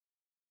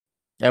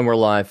And we're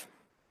live.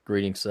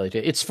 Greetings.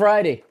 It's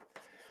Friday.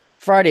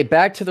 Friday,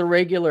 back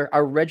to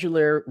our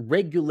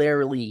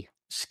regularly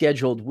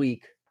scheduled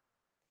week.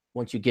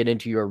 Once you get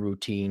into your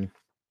routine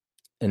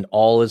and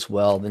all is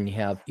well, then you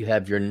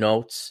have your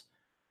notes.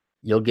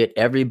 You'll get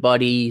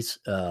everybody's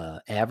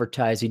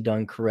advertising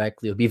done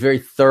correctly. You'll be very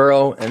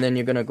thorough, and then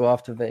you're going to go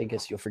off to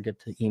Vegas. You'll forget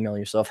to email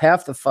yourself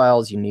half the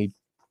files you need.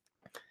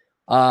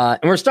 And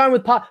we're starting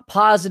with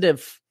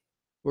positive.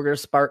 We're going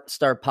to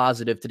start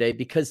positive today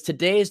because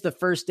today is the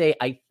first day,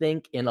 I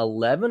think, in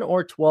 11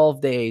 or 12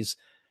 days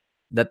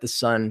that the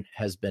sun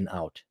has been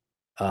out.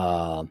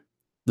 The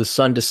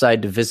sun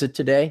decided to visit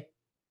today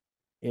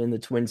in the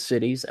Twin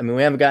Cities. I mean,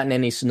 we haven't gotten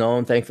any snow,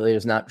 and thankfully it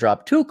has not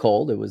dropped too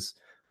cold. It was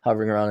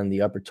hovering around in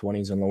the upper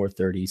 20s and lower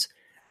 30s.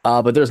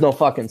 But there's no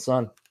fucking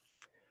sun.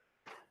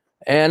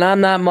 And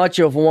I'm not much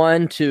of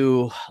one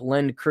to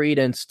lend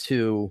credence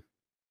to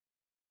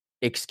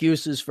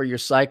excuses for your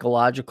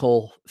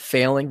psychological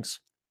failings.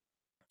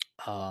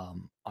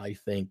 I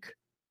think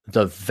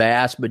the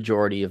vast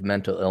majority of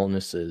mental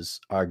illnesses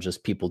are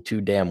just people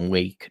too damn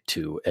weak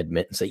to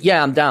admit and say,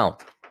 yeah, I'm down.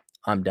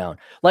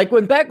 Like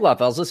when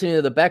Beckloff, I was listening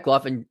to the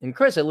Beckloff, and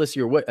Chris,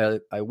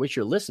 I wish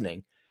you're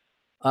listening.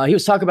 He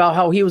was talking about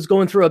how he was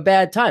going through a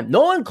bad time.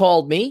 No one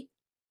called me.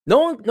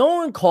 No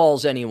one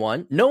calls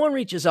anyone. No one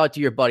reaches out to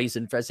your buddies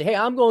and friends. Say, hey,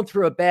 I'm going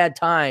through a bad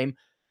time.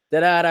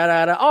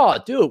 Oh,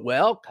 dude,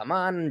 well, come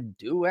on,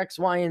 do X,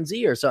 Y, and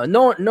Z or so.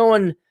 No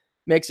one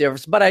makes the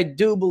efforts, but I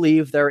do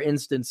believe there are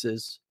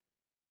instances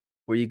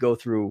where you go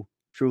through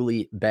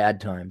truly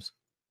bad times.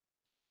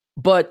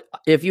 But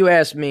if you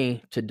ask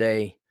me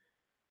today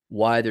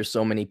why there's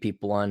so many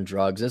people on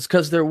drugs, it's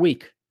because they're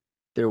weak.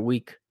 They're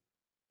weak.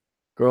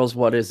 Girls,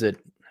 what is it?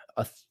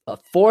 A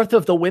fourth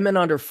of the women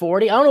under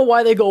 40? I don't know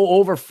why they go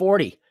over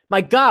 40.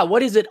 My God,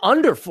 what is it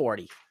under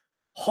 40?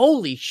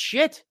 Holy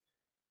shit.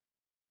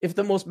 If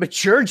the most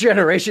mature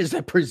generations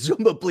that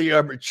presumably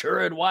are mature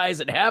and wise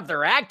and have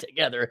their act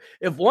together,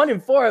 if 1 in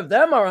 4 of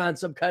them are on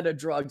some kind of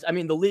drugs, I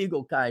mean the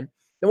legal kind,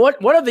 then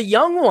what are the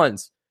young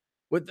ones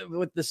with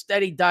the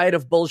steady diet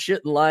of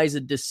bullshit and lies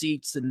and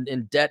deceits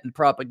and debt and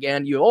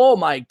propaganda? Oh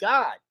my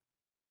God.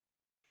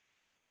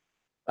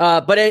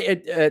 But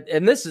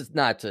and this is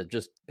not to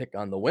just pick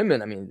on the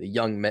women. I mean, the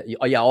young men.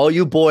 Oh, yeah, all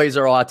you boys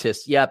are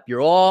autists. Yep,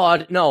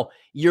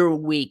 you're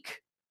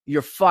weak.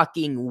 You're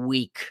fucking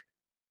weak.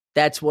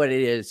 That's what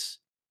it is.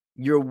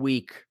 You're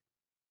weak.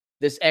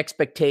 This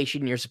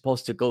expectation you're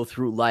supposed to go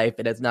through life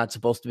and it's not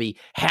supposed to be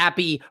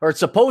happy, or it's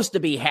supposed to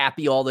be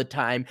happy all the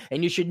time,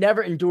 and you should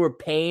never endure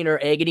pain or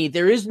agony.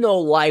 There is no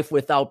life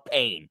without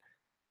pain.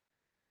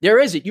 There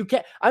isn't. You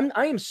can't.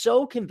 I am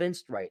so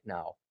convinced right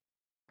now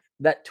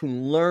that to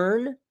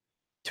learn,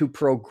 to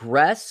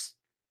progress,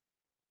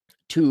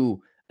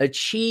 to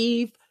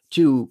achieve,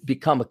 to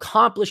become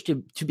accomplished,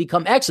 to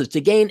become excellent,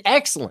 to gain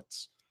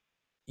excellence,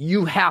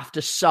 you have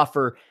to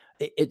suffer.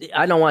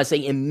 I don't want to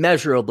say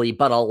immeasurably,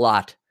 but a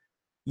lot.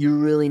 You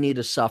really need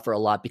to suffer a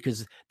lot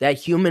because that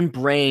human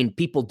brain,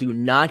 people do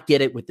not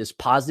get it with this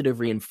positive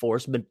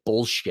reinforcement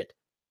bullshit.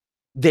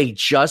 They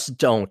just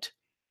don't.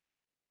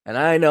 And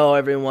I know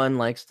everyone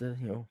likes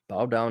to,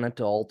 bow down at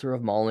the altar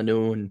of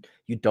Molyneux, and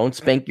you don't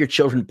spank your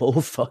children. Bull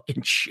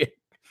fucking shit.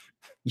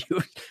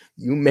 You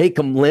make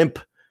them limp.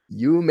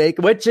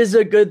 Which is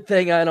a good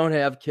thing I don't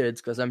have kids,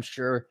 because I'm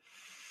sure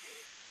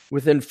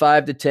within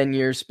 5 to 10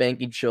 years,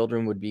 spanking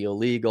children would be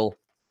illegal.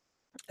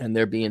 And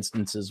there'd be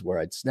instances where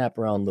I'd snap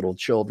around little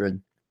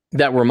children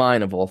that were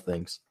mine, of all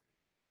things.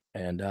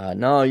 And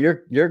no,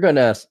 you're going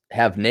to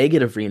have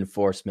negative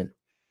reinforcement.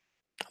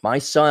 My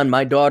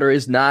daughter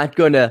is not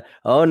going to,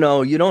 oh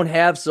no, you don't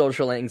have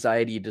social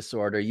anxiety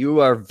disorder. You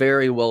are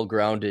very well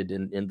grounded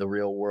in the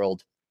real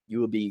world. You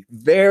will be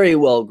very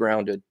well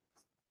grounded.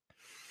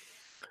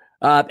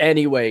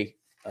 Anyway,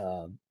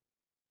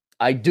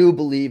 I do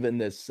believe in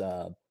this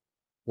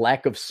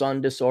lack of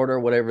sun disorder,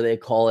 whatever they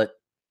call it.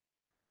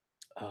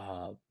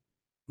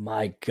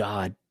 My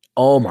God.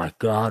 Oh my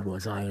God,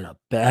 was I in a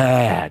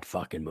bad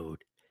fucking mood.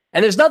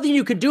 And there's nothing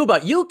you can do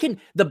about it.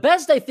 The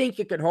best I think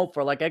you can hope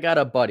for, like I got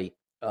a buddy,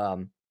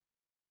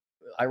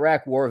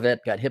 Iraq war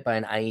vet, got hit by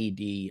an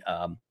IED,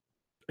 a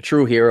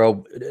true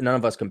hero. None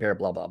of us compare,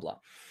 blah, blah, blah.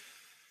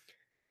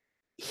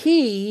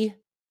 He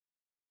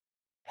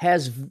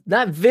has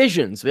not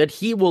visions, but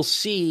he will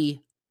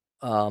see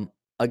a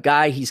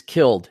guy he's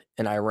killed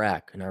in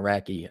Iraq, an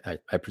Iraqi,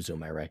 I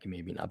presume Iraqi,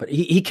 maybe not, but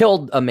he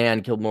killed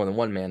more than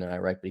one man in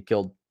Iraq, but he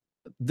killed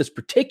this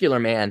particular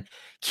man,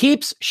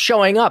 keeps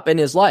showing up in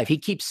his life. He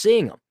keeps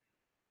seeing him.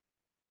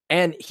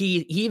 And he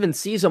even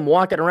sees him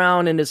walking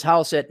around in his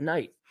house at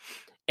night.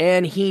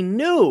 And he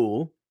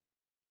knew,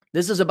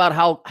 this is about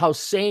how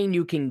sane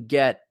you can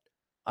get,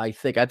 I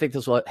think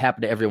this will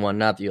happen to everyone,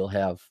 not that you'll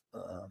have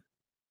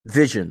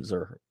visions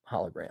or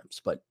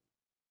holograms, but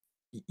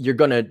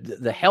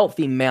the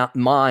healthy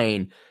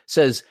mind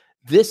says,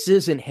 this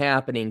isn't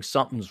happening,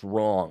 something's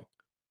wrong.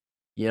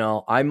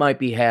 I might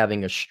be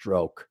having a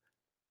stroke.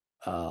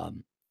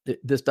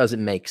 This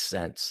doesn't make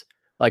sense.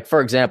 Like,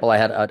 for example, I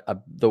had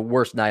the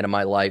worst night of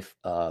my life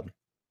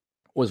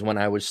was when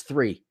I was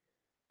 3.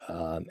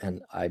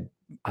 And I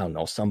don't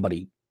know,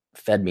 somebody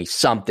fed me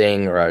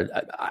something or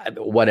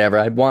whatever.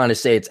 I'd want to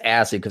say it's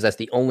acid because that's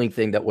the only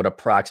thing that would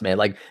approximate.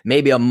 Like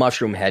maybe a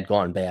mushroom had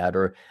gone bad,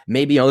 or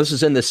maybe, this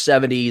is in the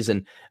 70s.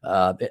 And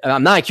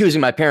I'm not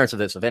accusing my parents of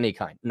this of any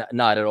kind,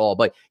 not at all.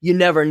 But you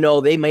never know.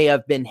 They may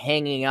have been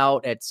hanging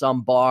out at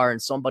some bar and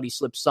somebody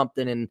slipped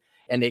something in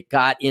and it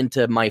got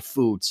into my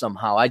food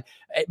somehow.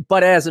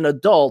 But as an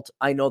adult,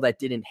 I know that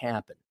didn't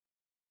happen.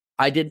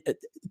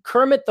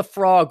 Kermit the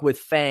Frog with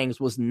fangs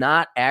was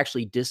not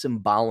actually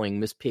disemboweling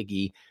Miss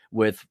Piggy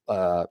with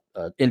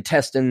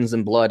intestines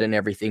and blood and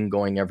everything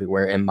going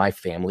everywhere in my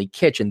family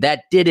kitchen.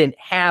 That didn't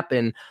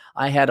happen.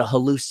 I had a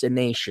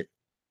hallucination.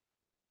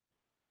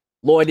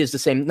 Lloyd is the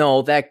same.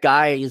 No, that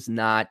guy is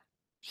not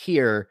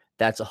here.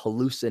 That's a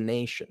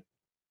hallucination.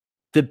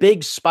 The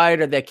big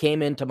spider that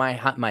came into my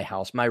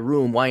house, my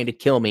room, wanting to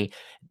kill me,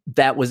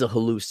 that was a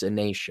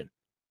hallucination.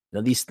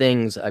 These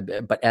things,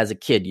 but as a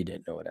kid, you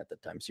didn't know it at the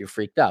time, so you're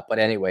freaked out. But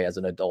anyway, as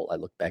an adult, I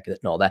look back at it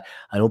and all that.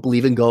 I don't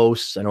believe in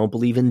ghosts. I don't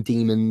believe in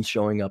demons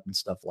showing up and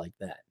stuff like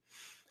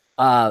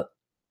that.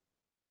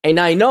 And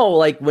I know,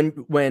 like,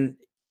 when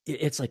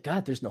it's like,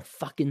 God, there's no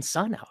fucking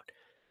sun out.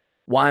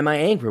 Why am I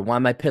angry? Why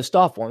am I pissed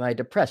off? Why am I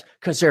depressed?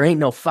 Because there ain't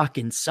no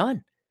fucking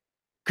sun.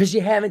 Because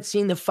you haven't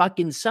seen the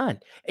fucking sun.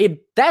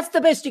 That's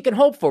the best you can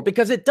hope for,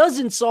 because it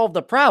doesn't solve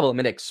the problem.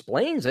 It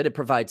explains it. It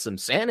provides some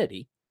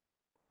sanity.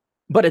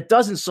 But it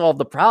doesn't solve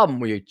the problem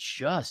where you're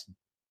just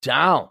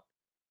down.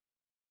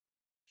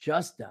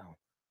 Just down.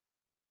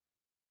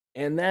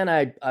 And then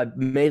I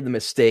made the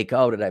mistake.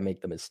 How did I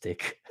make the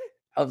mistake?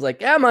 I was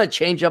like, I'm going to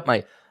change up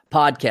my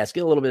podcast,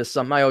 get a little bit of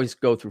something. I always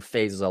go through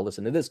phases. I'll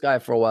listen to this guy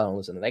for a while and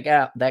listen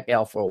to that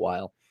gal for a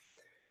while.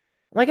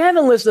 Like, I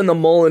haven't listened to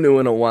Molyneux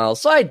in a while,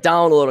 so I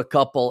downloaded a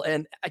couple,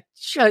 and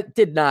it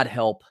did not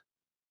help.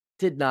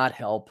 Did not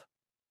help.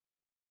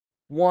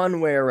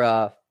 One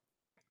where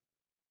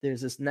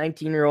there's this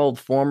 19-year-old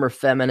former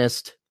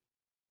feminist,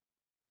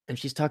 and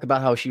she's talking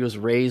about how she was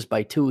raised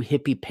by two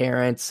hippie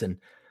parents, and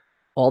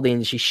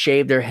she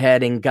shaved her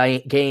head and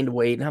gained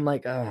weight, and I'm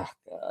like, oh,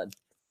 God.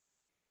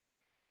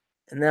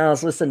 And then I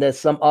was listening to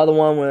some other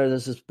one where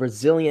there's this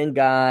Brazilian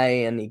guy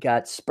and he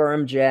got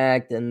sperm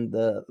jacked and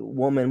the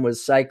woman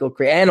was psycho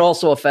crazy and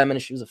also a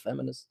feminist. She was a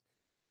feminist.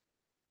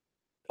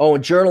 Oh, a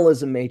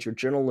journalism major,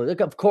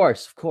 Of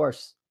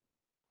course.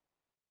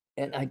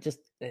 And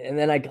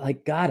then I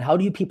like, God, how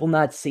do you people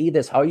not see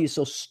this? How are you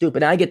so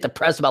stupid? And I get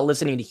depressed about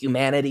listening to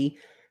humanity.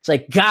 It's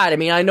like, God, I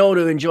mean, I know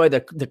to enjoy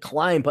the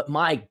climb, but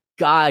my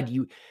God,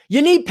 you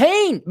need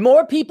pain.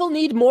 More people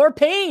need more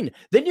pain.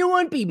 Then you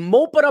wouldn't be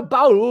moping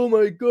about, oh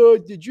my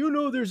God, did you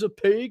know there's a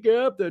pay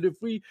gap that if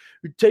we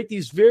take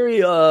these very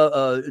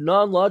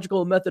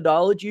non-logical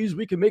methodologies,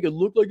 we can make it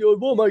look like,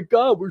 oh my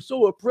God, we're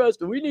so oppressed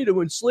and we need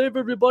to enslave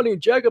everybody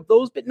and jack up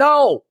those. But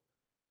no.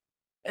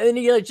 And then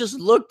you just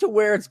look to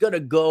where it's going to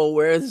go,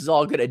 where this is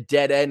all going to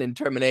dead end and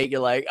terminate. You're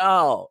like,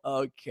 oh,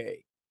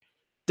 okay.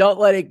 Don't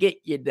let it get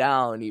you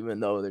down, even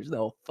though there's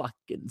no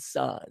fucking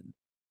sun.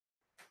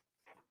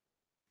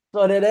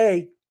 So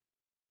today,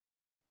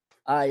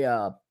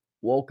 I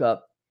woke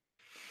up,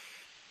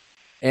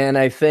 and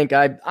I think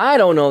I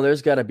don't know,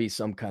 there's got to be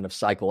some kind of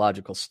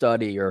psychological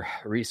study or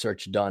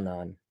research done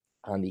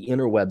on the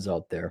interwebs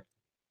out there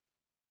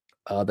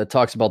that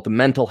talks about the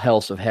mental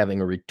health of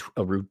having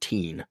a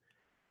routine.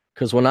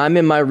 Because when I'm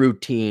in my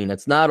routine,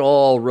 it's not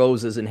all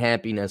roses and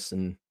happiness,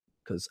 and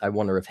because I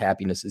wonder if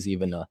happiness is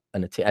even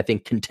I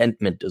think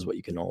contentment is what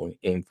you can only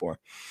aim for.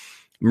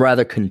 I'm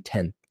rather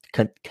content.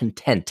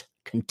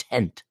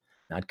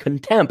 Not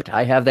contempt.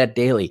 I have that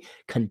daily.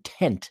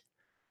 Content.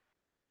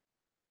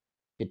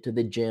 Get to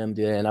the gym,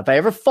 dude. And if I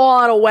ever fall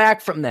out of whack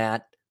from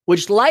that,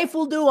 which life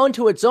will do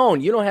unto its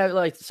own, you don't have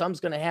like something's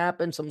going to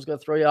happen, something's going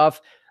to throw you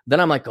off. Then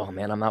I'm like, oh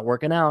man, I'm not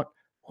working out.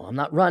 Well, I'm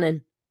not running.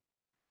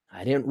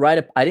 I didn't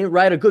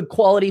write a good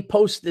quality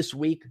post this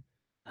week.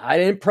 I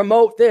didn't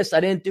promote this. I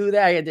didn't do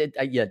that.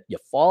 You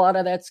fall out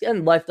of that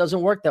skin. Life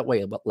doesn't work that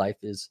way. But life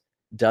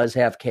does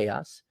have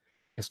chaos.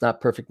 It's not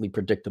perfectly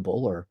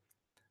predictable or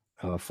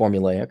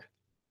formulaic.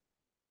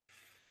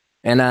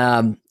 And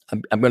I'm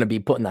going to be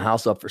putting the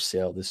house up for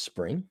sale this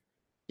spring,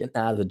 getting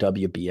out of the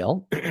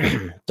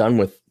WBL, done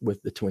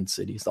with the Twin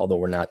Cities, although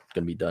we're not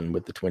going to be done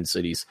with the Twin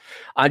Cities.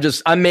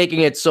 I'm making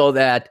it so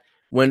that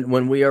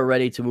when we are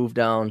ready to move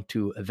down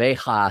to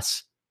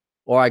Vejas,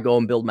 or I go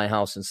and build my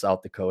house in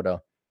South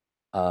Dakota,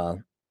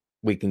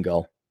 we can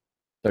go.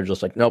 They're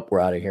just like, nope, we're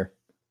out of here.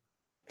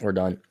 We're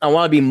done. I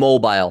want to be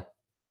mobile,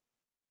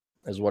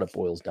 is what it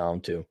boils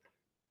down to.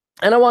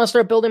 And I want to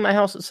start building my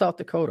house in South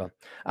Dakota.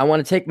 I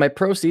want to take my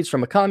proceeds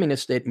from a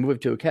communist state and move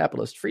it to a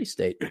capitalist free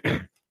state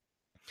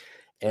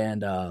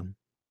and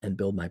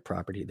build my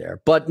property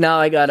there. But now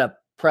I got to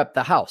prep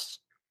the house.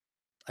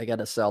 I got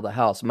to sell the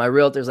house. My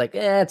realtor's like,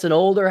 it's an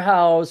older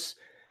house.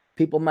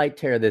 People might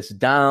tear this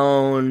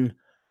down.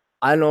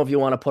 I don't know if you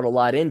want to put a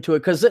lot into it,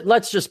 because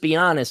let's just be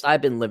honest.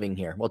 I've been living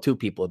here. Well, two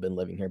people have been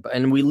living here,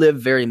 and we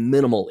live very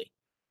minimally.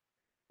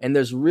 And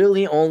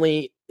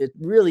it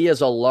really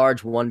is a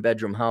large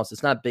one-bedroom house.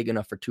 It's not big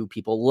enough for two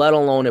people, let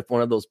alone if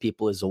one of those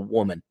people is a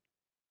woman.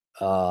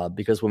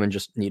 because women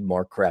just need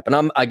more crap.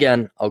 And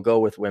I'll go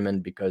with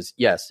women because,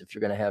 yes, if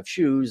you're going to have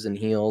shoes and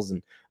heels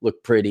and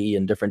look pretty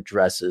and different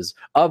dresses,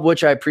 of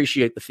which I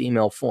appreciate the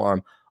female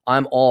form,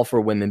 I'm all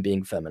for women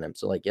being feminine.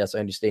 So, like, yes, I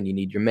understand you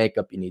need your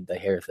makeup, you need the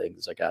hair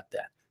things. I got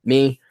that.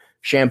 Me,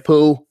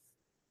 shampoo,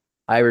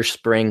 Irish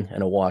Spring,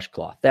 and a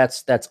washcloth.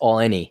 That's all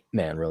any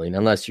man, really,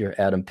 unless you're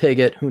Adam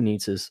Piggott, who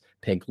needs his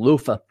pink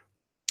loofah.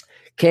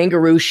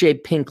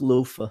 Kangaroo-shaped pink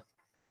loofah.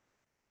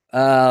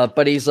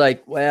 But he's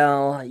like,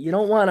 well, you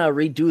don't want to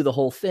redo the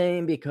whole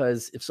thing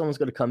because if someone's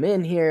going to come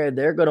in here,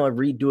 they're going to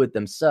redo it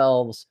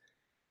themselves.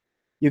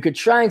 You could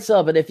try and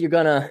sell it, but if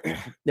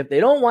they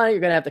don't want it,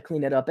 you're going to have to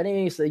clean it up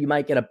anyway. So you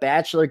might get a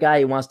bachelor guy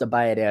who wants to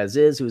buy it as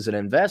is, who's an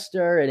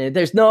investor. And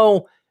there's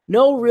no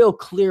real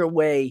clear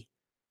way,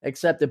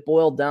 except it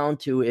boiled down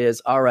to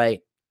is, all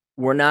right,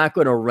 we're not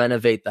going to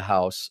renovate the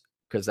house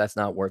because that's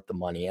not worth the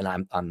money. And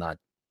I'm not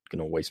going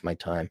to waste my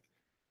time.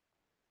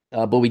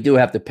 But we do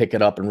have to pick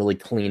it up and really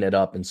clean it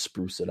up and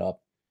spruce it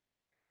up,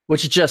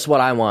 which is just what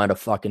I wanted to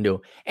fucking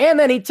do. And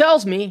then he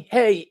tells me,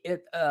 hey,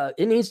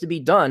 it needs to be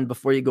done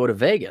before you go to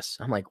Vegas.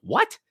 I'm like,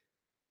 what?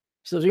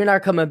 He says, you're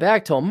not coming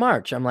back till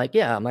March. I'm like,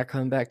 yeah, I'm not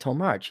coming back till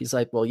March. He's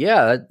like, well,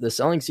 yeah, the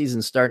selling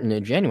season's starting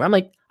in January. I'm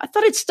like, I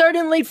thought it started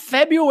in late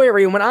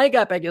February. And when I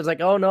got back, he was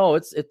like, oh, no,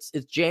 it's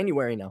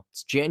January now.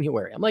 It's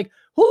January. I'm like,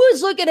 who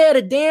is looking at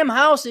a damn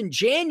house in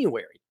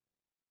January?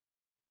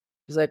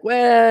 He's like,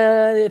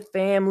 well,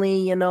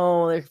 family,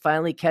 they're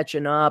finally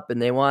catching up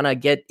and they want to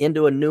get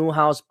into a new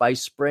house by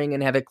spring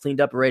and have it cleaned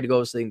up and ready to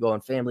go so they can go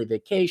on family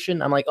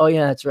vacation. I'm like, oh,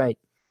 yeah, that's right.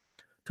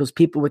 Those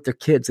people with their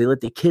kids, they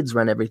let their kids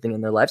run everything in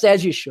their lives,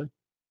 as you should.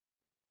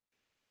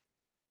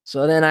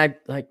 So then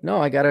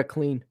no, I got to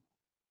clean.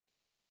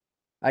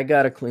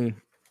 And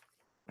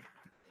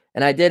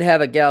I did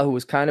have a gal who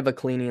was kind of a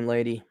cleaning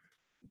lady,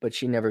 but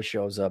she never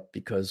shows up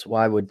because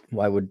why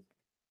would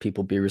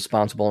people be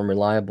responsible and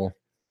reliable?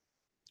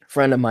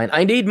 Friend of mine,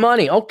 I need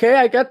money. Okay,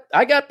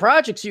 I got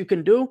projects you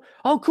can do.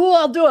 Oh, cool,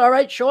 I'll do it. All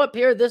right, show up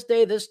here this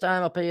day, this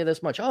time. I'll pay you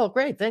this much. Oh,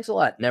 great, thanks a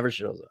lot. Never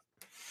shows up.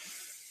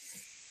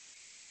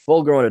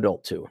 Full-grown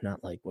adult too,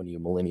 not like one of you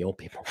millennial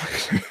people.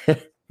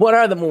 What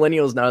are the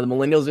millennials now? The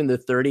millennials in their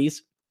 30s?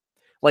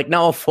 Like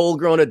now a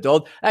full-grown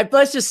adult?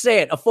 Let's just say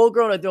it. A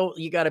full-grown adult,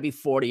 you got to be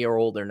 40 or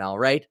older now,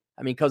 right?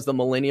 I mean, because the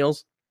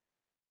millennials.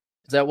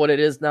 Is that what it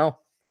is now?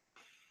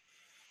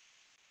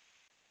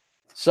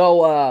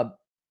 So,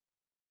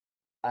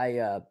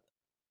 I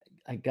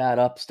got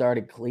up,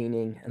 started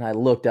cleaning, and I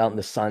looked out in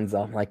the sun's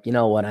out. I'm like, you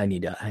know what? I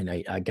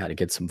got to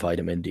get some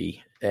vitamin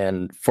D.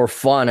 And for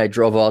fun, I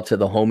drove out to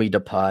the Home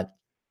Depot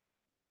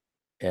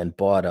and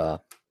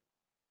bought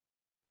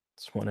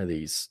it's one of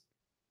these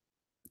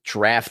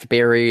draft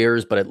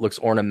barriers, but it looks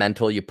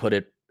ornamental. You put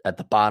it at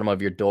the bottom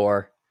of your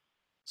door,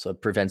 so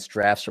it prevents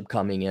drafts from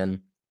coming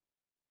in.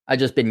 I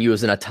just been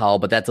using a towel,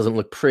 but that doesn't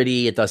look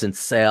pretty. It doesn't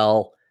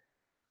sell.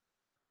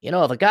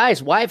 If a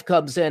guy's wife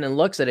comes in and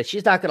looks at it,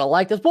 she's not going to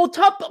like this. Well,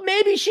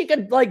 maybe she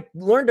could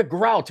learn to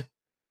grout.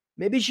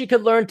 Maybe she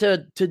could learn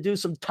to do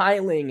some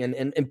tiling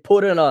and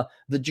put in the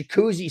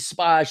jacuzzi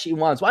spa she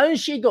wants. Why doesn't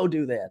she go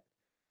do that?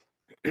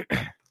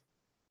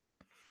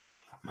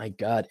 My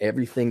God,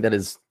 everything that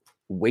is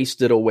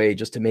wasted away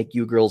just to make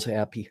you girls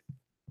happy.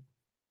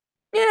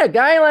 Yeah, a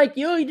guy like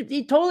you,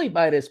 he'd totally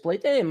buy this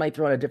place. They might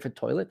throw in a different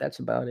toilet. That's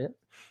about it.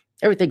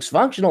 Everything's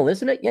functional,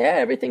 isn't it? Yeah,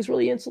 everything's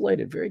really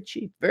insulated. Very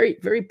cheap. Very,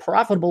 very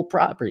profitable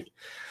property.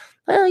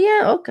 Well,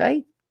 yeah,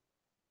 okay.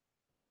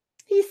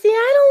 You see,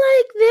 I don't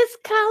like this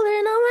color,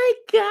 and oh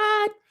my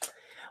God.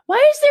 Why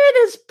is there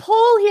this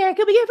pole here?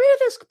 Can we get rid of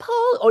this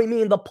pole? Oh, you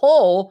mean the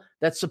pole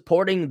that's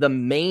supporting the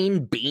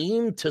main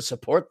beam to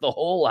support the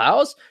whole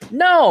house?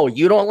 No,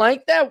 you don't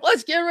like that?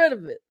 Let's get rid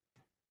of it.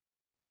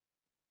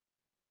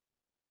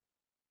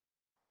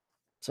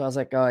 So I was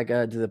like, oh, I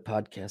got to do the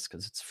podcast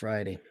because it's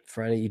Friday.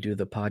 Friday, you do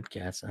the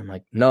podcast. And I'm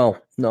like,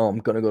 no, I'm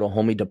going to go to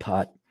Home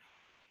Depot.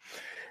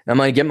 I'm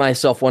going to get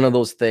myself one of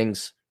those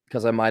things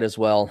because I might as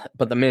well.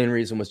 But the main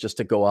reason was just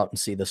to go out and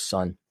see the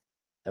sun.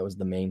 That was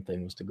the main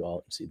thing, was to go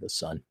out and see the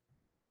sun.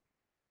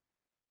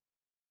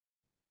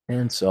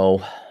 And so,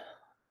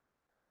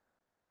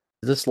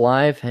 is this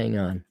live? Hang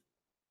on.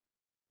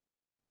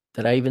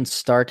 Did I even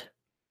start?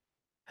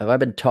 Have I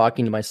been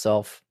talking to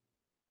myself?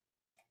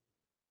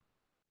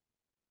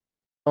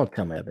 Don't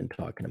tell me I've been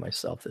talking to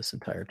myself this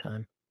entire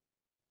time.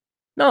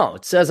 No,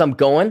 it says I'm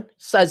going. It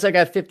says I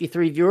got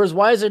 53 viewers.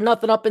 Why is there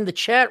nothing up in the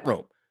chat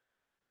room?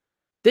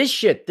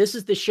 This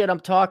is the shit I'm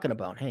talking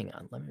about. Hang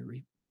on, let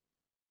me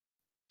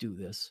redo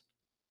this.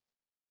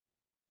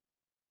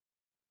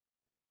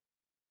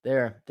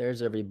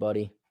 There's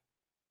everybody.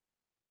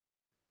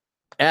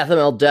 Atham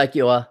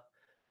Eldecua.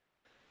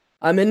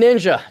 I'm a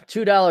ninja.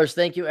 $2.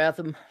 Thank you,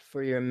 Atham,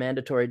 for your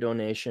mandatory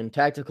donation.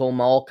 Tactical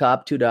Mall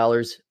Cop,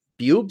 $2.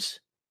 Bubes?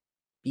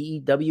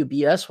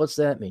 BEWBS? What's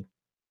that mean?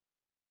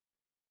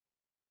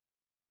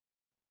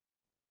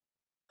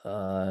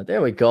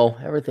 There we go.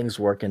 Everything's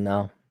working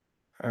now.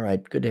 All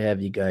right. Good to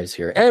have you guys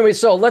here. Anyway,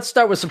 so let's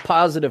start with some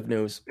positive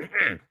news.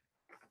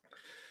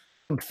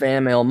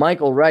 Fan mail.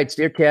 Michael writes,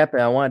 Dear Cap,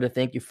 I wanted to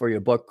thank you for your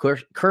book,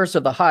 Curse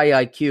of the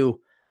High IQ.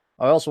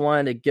 I also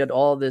wanted to get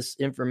all this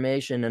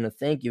information in a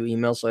thank you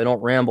email so I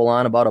don't ramble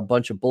on about a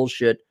bunch of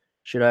bullshit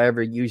should I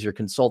ever use your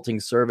consulting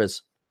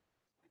service.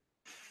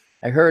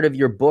 I heard of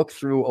your book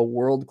through a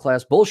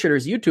world-class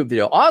bullshitters YouTube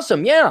video.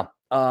 Awesome, yeah.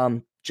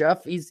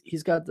 Jeff,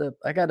 he's got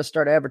I got to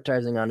start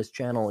advertising on his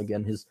channel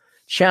again. His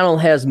channel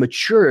has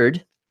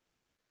matured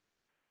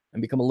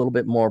and become a little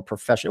bit more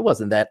professional. It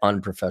wasn't that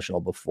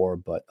unprofessional before,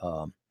 but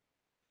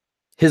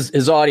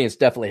his audience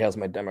definitely has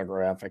my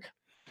demographic.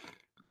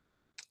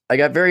 I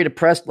got very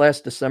depressed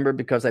last December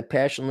because I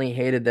passionately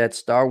hated that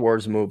Star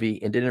Wars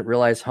movie and didn't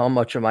realize how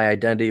much of my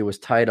identity was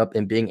tied up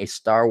in being a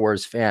Star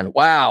Wars fan.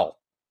 Wow.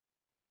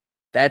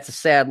 That's a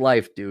sad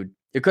life, dude.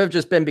 It could have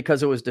just been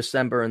because it was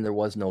December and there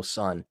was no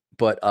sun.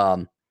 But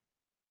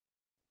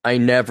I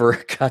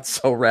never got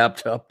so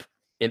wrapped up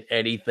in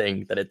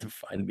anything that it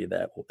defined me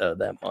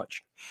that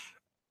much.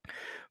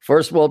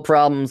 First world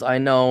problems. I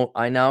know.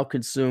 I now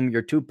consume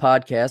your 2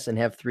 podcasts and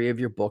have 3 of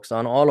your books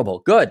on Audible.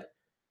 Good.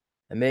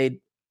 I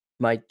made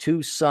my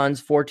 2 sons,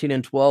 14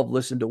 and 12,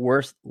 listen to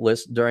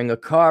Worthless during a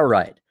car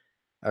ride.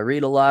 I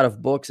read a lot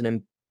of books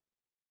and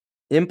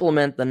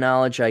implement the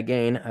knowledge I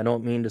gain. I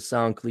don't mean to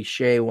sound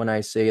cliche when I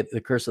say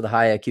the Curse of the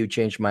High IQ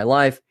changed my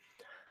life.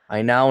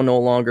 I now no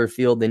longer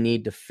feel the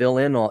need to fit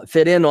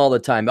in all the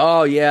time.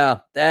 Oh yeah,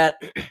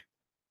 that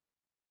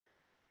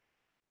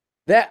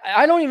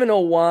I don't even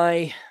know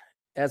why.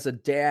 As a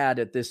dad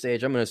at this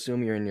age, I'm going to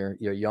assume you're in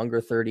your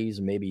younger 30s,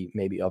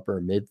 maybe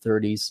upper mid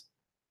 30s.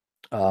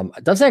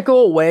 Doesn't that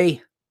go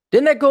away?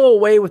 Didn't that go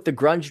away with the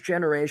grunge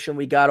generation?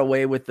 We got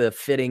away with the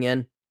fitting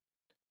in.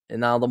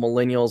 And now the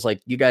millennials,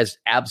 like, you guys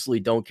absolutely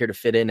don't care to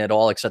fit in at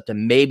all, except to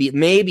maybe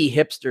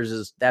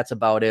hipsters that's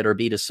about it, or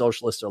be to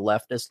socialists or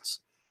leftists.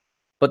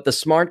 But the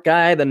smart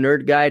guy, the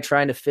nerd guy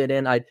trying to fit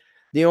in,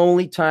 the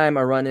only time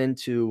I run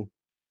into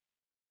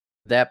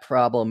that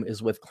problem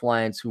is with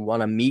clients who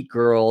want to meet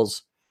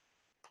girls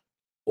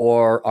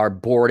or are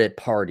bored at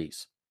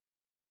parties.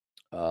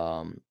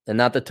 And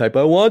not the type,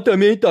 I want to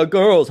meet the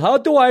girls. How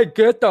do I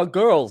get the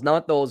girls?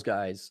 Not those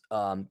guys.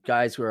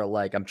 Guys who are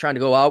like, I'm trying to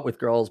go out with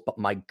girls, but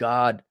my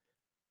God,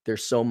 they're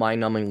so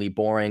mind-numbingly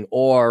boring.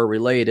 Or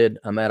related,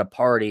 I'm at a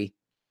party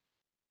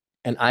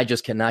and I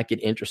just cannot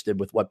get interested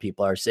with what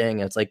people are saying.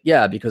 And it's like,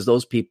 yeah, because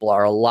those people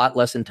are a lot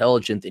less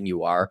intelligent than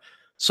you are.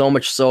 So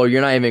much so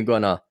you're not even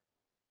going to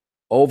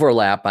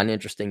overlap on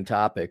interesting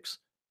topics.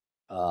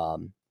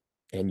 And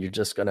you're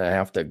just going to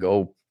have to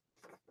go.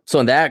 So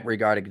in that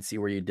regard, I can see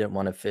where you didn't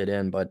want to fit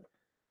in, but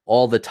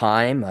all the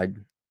time, I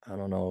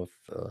don't know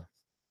if,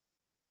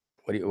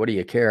 what do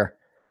you care?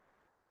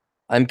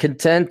 I'm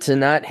content to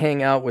not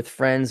hang out with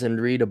friends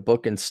and read a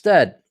book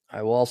instead.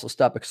 I will also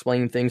stop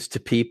explaining things to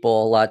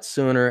people a lot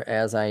sooner,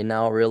 as I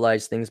now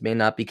realize things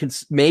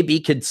may be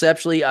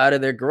conceptually out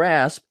of their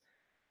grasp,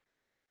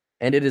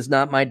 and it is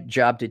not my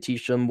job to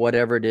teach them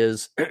whatever it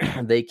is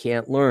they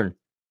can't learn.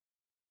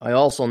 I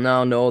also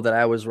now know that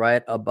I was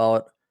right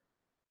about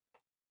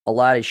a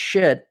lot of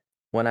shit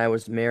when I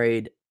was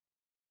married,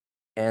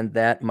 and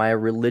that my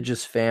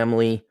religious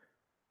family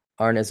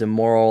aren't as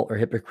immoral or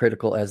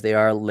hypocritical as they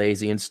are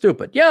lazy and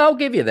stupid. Yeah, I'll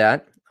give you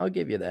that.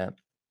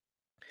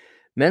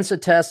 Mensa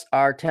tests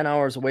are 10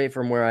 hours away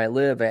from where I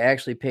live. I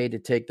actually paid to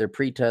take their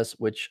pre-test,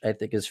 which I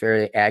think is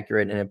fairly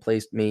accurate, and it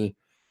placed me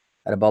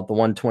at about the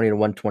 120 to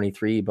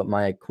 123, but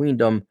my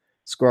queendom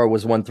score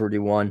was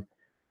 131.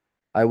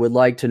 I would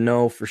like to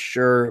know for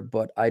sure,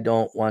 but I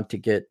don't want to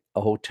get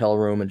a hotel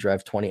room and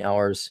drive 20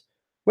 hours.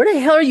 Where the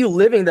hell are you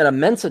living that a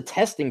Mensa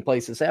testing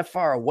place is that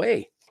far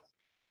away?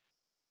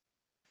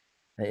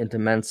 Into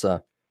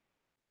Mensa.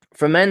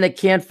 For men that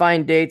can't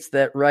find dates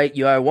that right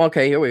you,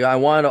 okay, here we go. I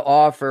want to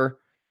offer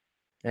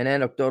an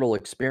anecdotal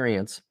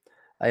experience.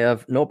 I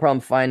have no problem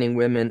finding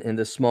women in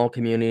this small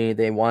community.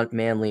 They want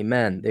manly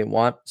men. They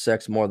want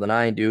sex more than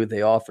I do.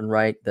 They often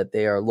write that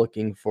they are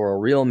looking for a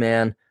real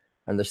man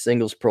on their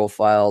singles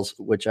profiles,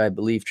 which I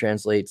believe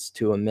translates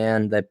to a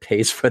man that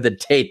pays for the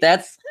date.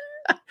 That's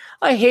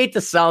I hate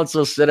to sound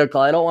so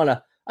cynical. I don't want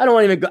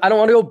to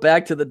go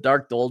back to the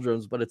dark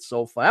doldrums, but it's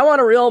so fun. I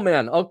want a real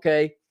man.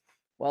 Okay.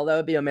 Well, that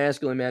would be a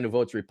masculine man who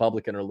votes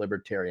Republican or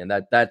Libertarian.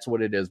 That's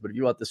what it is. But if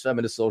you want this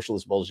feminist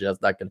socialist bullshit,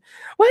 that's not going to...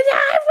 Wait.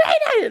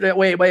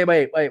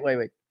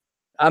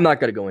 I'm not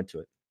going to go into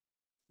it.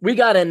 We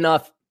got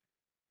enough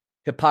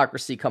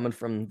hypocrisy coming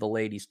from the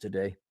ladies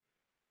today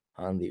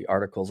on the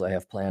articles I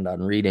have planned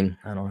on reading.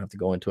 I don't have to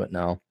go into it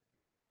now.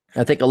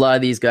 I think a lot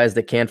of these guys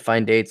that can't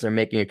find dates are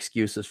making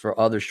excuses for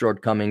other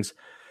shortcomings,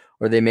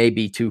 or they may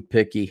be too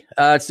picky.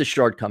 It's the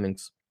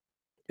shortcomings.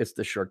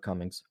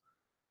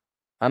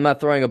 I'm not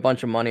throwing a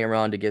bunch of money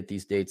around to get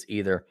these dates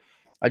either.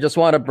 I just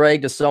want to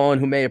brag to someone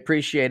who may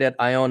appreciate it.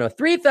 I own a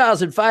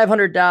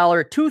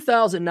 $3,500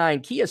 2009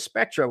 Kia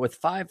Spectra with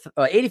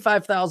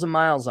 85,000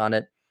 miles on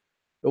it.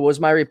 It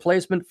was my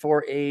replacement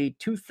for a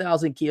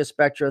 2000 Kia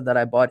Spectra that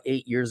I bought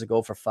 8 years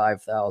ago for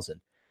 $5,000.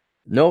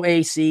 No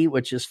AC,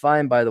 which is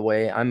fine, by the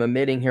way. I'm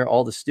omitting here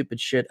all the stupid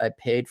shit I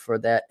paid for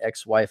that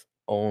ex-wife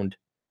owned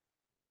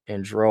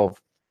and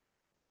drove.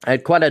 I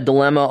had quite a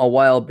dilemma a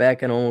while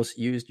back and almost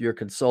used your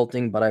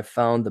consulting, but I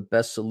found the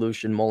best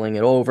solution mulling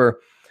it over.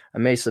 I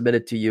may submit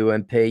it to you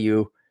and pay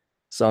you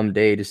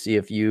someday to see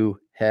if you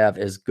have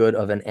as good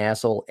of an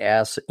asshole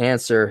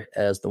answer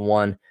as the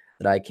one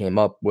that I came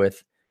up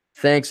with.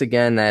 Thanks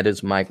again. That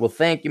is Mike. Well,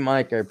 thank you,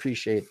 Mike. I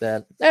appreciate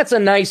that. That's a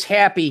nice,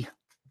 happy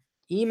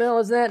email.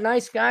 Isn't that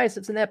nice, guys?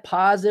 Isn't that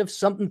positive?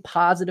 Something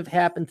positive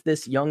happened to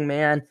this young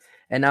man,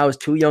 and now his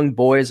two young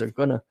boys are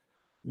going to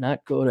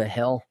not go to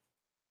hell.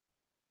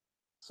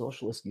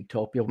 Socialist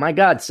utopia. My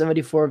God,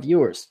 74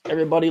 viewers.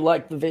 Everybody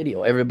liked the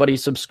video. Everybody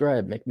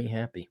subscribe. Make me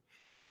happy.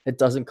 It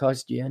doesn't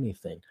cost you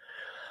anything.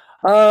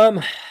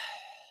 You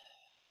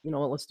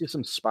know what? Let's do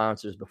some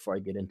sponsors before I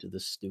get into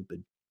this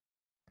stupid.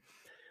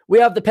 We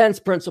have the Pence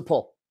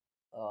Principle.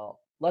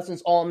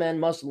 Lessons all men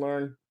must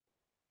learn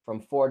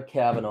from Ford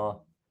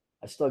Kavanaugh.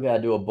 I still got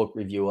to do a book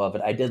review of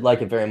it. I did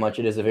like it very much.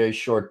 It is a very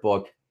short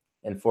book.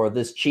 And for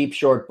this cheap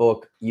short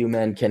book, you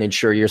men can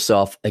insure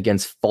yourself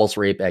against false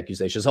rape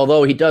accusations.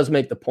 Although he does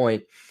make the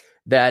point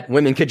that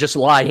women could just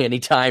lie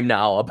anytime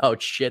now about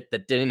shit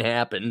that didn't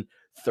happen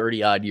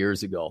 30 odd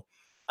years ago.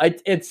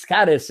 It's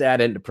kind of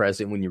sad and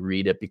depressing when you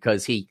read it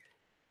because he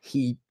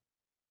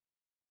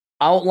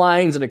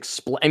outlines and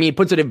explains. I mean, he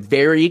puts it in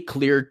very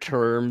clear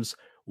terms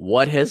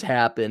what has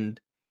happened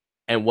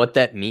and what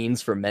that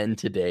means for men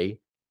today.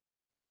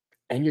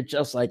 And you're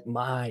just like,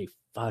 my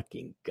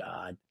fucking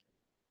God.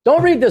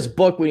 Don't read this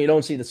book when you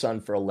don't see the sun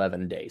for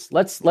 11 days.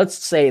 Let's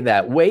say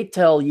that. Wait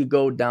till you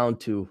go down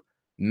to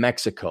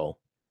Mexico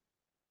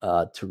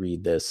to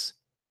read this.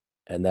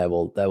 And that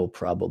will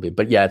probably,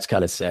 but yeah, it's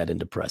kind of sad and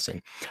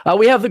depressing.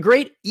 We have The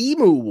Great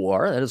Emu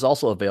War that is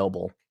also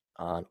available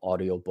on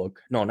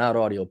audiobook. No, not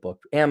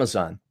audiobook,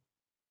 Amazon.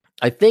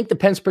 I think the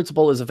Pence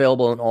Principle is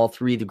available in all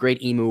three. The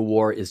Great Emu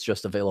War is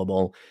just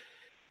available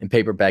in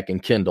paperback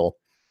and Kindle.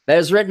 That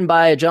is written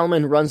by a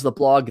gentleman who runs the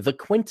blog, The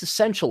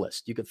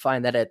Quintessentialist. You can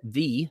find that at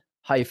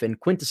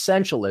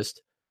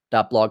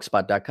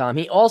the-quintessentialist.blogspot.com.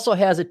 He also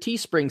has a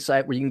Teespring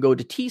site where you can go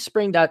to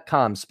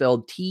teespring.com,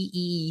 spelled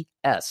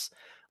T-E-S,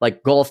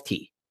 like golf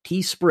tee,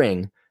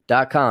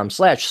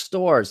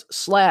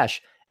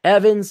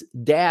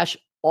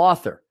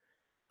 teespring.com/stores/Evans-author.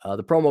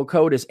 The promo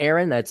code is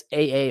Aaron, that's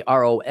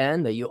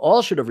A-A-R-O-N, that you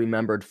all should have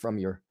remembered from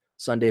your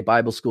Sunday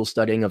Bible school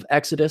studying of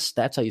Exodus.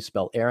 That's how you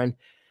spell Aaron.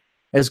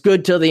 It's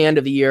good till the end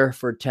of the year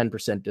for a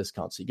 10%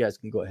 discount. So you guys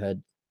can go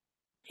ahead.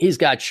 He's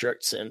got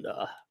shirts and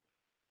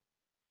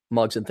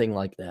mugs and things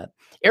like that.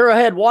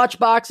 Arrowhead watch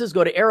boxes.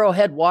 Go to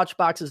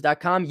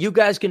arrowheadwatchboxes.com. You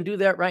guys can do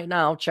that right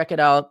now. Check it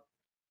out.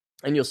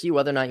 And you'll see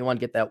whether or not you want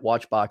to get that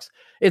watch box.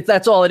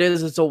 That's all it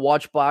is. It's a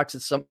watch box.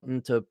 It's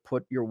something to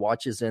put your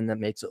watches in that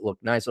makes it look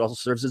nice. It also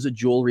serves as a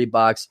jewelry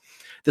box.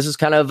 This is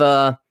kind of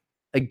a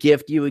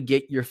gift you would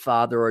get your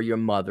father or your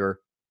mother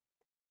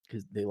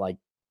because they like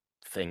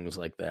things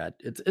like that.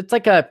 It's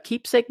like a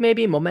keepsake,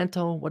 maybe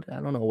memento. I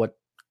don't know what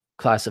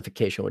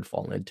classification would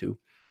fall into.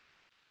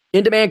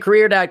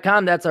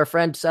 InDemandCareer.com. That's our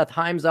friend Seth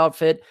Himes'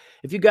 outfit.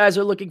 If you guys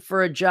are looking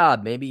for a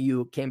job, maybe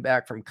you came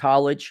back from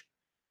college.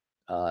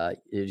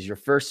 Is your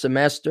first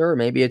semester, or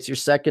maybe it's your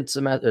second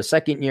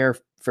year,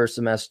 first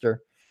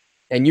semester,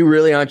 and you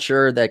really aren't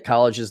sure that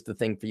college is the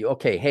thing for you.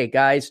 Okay, hey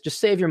guys, just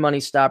save your money,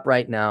 stop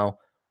right now,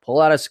 pull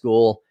out of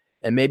school,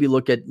 and maybe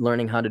look at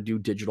learning how to do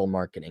digital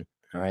marketing.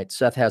 All right,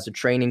 Seth has a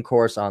training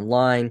course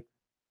online.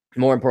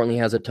 More importantly,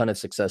 he has a ton of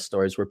success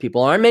stories where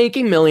people aren't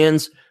making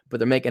millions, but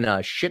they're making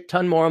a shit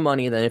ton more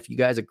money than if you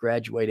guys had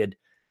graduated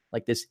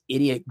like this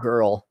idiot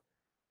girl.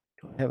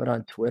 Do I have it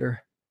on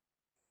Twitter?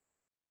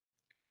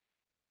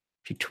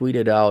 She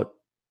tweeted out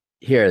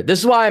here. This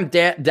is why I'm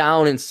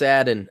down and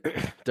sad and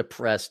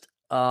depressed.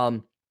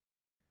 Everyone's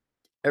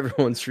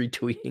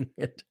retweeting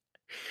it.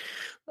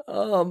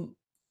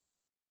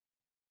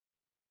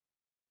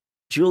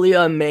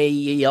 Julia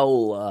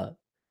Mayola.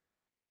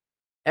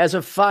 As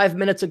of 5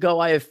 minutes ago,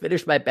 I have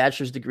finished my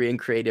bachelor's degree in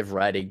creative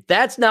writing.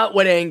 That's not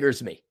what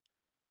angers me.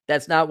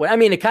 That's not what, I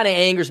mean, it kind of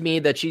angers me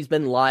that she's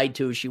been lied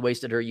to. She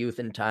wasted her youth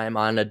and time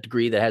on a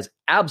degree that has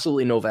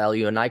absolutely no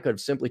value. And I could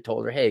have simply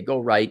told her, hey, go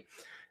write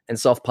and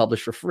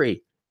self-publish for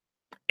free.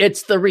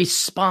 It's the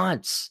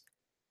response.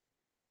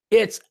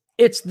 It's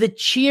the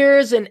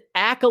cheers and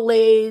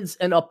accolades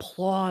and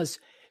applause.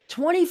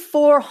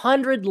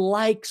 2,400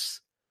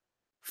 likes,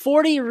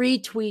 40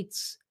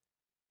 retweets.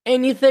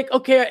 And you think,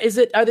 okay,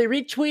 are they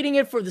retweeting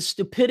it for the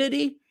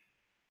stupidity?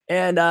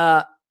 And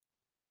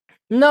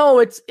no,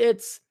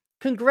 it's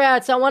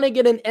congrats. I want to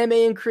get an MA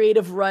in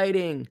creative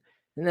writing.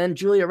 And then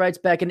Julia writes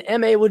back, an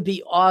MA would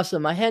be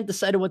awesome. I hadn't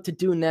decided what to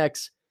do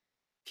next.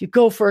 If you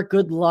go for it,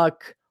 good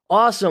luck.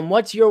 Awesome.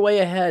 What's your way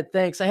ahead?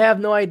 Thanks. I have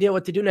no idea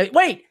what to do next.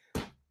 Wait,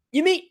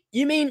 you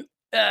mean,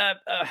 I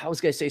was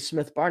going to say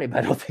Smith Barney, but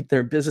I don't think they're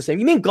in business. You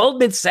mean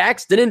Goldman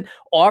Sachs didn't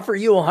offer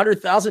you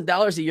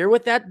 $100,000 a year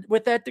with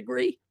that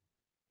degree?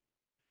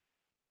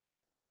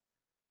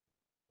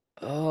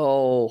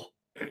 Oh,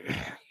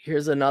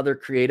 here's another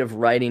creative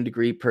writing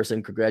degree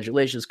person.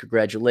 Congratulations.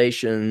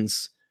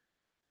 Congratulations.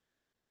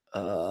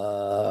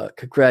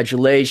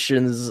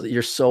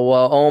 You're so,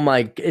 oh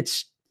my,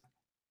 it's,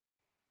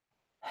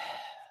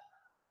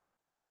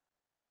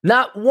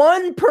 Not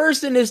one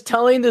person is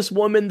telling this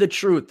woman the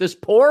truth. This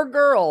poor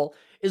girl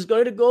is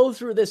going to go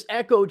through this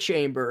echo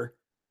chamber.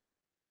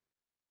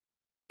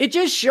 It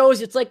just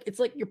shows it's like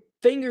your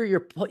finger,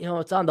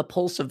 it's on the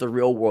pulse of the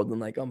real world. And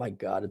like, oh my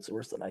God, it's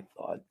worse than I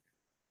thought.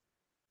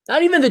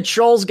 Not even the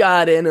trolls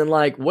got in and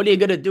like, what are you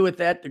going to do with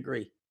that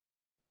degree?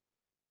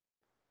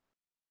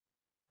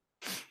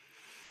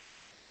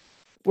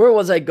 Where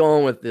was I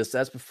going with this?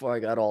 That's before I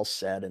got all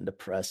sad and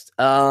depressed.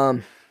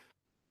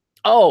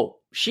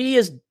 She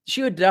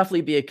would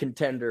definitely be a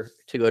contender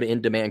to go to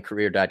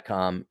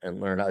indemandcareer.com and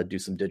learn how to do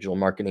some digital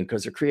marketing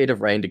because her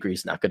creative writing degree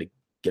is not going to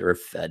get her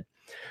fed.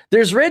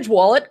 There's Ridge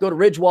Wallet. Go to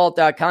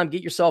ridgewallet.com.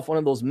 Get yourself one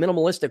of those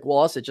minimalistic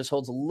wallets that just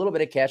holds a little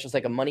bit of cash. It's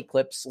like a money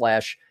clip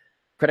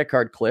 / credit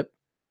card clip.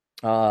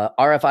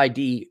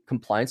 RFID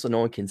compliance, so no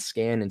one can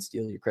scan and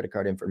steal your credit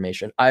card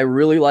information. I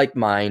really like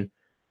mine.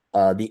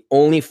 The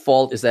only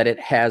fault is that it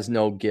has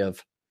no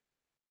give.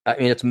 I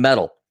mean, it's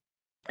metal.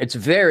 It's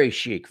very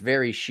chic,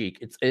 very chic.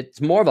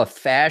 It's more of a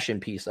fashion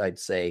piece, I'd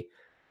say,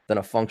 than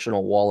a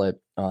functional wallet.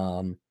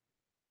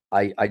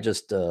 I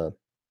just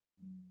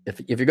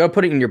if you're gonna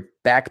put it in your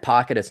back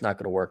pocket, it's not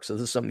gonna work. So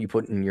this is something you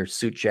put in your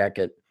suit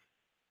jacket,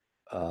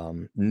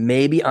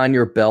 maybe on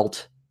your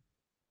belt,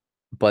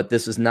 but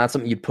this is not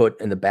something you put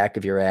in the back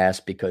of your ass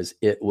because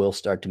it will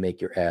start to make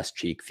your ass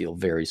cheek feel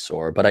very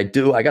sore. But I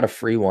got a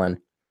free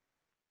one.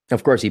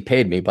 Of course, he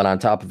paid me, but on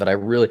top of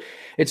it,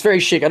 it's very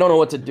chic. I don't know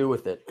what to do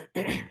with it.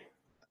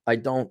 I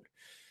don't,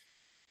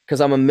 because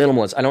I'm a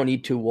minimalist. I don't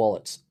need two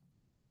wallets.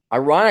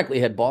 Ironically,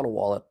 I had bought a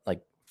wallet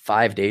like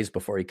 5 days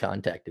before he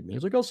contacted me.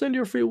 He's like, I'll send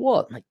you a free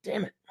wallet. I'm like,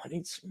 damn it.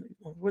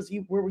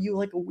 Where were you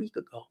like a week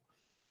ago?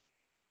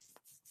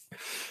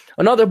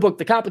 Another book,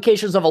 The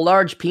Complications of a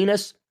Large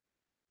Penis.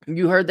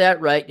 You heard that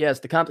right. Yes,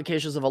 The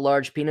Complications of a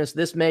Large Penis.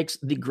 This makes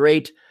the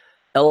great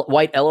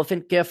white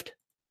elephant gift.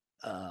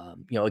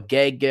 A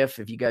gag gift.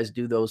 If you guys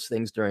do those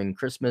things during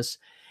Christmas,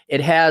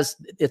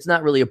 it's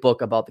not really a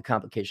book about the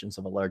complications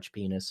of a large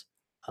penis.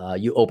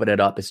 You open it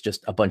up, it's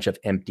just a bunch of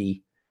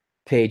empty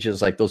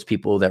pages, like those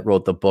people that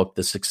wrote the book,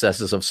 The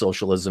Successes of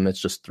Socialism.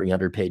 It's just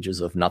 300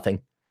 pages of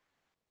nothing.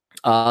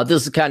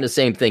 This is kind of the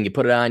same thing. You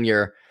put it on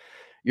your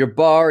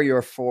bar,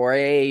 your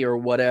foray or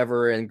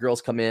whatever, and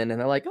girls come in and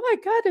they're like, oh my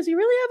God, does he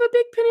really have a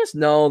big penis?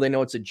 No, they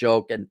know it's a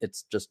joke and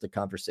it's just a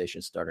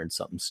conversation starter and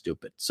something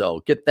stupid.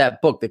 So get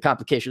that book, The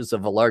Complications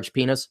of a Large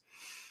Penis.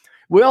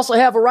 We also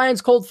have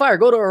Orion's Cold Fire.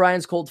 Go to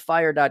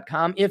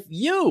orionscoldfire.com. If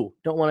you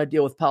don't want to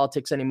deal with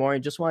politics anymore, you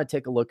just want to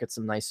take a look at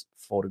some nice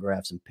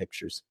photographs and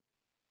pictures.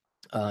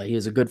 He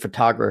is a good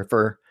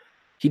photographer.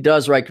 He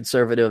does write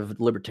conservative,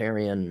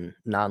 libertarian,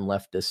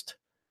 non-leftist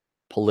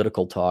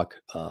political talk.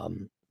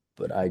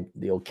 But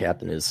the old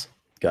captain has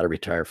got to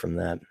retire from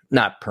that.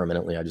 Not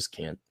permanently. I just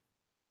can't.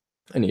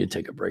 I need to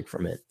take a break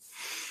from it.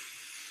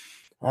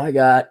 What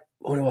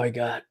do I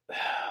got?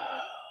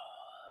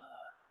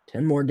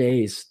 10 more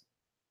days.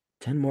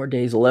 10 more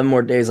days, 11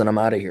 more days, and I'm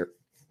out of here.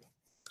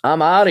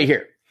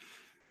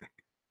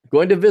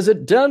 Going to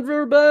visit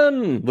Denver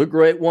Ben, the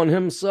great one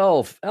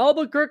himself.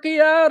 Albuquerque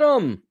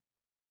Adam,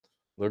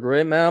 the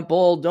great Matt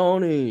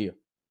Baldoni.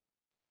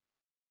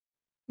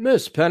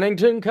 Miss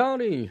Pennington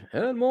County,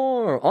 and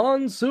more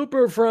on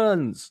Super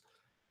Friends.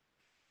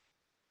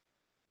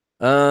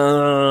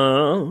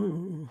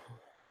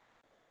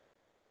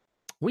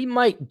 We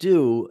might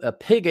do a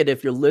Pigot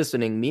if you're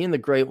listening. Me and the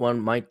great one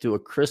might do a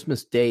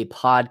Christmas Day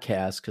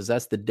podcast because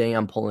that's the day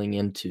I'm pulling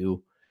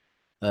into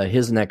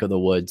his neck of the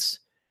woods.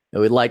 And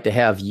we'd like to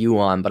have you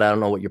on, but I don't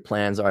know what your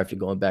plans are if you're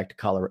going back to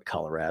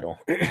Colorado.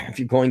 If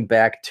you're going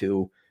back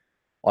to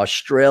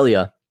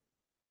Australia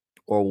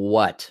or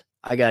what.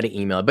 I got to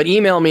email. But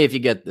email me if you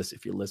get this,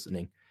 if you're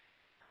listening.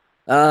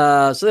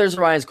 So there's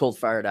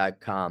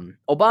orionscoldfire.com.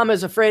 Obama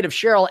is Afraid of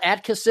Cheryl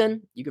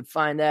Atkinson. You can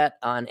find that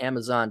on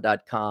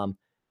Amazon.com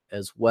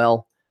as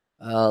well.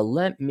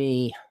 Let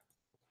me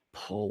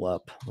pull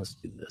up. Let's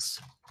do this.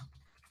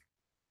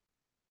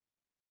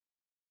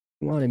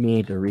 He wanted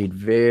me to read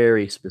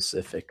very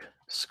specific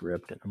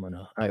script, and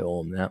I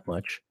owe him that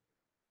much.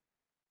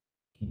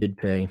 He did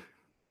pay.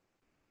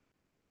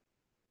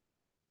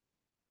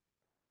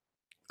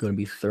 Going to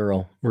be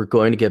thorough. We're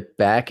going to get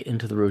back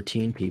into the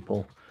routine,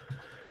 people.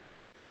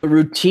 The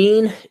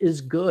routine is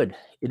good.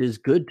 It is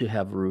good to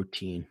have a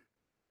routine.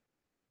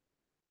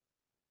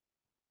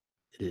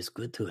 It is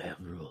good to have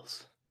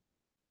rules.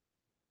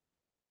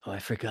 Oh, I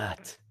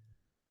forgot.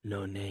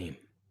 No name.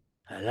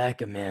 I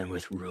like a man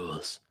with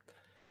rules.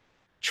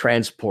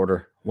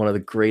 Transporter, one of the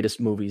greatest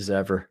movies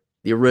ever.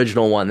 The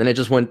original one. Then it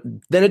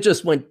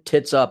just went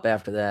tits up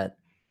after that.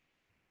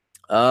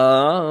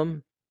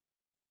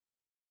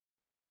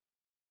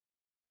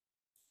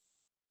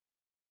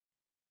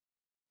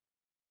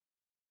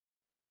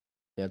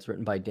 Yeah, it's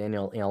written by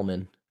Daniel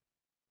Ellman.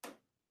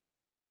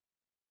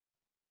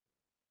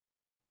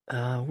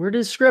 Where did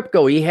his script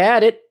go? He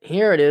had it.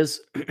 Here it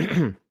is.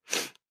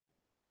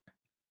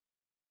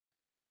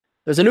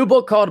 There's a new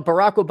book called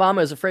Barack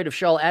Obama is Afraid of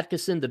Cheryl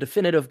Atkinson, the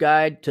definitive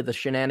guide to the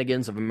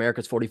shenanigans of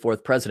America's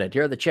 44th president.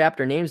 Here are the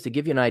chapter names to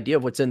give you an idea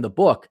of what's in the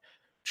book.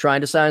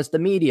 Trying to silence the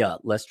media,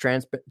 less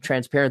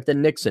transparent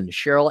than Nixon,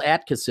 Cheryl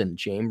Atkinson,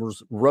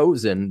 James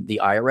Rosen, the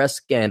IRS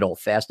scandal,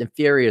 Fast and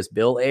Furious,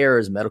 Bill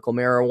Ayers, medical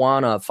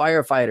marijuana,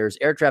 firefighters,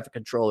 air traffic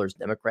controllers,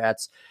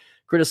 Democrats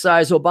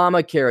criticize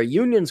Obamacare,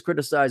 unions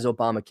criticize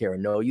Obamacare.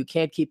 No, you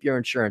can't keep your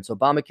insurance.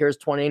 Obamacare's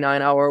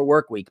 29-hour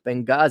work week,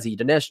 Benghazi,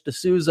 Dinesh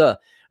D'Souza,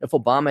 if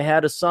Obama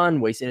had a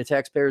son, wasting the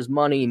taxpayers'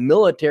 money,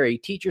 military,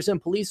 teachers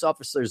and police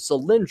officers,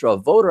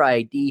 Solyndra, voter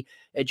ID,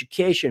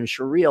 education,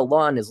 Sharia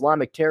law and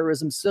Islamic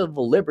terrorism,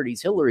 civil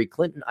liberties, Hillary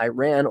Clinton,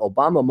 Iran,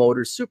 Obama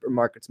Motors,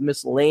 supermarkets,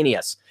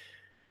 miscellaneous.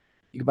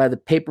 You can buy the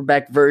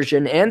paperback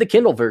version and the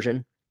Kindle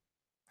version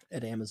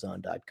at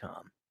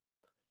Amazon.com.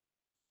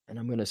 And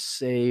I'm going to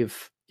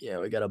save,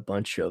 we got a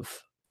bunch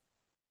of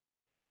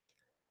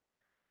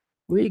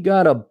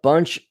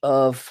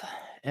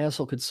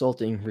asshole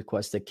consulting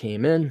requests that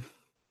came in.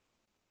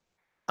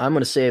 I'm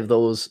going to save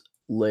those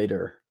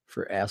later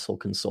for Asshole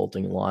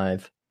Consulting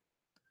Live.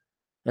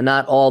 And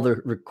not all the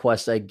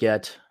requests I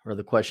get or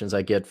the questions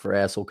I get for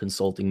Asshole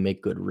Consulting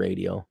make good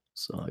radio.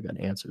 So I got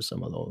to answer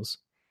some of those.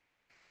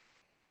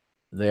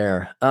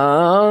 There.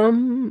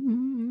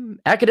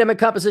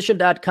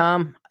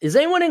 Academiccomposition.com. Is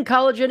anyone in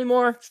college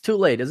anymore? It's too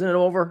late. Isn't it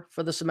over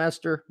for the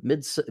semester?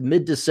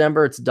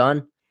 Mid-December, it's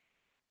done.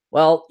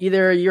 Well,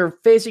 either you're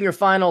facing your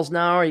finals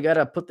now or you got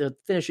to put the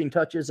finishing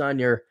touches on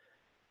your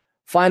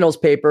finals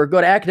paper. Go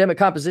to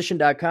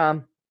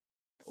academiccomposition.com,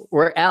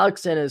 where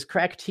Alex and his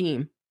crack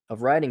team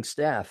of writing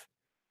staff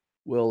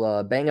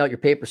will bang out your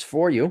papers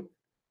for you,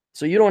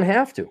 so you don't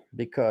have to.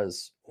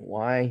 Because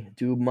why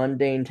do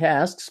mundane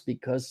tasks?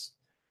 Because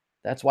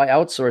that's why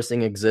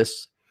outsourcing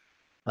exists.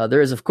 There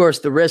is, of course,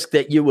 the risk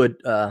that you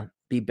would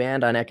be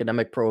banned on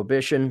academic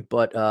prohibition,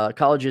 but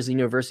colleges and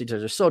universities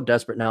are so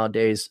desperate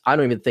nowadays. I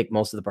don't even think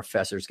most of the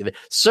professors give it.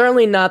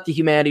 Certainly not the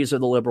humanities or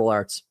the liberal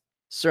arts.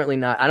 Certainly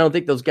not. I don't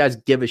think those guys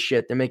give a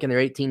shit. They're making their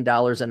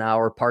 $18 an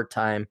hour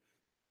part-time.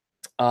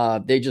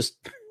 They just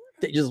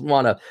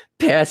want to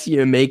pass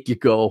you and make you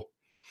go.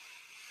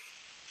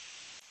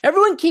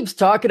 Everyone keeps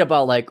talking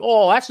about like,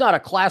 oh, that's not a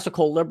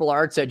classical liberal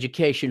arts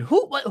education.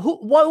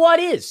 What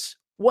is?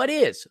 What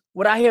is?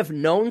 Would I have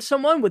known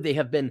someone? Would they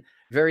have been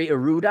very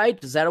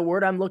erudite? Is that a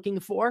word I'm looking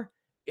for?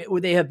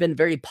 Would they have been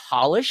very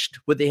polished?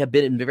 Would they have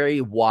been very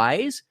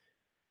wise?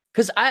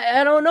 Because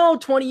I don't know,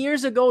 20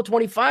 years ago,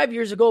 25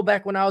 years ago,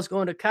 back when I was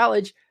going to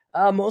college,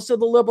 most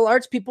of the liberal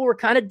arts people were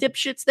kind of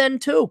dipshits then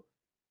too.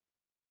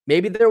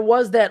 Maybe there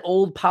was that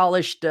old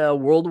polished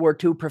World War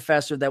II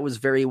professor that was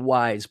very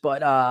wise,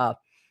 but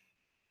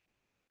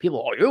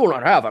people,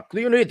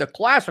 you need the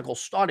classical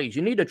studies.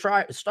 You need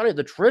to study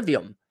the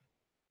trivium,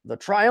 the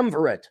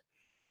triumvirate.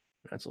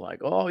 That's like,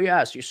 oh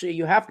yes, you see,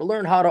 you have to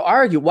learn how to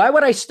argue. Why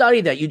would I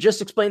study that? You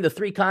just explained the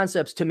three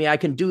concepts to me. I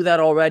can do that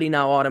already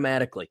now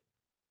automatically.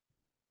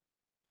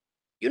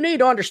 You need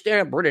to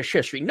understand British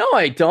history. No,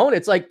 I don't.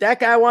 It's like that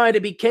guy wanted to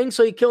be king,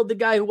 so he killed the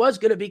guy who was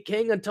going to be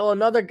king until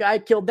another guy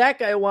killed that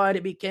guy who wanted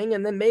to be king,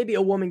 and then maybe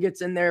a woman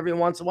gets in there every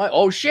once in a while.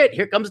 Oh, shit,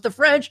 here comes the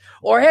French.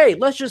 Or, hey,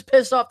 let's just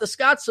piss off the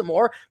Scots some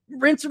more.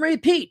 Rinse and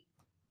repeat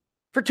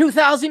for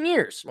 2,000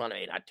 years. Well,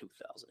 no, not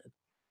 2,000.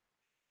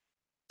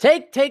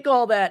 Take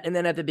all that, and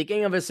then at the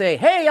beginning of it say,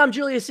 hey, I'm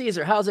Julius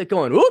Caesar. How's it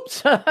going?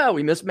 Oops,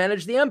 we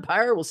mismanaged the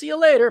empire. We'll see you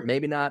later.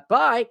 Maybe not.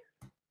 Bye.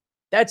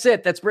 That's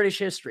it. That's British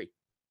history.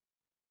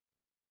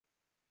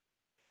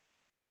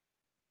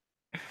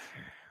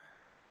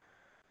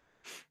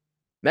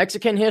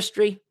 Mexican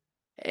history.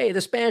 Hey, the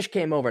Spanish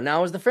came over.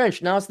 Now it's the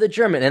French. Now it's the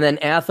German. And then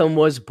Atham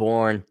was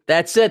born.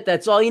 That's it.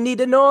 That's all you need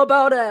to know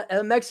about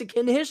a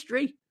Mexican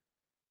history.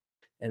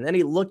 And then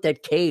he looked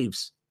at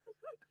caves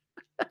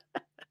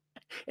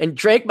and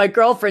drank my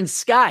girlfriend's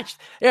scotch.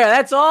 Yeah,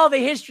 that's all the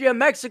history of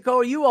Mexico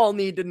you all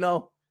need to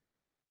know.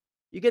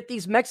 You get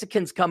these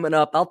Mexicans coming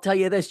up. I'll tell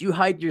you this. You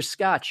hide your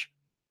scotch.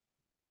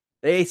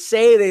 They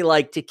say they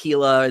like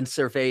tequila and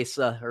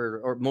cerveza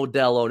or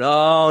Modelo.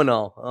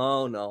 No.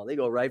 Oh, no. They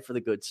go right for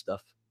the good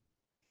stuff.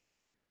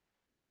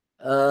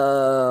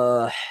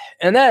 And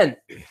then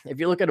if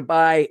you're looking to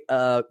buy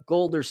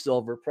gold or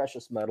silver,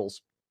 precious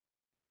metals,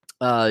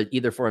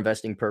 either for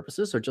investing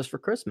purposes or just for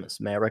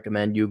Christmas, may I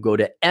recommend you go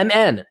to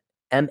MN,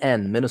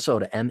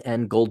 Minnesota,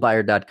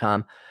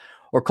 mngoldbuyer.com,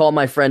 or call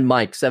my friend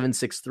Mike,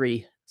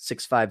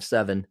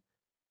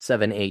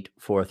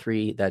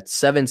 763-657-7843. That's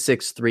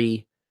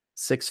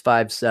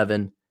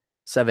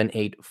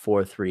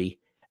 763-657-7843.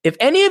 If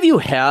any of you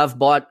have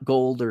bought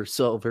gold or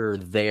silver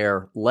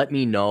there, let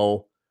me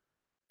know,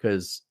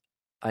 because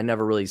I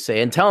never really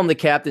say. And tell him the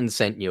captain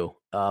sent you.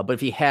 But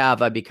if you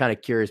have, I'd be kind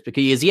of curious,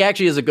 because he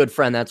actually is a good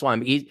friend. That's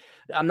why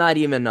I'm not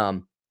even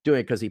doing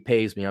it because he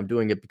pays me. I'm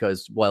doing it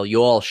because, well,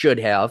 you all should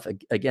have,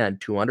 again,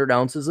 200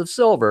 ounces of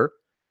silver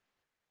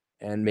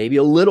and maybe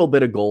a little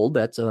bit of gold.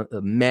 That's a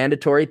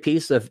mandatory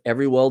piece of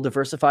every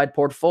well-diversified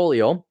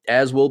portfolio,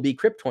 as will be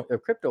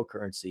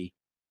cryptocurrency.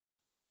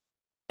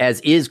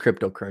 As is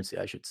cryptocurrency,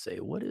 I should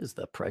say. What is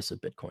the price of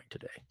Bitcoin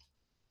today?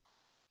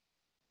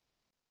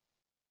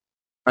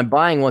 I'm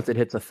buying once it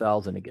hits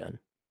 1,000 again.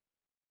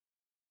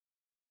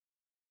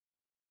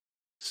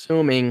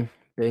 Assuming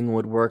Bing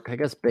would work. I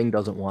guess Bing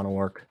doesn't want to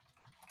work.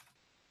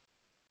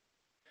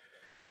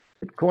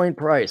 Bitcoin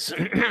price.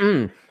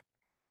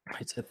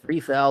 It's at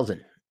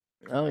 3,000.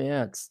 Oh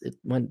yeah, it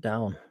went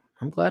down.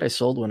 I'm glad I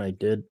sold when I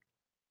did.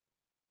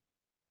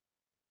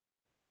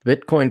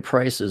 Bitcoin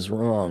price is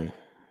wrong.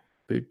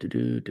 When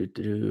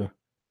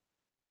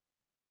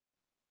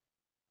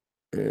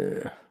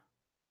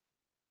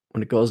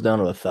it goes down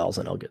to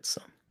 1,000, I'll get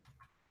some.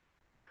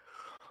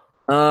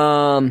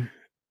 And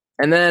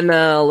then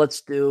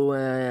let's do.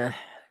 I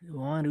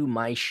want to do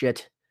my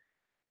shit.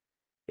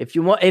 If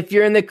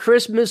you're in the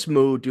Christmas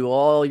mood, do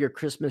all your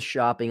Christmas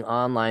shopping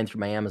online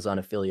through my Amazon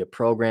affiliate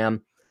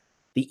program.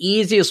 The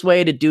easiest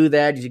way to do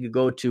that is you can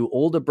go to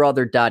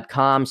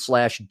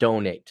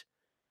olderbrother.com/donate.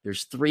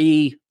 There's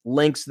 3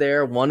 links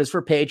there. One is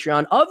for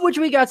Patreon, of which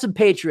we got some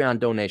Patreon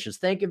donations.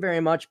 Thank you very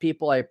much,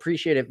 people. I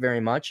appreciate it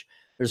very much.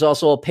 There's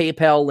also a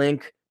PayPal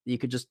link. You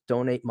could just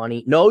donate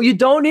money. No, you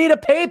don't need a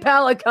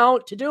PayPal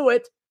account to do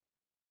it.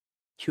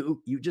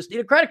 You just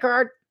need a credit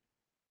card.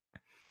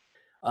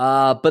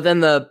 But then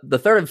the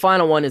third and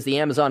final one is the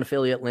Amazon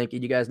affiliate link.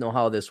 And you guys know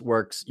how this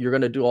works. You're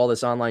going to do all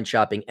this online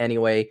shopping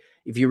anyway.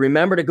 If you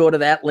remember to go to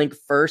that link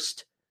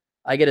first,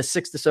 I get a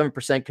 6 to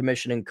 7%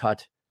 commission and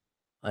cut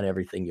on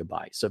everything you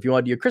buy. So if you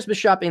want to do your Christmas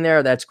shopping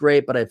there, that's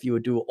great. But if you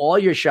would do all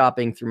your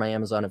shopping through my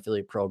Amazon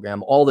affiliate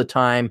program all the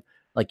time,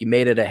 like you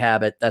made it a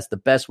habit, that's the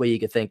best way you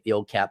could thank the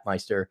old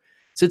Capmeister.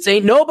 Since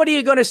ain't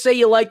nobody going to say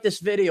you like this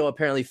video,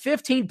 apparently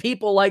 15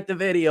 people like the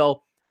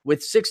video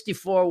with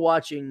 64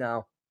 watching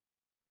now.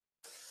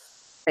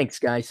 Thanks,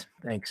 guys.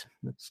 Thanks.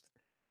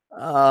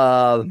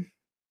 Got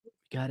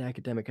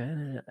academic.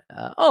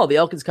 The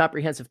Elkins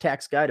Comprehensive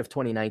Tax Guide of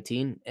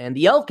 2019 and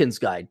the Elkins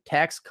Guide,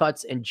 Tax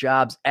Cuts and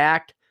Jobs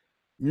Act.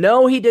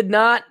 No, he did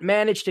not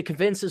manage to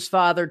convince his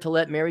father to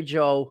let Mary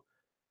Jo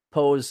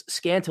pose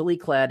scantily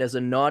clad as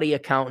a naughty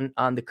accountant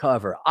on the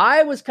cover.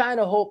 I was kind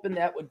of hoping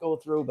that would go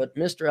through, but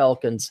Mr.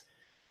 Elkins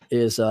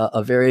is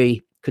a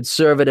very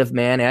conservative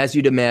man, as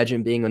you'd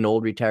imagine, being an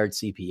old retired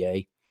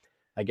CPA.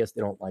 I guess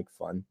they don't like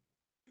fun.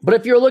 But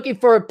if you're looking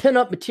for a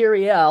pinup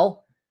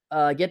material,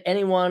 get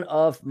any one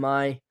of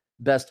my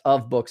best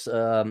of books.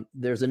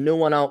 There's a new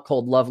one out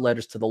called Love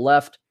Letters to the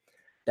Left.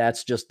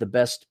 That's just the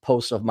best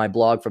posts of my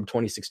blog from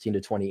 2016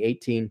 to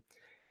 2018.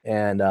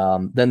 And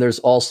then there's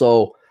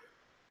also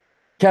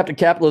Captain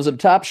Capitalism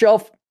Top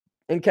Shelf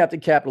and Captain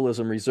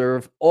Capitalism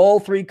Reserve. All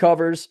 3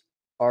 covers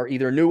are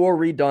either new or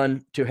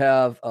redone to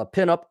have a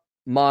pinup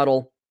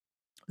model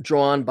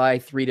drawn by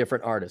 3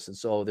 different artists. And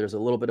so there's a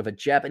little bit of a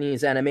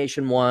Japanese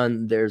animation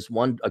one. There's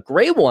a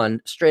gray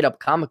one, straight up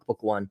comic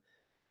book one,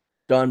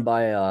 done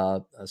by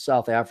a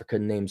South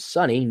African named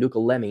Sonny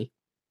Nukalemi.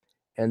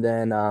 And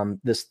then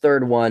this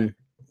third one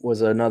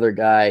was another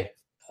guy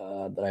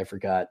that I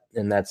forgot.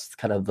 And that's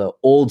kind of the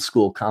old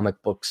school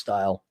comic book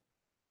style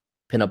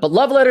pinup. But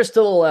Love Letters to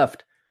the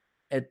Left,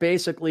 it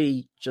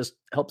basically just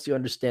helps you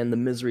understand the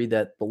misery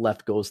that the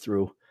left goes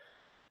through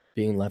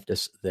being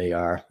leftists they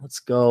are. Let's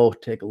go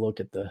take a look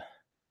at the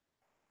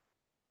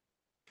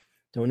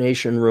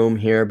donation room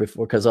here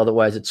because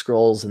otherwise it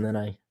scrolls and then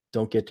I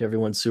don't get to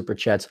everyone's super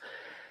chats.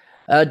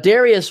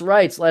 Darius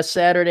writes, last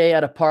Saturday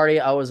at a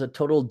party, I was a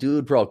total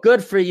dude bro.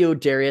 Good for you,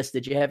 Darius.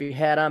 Did you have your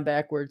hat on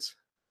backwards?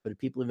 But do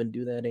people even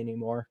do that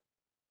anymore?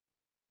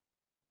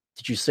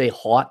 Did you say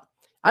hot?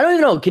 I don't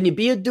even know. Can you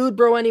be a dude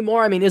bro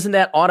anymore? I mean, isn't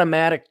that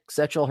automatic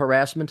sexual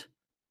harassment?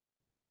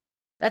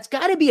 That's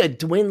got to be a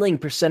dwindling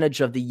percentage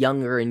of the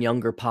younger and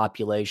younger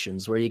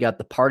populations where you got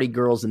the party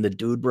girls and the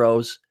dude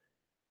bros.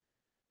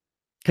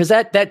 Because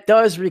that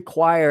does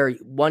require,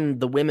 one,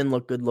 the women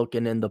look good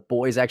looking and the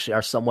boys actually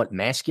are somewhat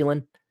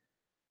masculine.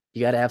 You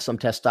got to have some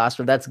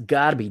testosterone. That's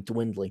got to be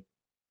dwindling.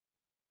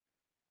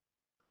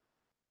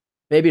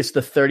 Maybe it's the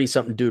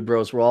 30-something dude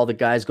bros where all the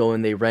guys go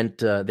and they rent,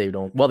 they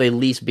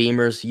lease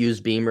Beamers,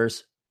 used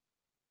Beamers,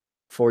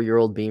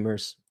 4-year-old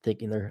Beamers,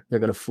 thinking they're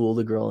going to fool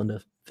the girl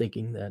into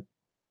thinking that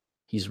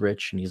he's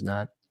rich and he's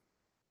not.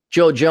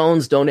 Joe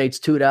Jones donates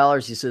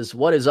 $2. He says,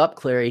 what is up,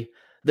 Clarey?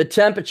 The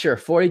temperature,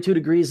 42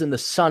 degrees and the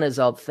sun is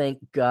out. Thank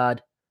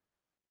God.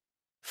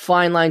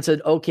 Fine Line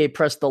said, okay,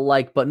 press the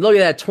like button. Look at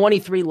that,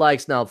 23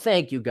 likes now.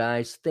 Thank you,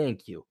 guys.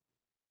 Thank you.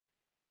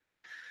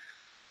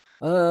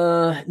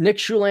 Nick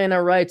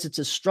Shulana writes, it's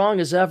as strong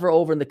as ever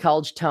over in the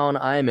college town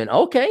I'm in.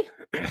 Okay.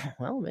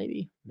 Well,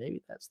 maybe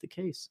that's the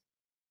case.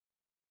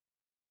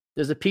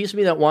 There's a piece of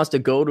me that wants to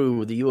go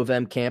to the U of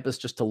M campus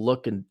just to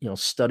look and,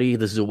 study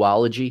the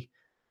zoology,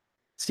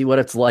 see what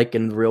it's like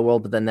in the real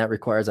world. But then that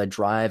requires I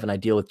drive and I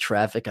deal with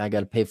traffic. I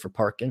got to pay for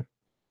parking.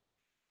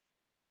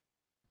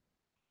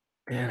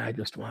 And I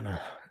just want to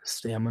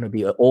stay. I'm going to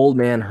be an old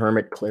man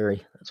hermit,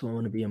 Clarey. That's what I'm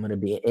going to be. I'm going to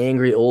be an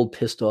angry, old,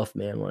 pissed off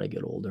man when I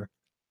get older.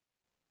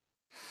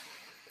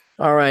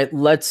 All right,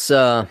 let's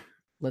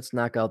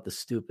knock out the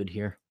stupid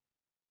here.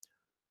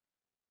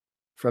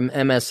 From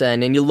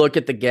MSN, and you look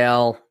at the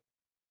gal,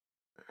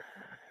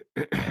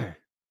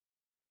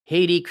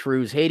 Haiti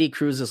Cruz. Haiti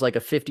Cruz is like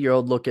a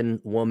 50-year-old looking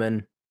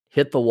woman,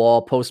 hit the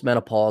wall,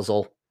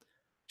 postmenopausal.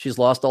 She's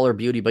lost all her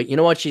beauty, but you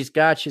know what she's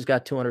got? She's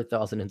got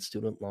 $200,000 in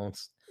student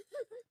loans.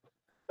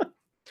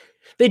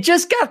 They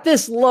just got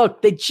this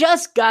look. They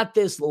just got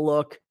this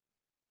look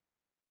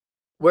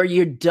where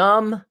you're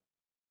dumb,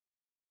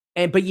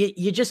 but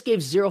you just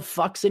gave zero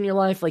fucks in your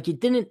life. Like you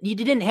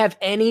didn't have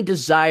any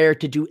desire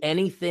to do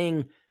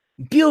anything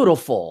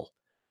beautiful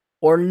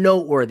or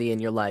noteworthy in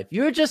your life.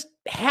 You're just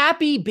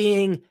happy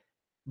being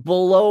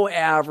below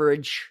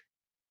average,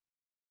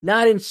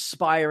 not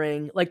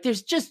inspiring. Like you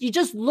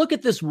just look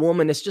at this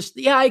woman. It's just,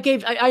 yeah,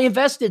 I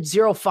invested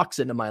zero fucks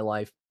into my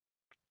life.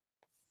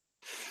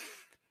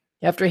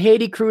 After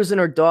Haiti Cruz and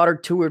her daughter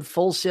toured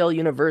Full Sail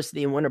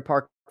University in Winter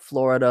Park,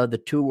 Florida, the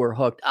two were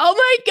hooked. Oh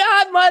my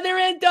God, mother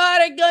and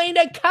daughter going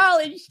to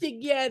college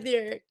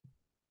together.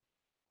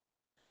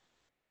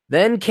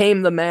 Then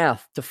came the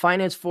math. To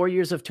finance 4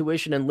 years of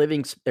tuition and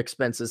living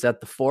expenses at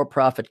the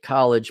for-profit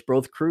college,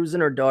 both Cruz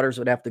and her daughters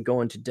would have to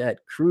go into debt.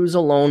 Cruz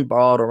alone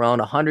borrowed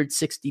around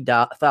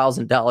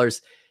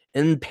 $160,000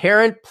 in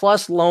parent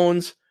plus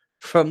loans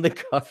from the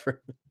government.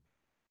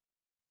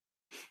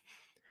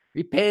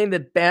 Repaying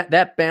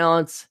that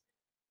balance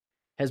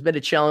has been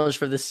a challenge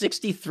for the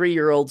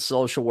 63-year-old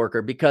social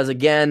worker because,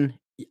 again,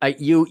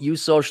 you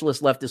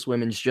socialist leftist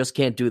women just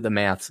can't do the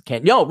maths.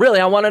 No, really,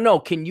 I want to know,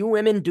 can you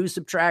women do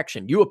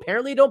subtraction? You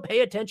apparently don't pay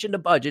attention to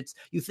budgets.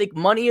 You think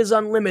money is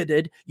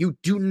unlimited. You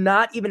do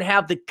not even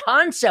have the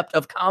concept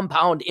of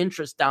compound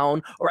interest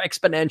down or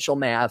exponential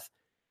math.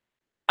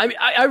 I mean,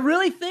 I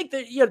really think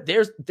that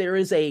there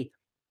is I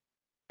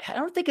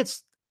don't think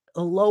it's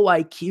a low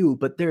IQ,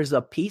 but there's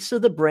a piece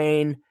of the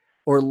brain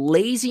or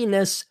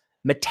laziness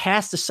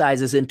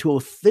metastasizes into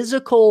a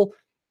physical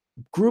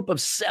group of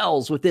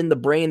cells within the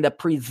brain that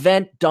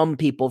prevent dumb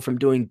people from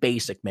doing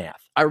basic math.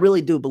 I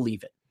really do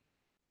believe it.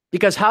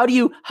 Because how do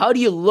you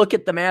look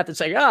at the math and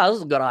say, this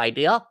is a good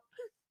idea?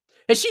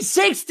 And she's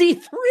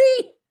 63.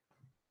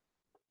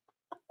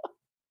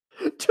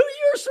 2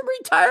 years from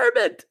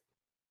retirement.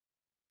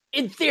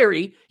 In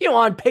theory,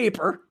 on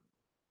paper.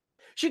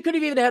 She could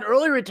have even had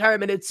early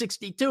retirement at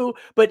 62,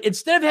 but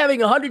instead of having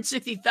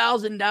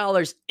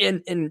 $160,000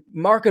 in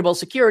marketable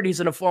securities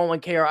in a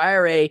 401k or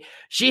IRA,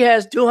 she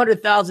has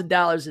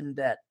 $200,000 in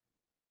debt.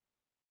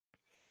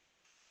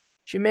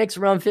 She makes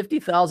around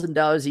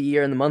 $50,000 a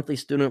year, and the monthly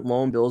student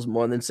loan bill is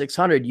more than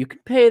 $600. You can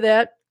pay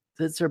that.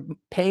 Since her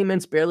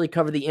payments barely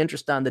cover the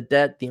interest on the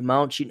debt, the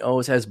amount she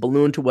owes has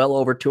ballooned to well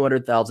over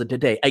 $200,000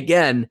 today.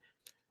 Again,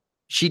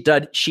 she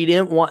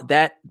didn't want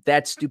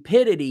that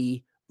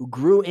stupidity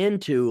grew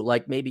into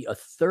like maybe a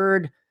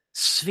third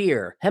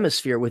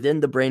hemisphere within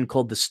the brain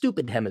called the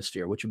stupid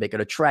hemisphere, which would make it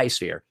a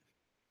trisphere.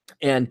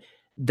 And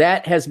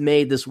that has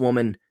made this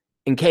woman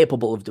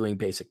incapable of doing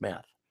basic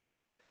math.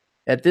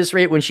 At this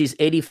rate, when she's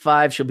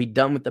 85, she'll be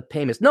done with the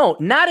payments. No,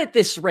 not at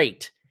this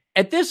rate.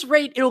 At this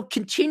rate, it'll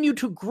continue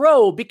to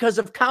grow because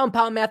of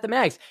compound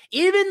mathematics.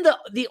 Even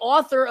the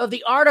author of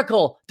the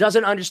article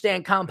doesn't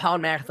understand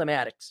compound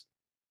mathematics.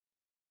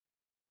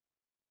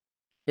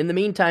 In the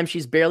meantime,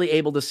 she's barely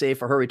able to save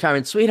for her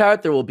retirement.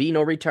 Sweetheart, there will be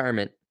no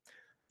retirement.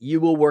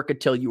 You will work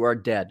until you are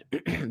dead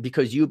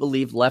because you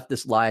believe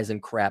leftist lies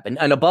and crap. And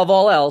above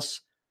all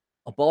else,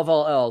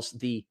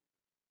 the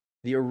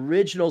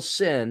original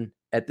sin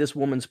at this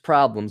woman's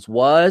problems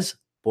was,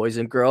 boys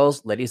and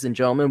girls, ladies and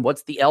gentlemen,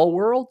 what's the L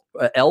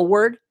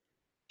word?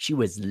 She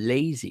was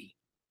lazy.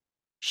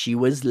 She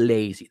was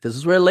lazy. This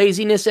is where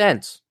laziness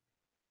ends.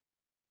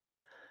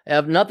 I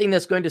have nothing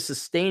that's going to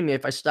sustain me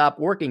if I stop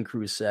working,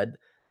 Cruz said.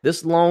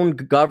 This loan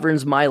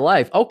governs my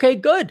life. Okay,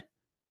 good.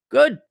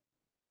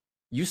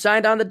 You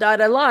signed on the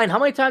dotted line. How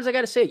many times I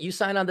got to say it? You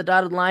signed on the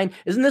dotted line.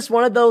 Isn't this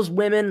one of those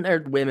women?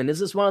 Is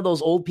this one of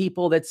those old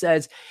people that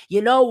says,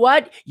 you know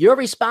what? You're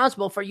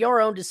responsible for your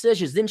own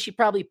decisions. Didn't she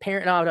probably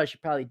parent? No, she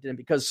probably didn't.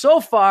 Because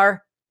so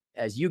far,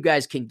 as you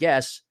guys can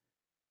guess,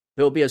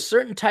 there will be a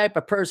certain type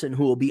of person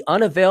who will be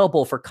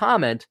unavailable for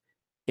comment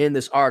in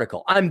this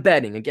article. I'm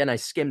betting. Again, I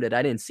skimmed it.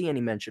 I didn't see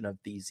any mention of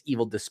these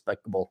evil,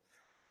 despicable,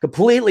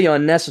 completely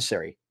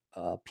unnecessary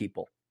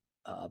people.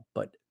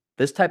 But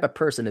this type of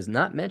person is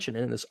not mentioned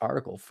in this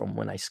article from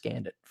when I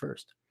scanned it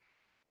first.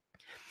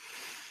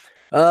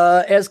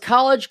 As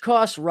college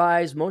costs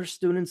rise, most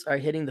students are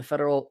hitting the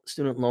federal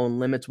student loan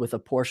limits with a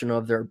portion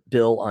of their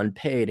bill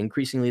unpaid.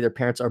 Increasingly, their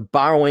parents are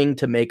borrowing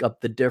to make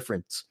up the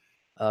difference.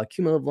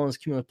 Cumulative loans,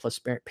 cumulative plus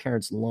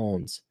parents'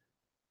 loans.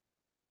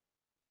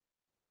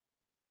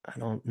 I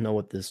don't know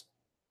what this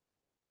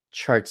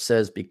chart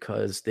says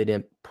because they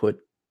didn't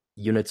put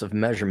units of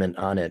measurement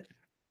on it.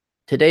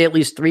 Today, at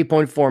least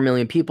 3.4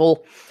 million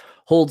people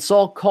hold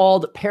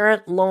so-called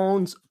parent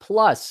loans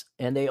plus,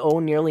 and they owe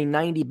nearly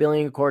 $90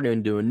 billion,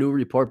 according to a new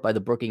report by the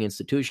Brookings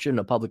Institution,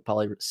 a public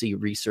policy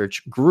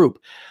research group.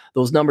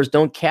 Those numbers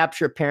don't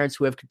capture parents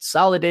who have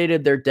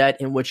consolidated their debt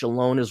in which a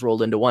loan is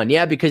rolled into one.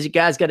 Yeah, because you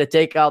guys got to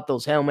take out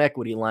those home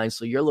equity lines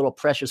so your little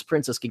precious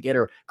princess can get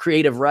her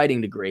creative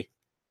writing degree.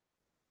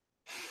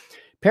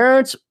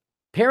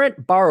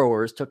 Parent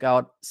borrowers took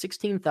out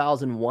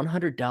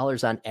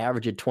 $16,100 on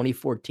average in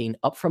 2014,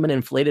 up from an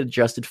inflated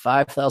adjusted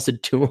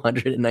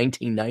 $5,200 in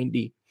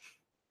 1990.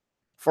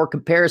 For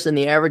comparison,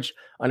 the average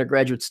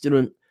undergraduate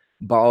student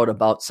borrowed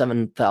about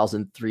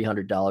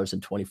 $7,300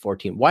 in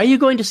 2014. Why are you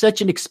going to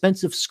such an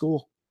expensive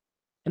school?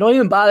 And don't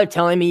even bother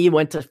telling me you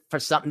went for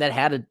something that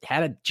had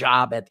a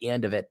job at the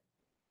end of it.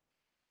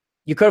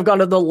 You could have gone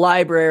to the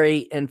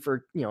library and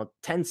for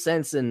 10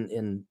 cents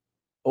in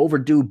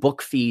overdue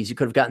book fees, you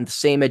could have gotten the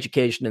same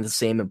education and the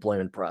same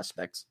employment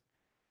prospects.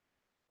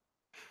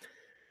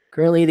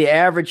 Currently, the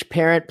average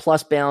parent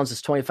plus balance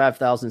is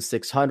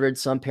 $25,600.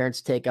 Some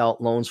parents take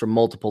out loans for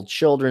multiple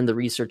children. The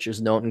researchers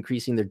note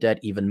increasing their debt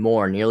even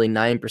more. Nearly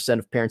 9%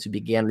 of parents who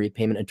began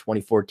repayment in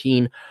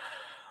 2014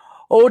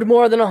 owed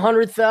more than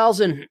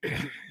 $100,000. And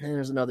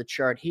there's another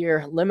chart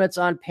here. Limits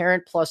on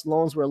parent plus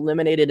loans were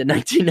eliminated in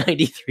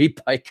 1993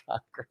 by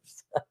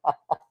Congress.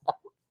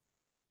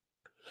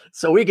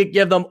 So we could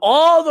give them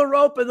all the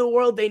rope in the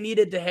world they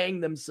needed to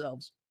hang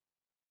themselves.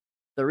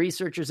 The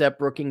researchers at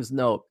Brookings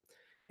note,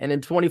 and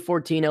in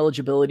 2014,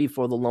 eligibility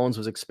for the loans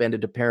was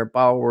expanded to parent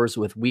borrowers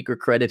with weaker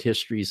credit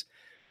histories.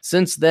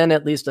 Since then,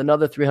 at least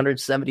another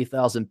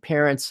 370,000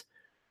 parents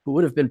who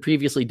would have been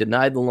previously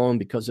denied the loan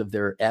because of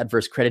their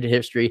adverse credit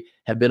history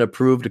have been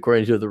approved,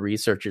 according to the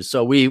researchers.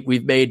 So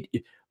we've made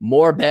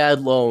more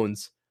bad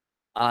loans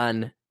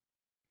on,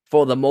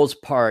 for the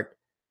most part,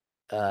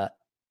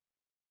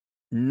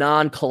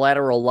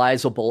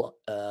 non-collateralizable.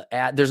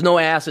 There's no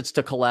assets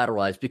to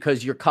collateralize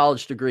because your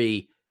college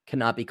degree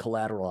cannot be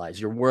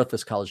collateralized. Your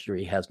worthless college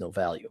degree has no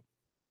value.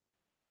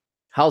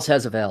 House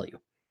has a value.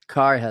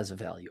 Car has a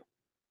value.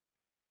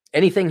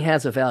 Anything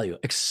has a value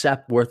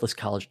except worthless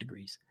college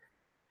degrees.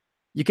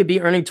 You could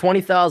be earning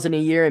 $20,000 a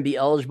year and be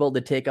eligible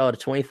to take out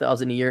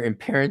 $20,000 a year in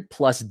parent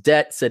plus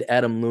debt, said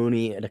Adam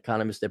Looney, an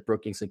economist at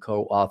Brookings and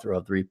co-author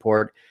of the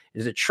report. It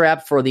is a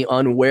trap for the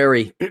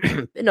unwary.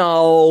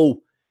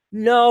 No.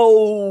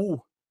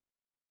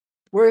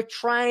 We're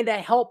trying to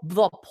help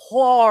the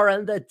poor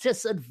and the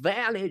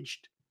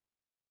disadvantaged.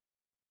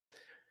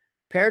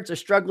 Parents are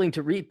struggling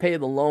to repay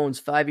the loans.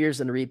 5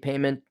 years in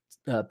repayment.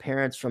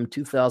 Parents from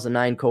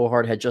 2009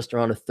 cohort had just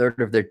around a third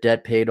of their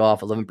debt paid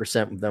off.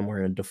 11% of them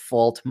were in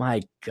default.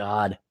 My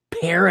God,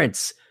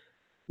 parents,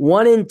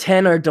 1 in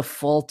 10 are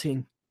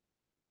defaulting.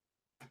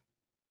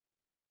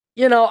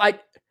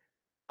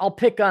 I'll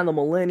pick on the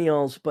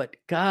millennials, but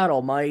God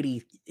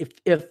Almighty,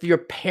 if your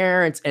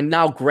parents and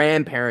now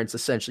grandparents,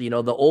 essentially,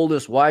 the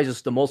oldest,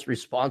 wisest, the most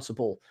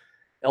responsible,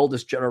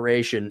 eldest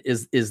generation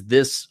is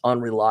this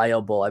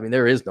unreliable. I mean,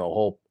 there is no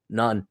hope,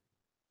 none.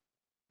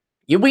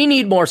 We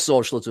need more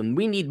socialism.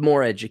 We need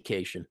more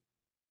education.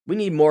 We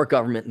need more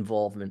government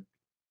involvement.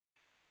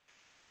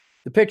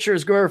 The picture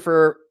is good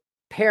for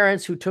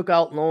parents who took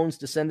out loans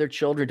to send their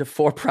children to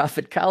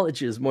for-profit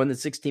colleges. More than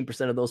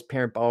 16% of those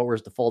parent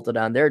borrowers defaulted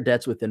on their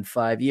debts within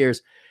 5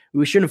 years.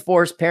 We shouldn't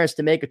force parents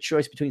to make a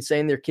choice between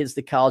sending their kids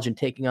to college and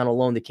taking on a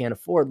loan they can't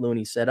afford,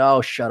 Looney said. Oh,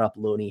 shut up,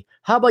 Looney.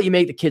 How about you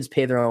make the kids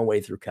pay their own way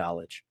through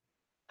college?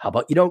 How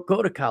about you don't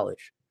go to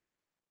college?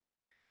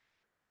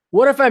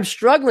 What if I'm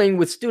struggling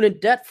with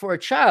student debt for a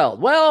child?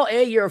 Well,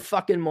 A, you're a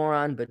fucking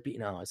moron, but B,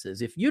 no, it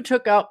says, if you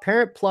took out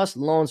Parent Plus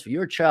loans for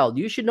your child,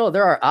 you should know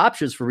there are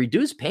options for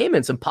reduced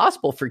payments and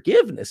possible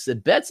forgiveness,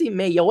 said Betsy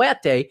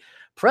Mayoete,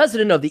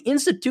 president of the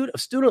Institute of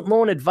Student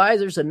Loan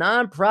Advisors, a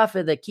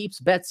nonprofit that keeps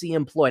Betsy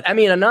employed. I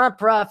mean, a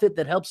nonprofit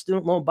that helps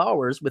student loan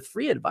borrowers with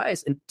free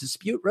advice and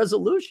dispute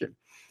resolution.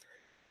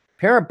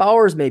 Parent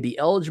borrowers may be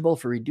eligible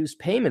for reduced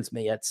payments,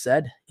 Mayette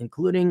said,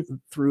 including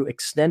through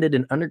extended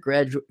and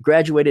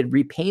undergraduated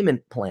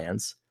repayment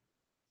plans.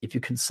 If you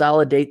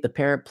consolidate the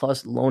Parent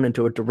Plus loan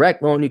into a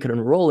direct loan, you can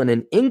enroll in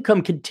an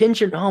income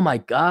contingent. Oh, my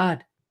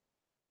God.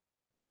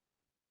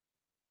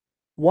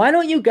 Why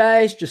don't you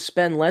guys just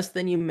spend less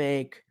than you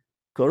make,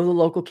 go to the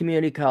local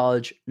community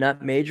college,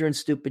 not major in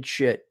stupid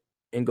shit,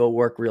 and go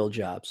work real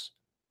jobs?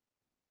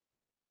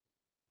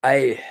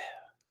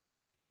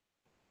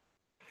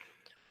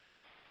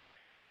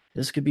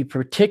 This could be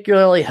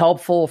particularly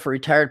helpful for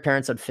retired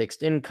parents on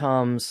fixed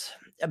incomes.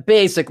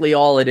 Basically,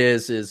 all it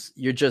is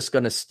you're just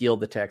going to steal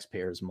the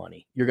taxpayers'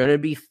 money. You're going to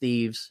be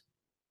thieves.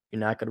 You're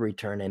not going to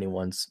return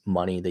anyone's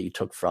money that you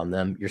took from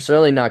them. You're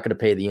certainly not going to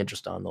pay the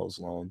interest on those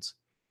loans.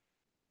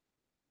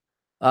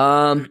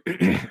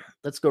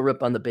 Let's go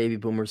rip on the baby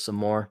boomers some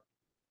more.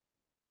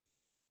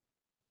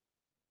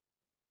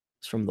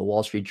 It's from the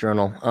Wall Street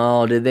Journal.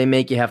 Oh, did they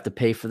make you have to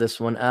pay for this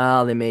one?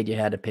 Oh, they made you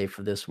had to pay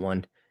for this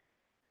one.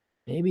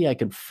 Maybe I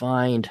could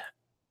find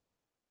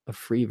a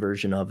free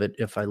version of it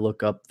if I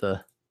look up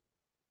the...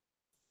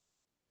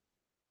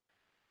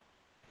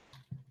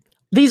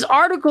 These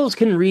articles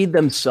can read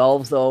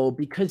themselves, though,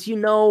 because if you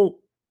know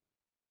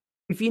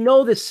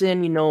the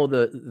sin, you know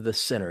the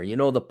sinner, you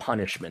know the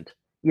punishment,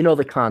 you know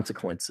the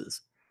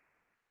consequences.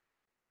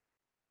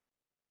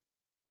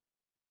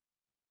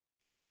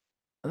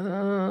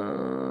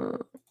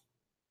 Did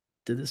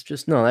this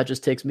just... No, that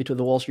just takes me to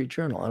the Wall Street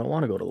Journal. I don't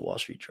want to go to the Wall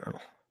Street Journal.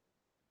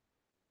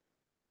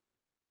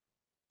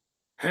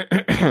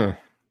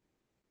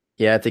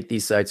 Yeah, I think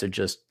these sites are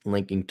just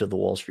linking to the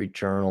Wall Street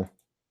Journal.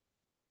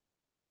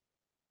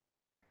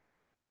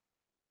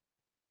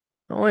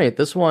 Oh, wait,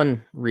 this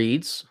one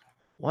reads,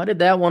 why did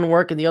that one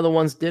work and the other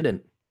ones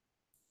didn't?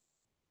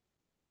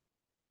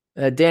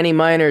 Danny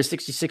Miner,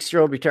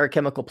 66-year-old retired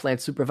chemical plant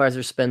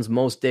supervisor, spends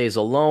most days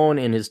alone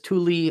in his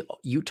Thule,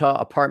 Utah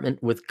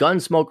apartment with gun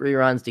smoke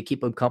reruns to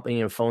keep him company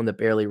and a phone that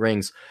barely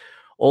rings.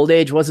 Old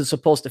age wasn't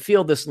supposed to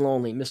feel this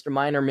lonely. Mr.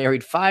 Miner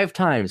married 5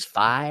 times.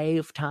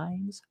 5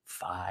 times?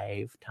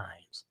 5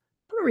 times.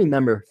 I don't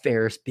remember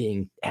Ferris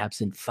being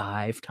absent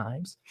 5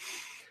 times.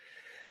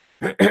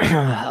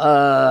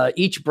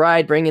 Each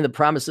bride bringing the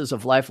promises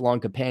of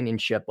lifelong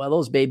companionship. Well,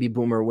 those baby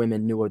boomer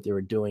women knew what they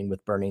were doing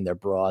with burning their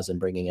bras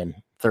and bringing in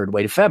third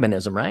wave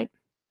feminism, right?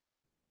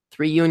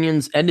 3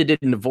 unions ended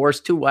in divorce.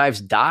 2 wives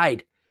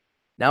died.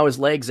 Now his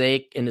legs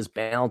ache and his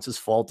balance is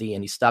faulty,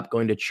 and he stopped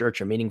going to church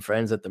or meeting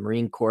friends at the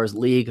Marine Corps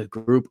League, a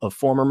group of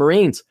former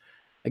Marines.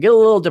 I get a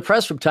little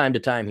depressed from time to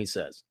time, he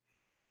says.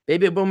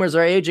 Baby boomers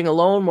are aging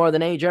alone more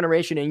than any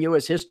generation in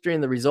U.S. history,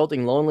 and the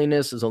resulting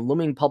loneliness is a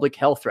looming public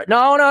health threat.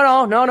 No.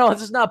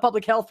 This is not a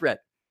public health threat.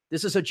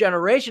 This is a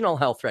generational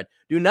health threat.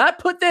 Do not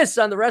put this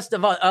on the rest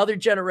of other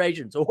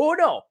generations. Oh,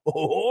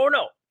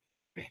 no.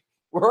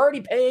 We're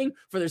already paying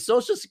for their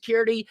Social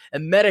Security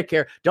and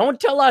Medicare. Don't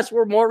tell us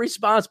we're more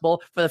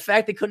responsible for the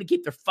fact they couldn't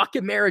keep their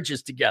fucking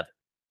marriages together.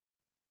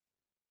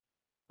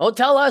 Don't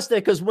tell us that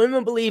because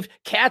women believe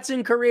cats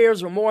and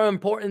careers are more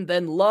important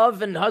than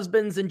love and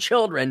husbands and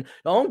children.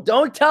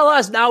 Don't tell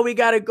us now we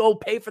got to go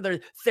pay for their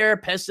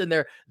therapists and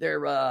their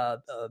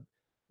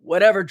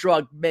whatever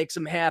drug makes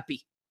them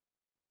happy.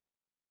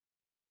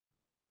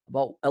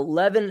 About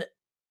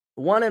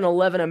 1 in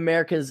 11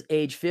 Americans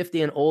age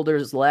 50 and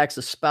older lacks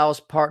a spouse,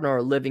 partner,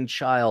 or living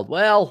child.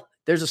 Well,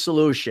 there's a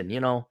solution.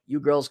 You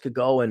girls could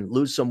go and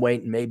lose some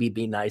weight and maybe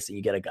be nice and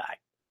you get a guy.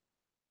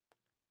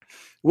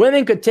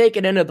 Women could take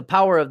it into the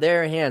power of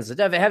their hands.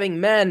 Instead of having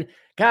men,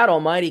 God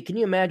almighty, can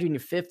you imagine you're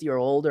 50 or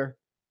older?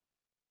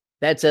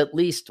 That's at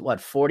least,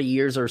 40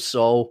 years or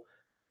so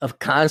of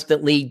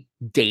constantly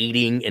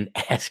dating and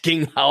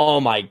asking, oh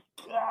my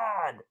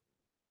God.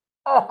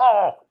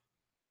 Oh,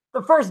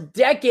 the first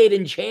decade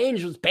and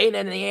change was pain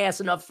in the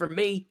ass enough for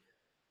me.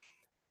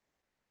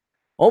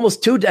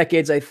 Almost 2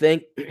 decades, I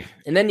think.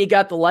 And then you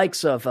got the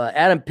likes of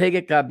Adam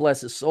Piggott, God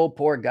bless his soul,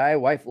 poor guy,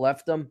 wife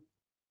left him.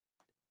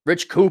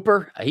 Rich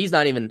Cooper, he's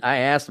not even, I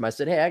asked him, I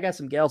said, hey, I got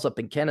some gals up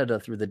in Canada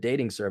through the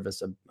dating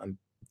service. I'm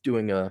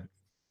doing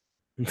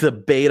the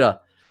beta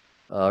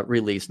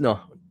release. No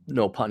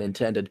pun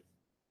intended.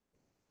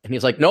 And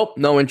he's like, nope,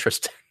 no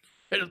interest.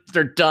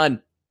 They're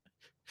done.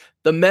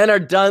 The men are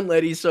done,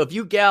 ladies. So if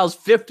you gals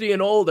 50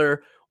 and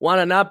older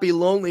want to not be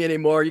lonely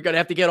anymore, you're going to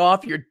have to get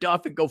off your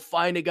duff and go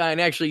find a guy and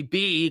actually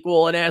be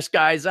equal and ask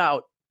guys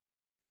out.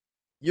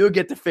 You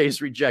get to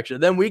face rejection.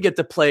 Then we get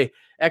to play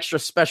extra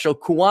special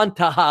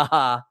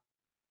Kuantahaha.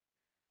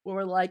 Where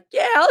we're like,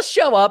 yeah, I'll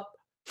show up.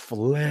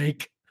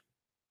 Flake.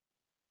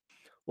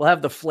 We'll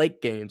have the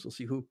flake games. We'll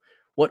see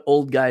what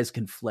old guys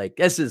can flake.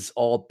 This is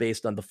all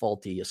based on the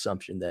faulty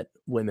assumption that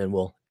women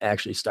will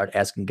actually start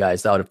asking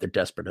guys out if they're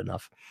desperate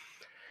enough.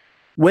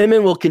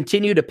 Women will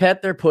continue to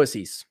pet their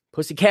pussies.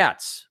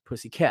 Pussycats.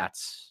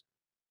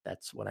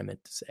 That's what I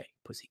meant to say.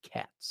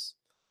 Pussycats.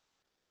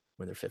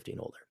 When they're 50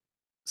 and older.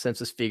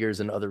 Census figures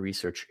and other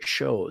research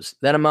shows.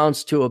 That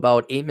amounts to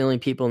about 8 million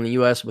people in the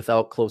U.S.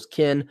 without close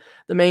kin,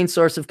 the main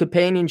source of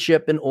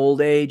companionship in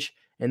old age,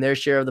 and their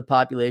share of the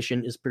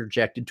population is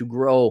projected to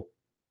grow.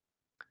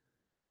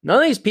 None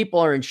of these people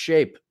are in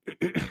shape.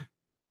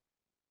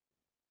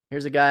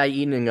 Here's a guy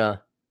eating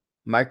a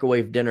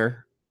microwave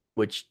dinner,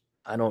 which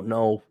I don't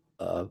know.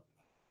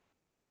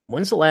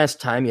 When's the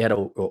last time you had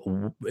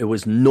it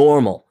was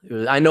normal?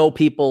 I know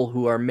people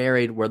who are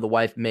married where the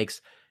wife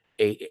makes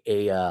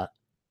a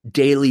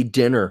daily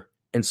dinner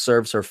and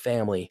serves her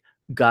family.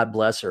 God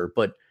bless her.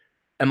 But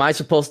am I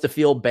supposed to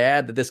feel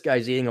bad that this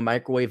guy's eating a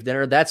microwave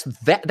dinner? That's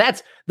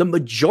the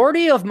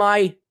majority of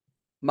my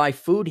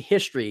food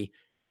history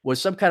was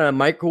some kind of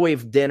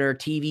microwave dinner,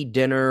 TV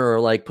dinner,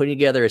 or like putting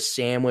together a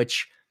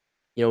sandwich,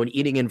 and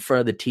eating in front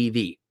of the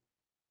TV.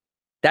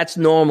 That's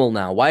normal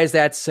now. Why is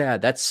that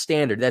sad? That's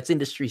standard. That's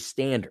industry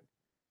standard.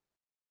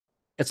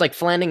 It's like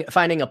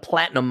finding a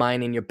platinum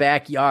mine in your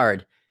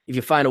backyard if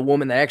you find a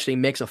woman that actually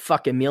makes a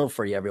fucking meal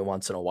for you every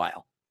once in a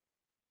while.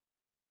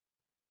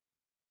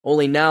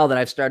 Only now that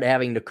I've started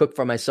having to cook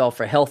for myself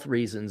for health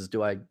reasons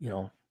do I,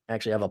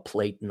 actually have a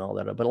plate and all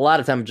that. But a lot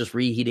of time I'm just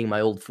reheating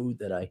my old food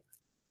that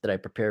I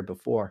prepared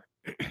before.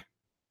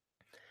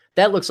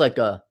 That looks like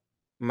a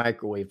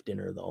microwave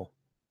dinner, though.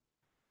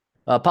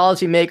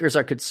 Policymakers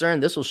are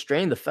concerned this will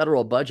strain the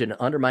federal budget and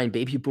undermine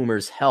baby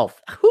boomers'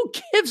 health. Who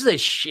gives a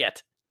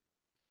shit?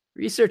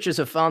 Researchers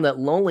have found that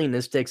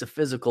loneliness takes a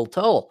physical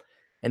toll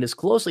and is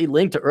closely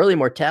linked to early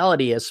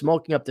mortality, as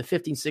smoking up to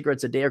 15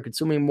 cigarettes a day or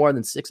consuming more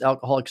than 6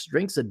 alcoholic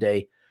drinks a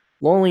day.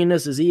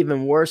 Loneliness is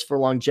even worse for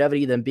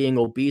longevity than being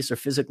obese or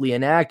physically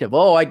inactive.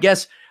 Oh,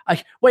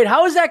 wait,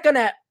 how is that going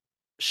to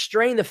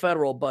strain the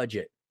federal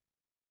budget?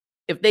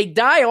 If they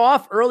die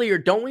off earlier,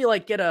 don't we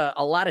get a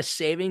lot of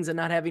savings and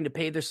not having to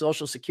pay their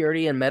Social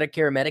Security and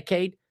Medicare and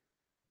Medicaid?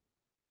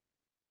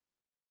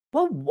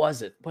 What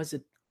was it? Was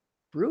it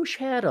Bruce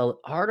had an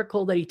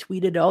article that he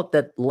tweeted out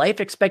that life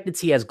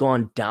expectancy has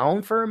gone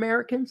down for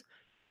Americans?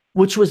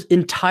 which was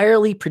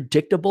entirely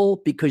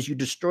predictable because you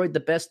destroyed the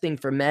best thing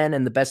for men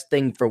and the best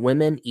thing for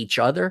women, each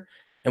other.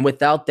 And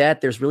without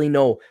that, there's really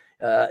no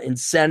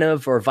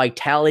incentive or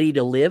vitality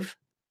to live.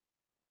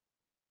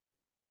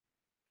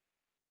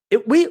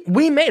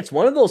 It's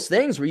one of those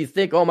things where you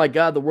think, oh my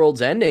God, the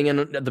world's ending,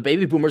 and the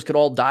baby boomers could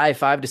all die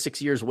 5 to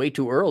 6 years way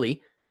too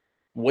early,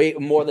 way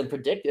more than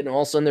predicted, and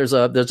all of a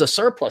sudden there's a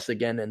surplus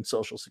again in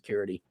Social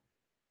Security.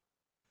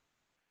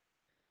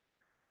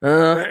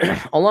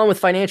 Along with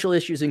financial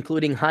issues,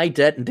 including high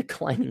debt and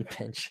declining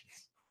pensions.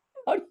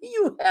 How do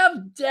you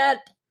have debt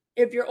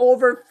if you're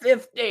over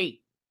 50?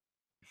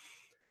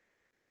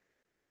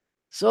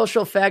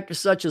 Social factors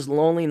such as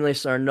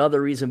loneliness are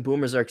another reason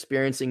boomers are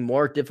experiencing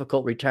more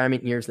difficult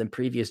retirement years than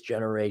previous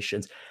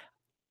generations.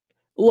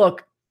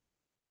 Look,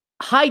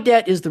 high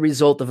debt is the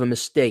result of a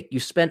mistake. You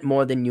spent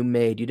more than you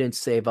made. You didn't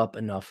save up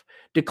enough.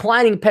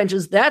 Declining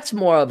pensions, that's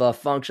more of a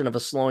function of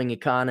a slowing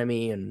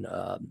economy and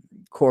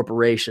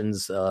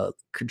corporations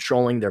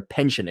controlling their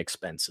pension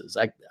expenses.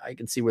 I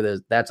can see where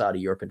that's out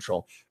of your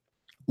control.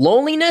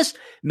 Loneliness,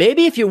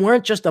 maybe if you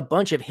weren't just a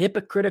bunch of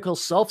hypocritical,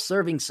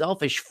 self-serving,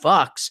 selfish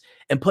fucks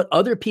and put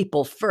other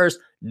people first,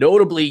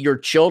 notably your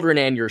children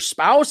and your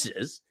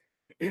spouses,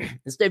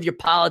 instead of your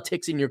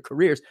politics and your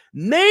careers,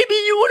 maybe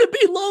you wouldn't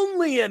be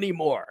lonely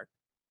anymore.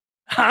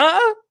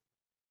 Huh?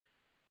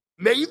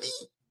 Maybe.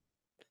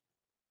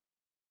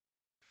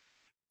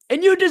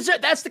 And you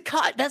deserve, that's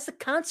the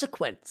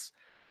consequence.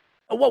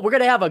 What, we're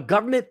going to have a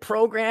government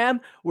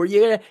program where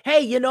you're going to, hey,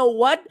 you know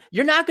what?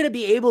 You're not going to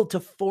be able to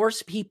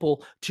force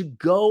people to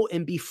go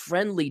and be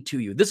friendly to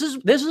you. This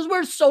is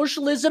where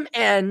socialism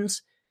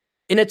ends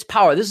in its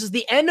power. This is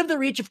the end of the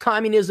reach of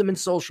communism and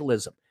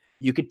socialism.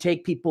 You could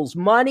take people's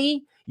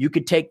money, you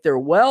could take their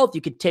wealth,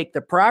 you could take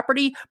their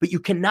property, but you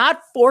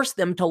cannot force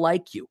them to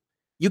like you.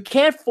 You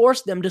can't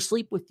force them to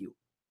sleep with you.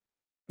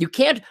 You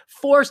can't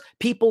force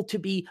people to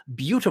be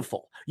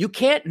beautiful. You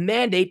can't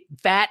mandate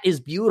fat is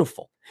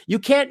beautiful. You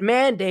can't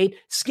mandate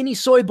skinny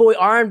soy boy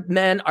armed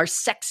men are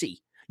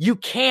sexy. You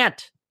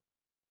can't.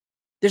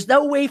 There's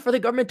no way for the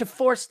government to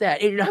force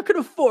that. And you're not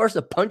going to force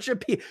a bunch of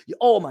people.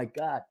 Oh my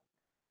God.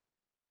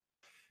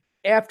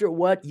 After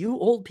what you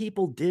old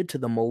people did to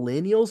the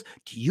millennials,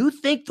 do you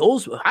think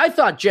I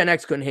thought Gen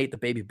X couldn't hate the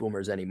baby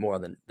boomers any more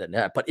than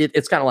that. But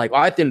it's kind of like,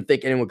 I didn't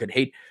think anyone could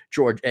hate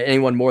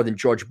anyone more than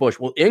George Bush.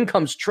 Well, in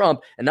comes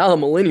Trump, and now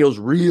the millennials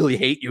really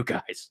hate you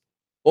guys.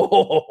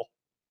 Oh,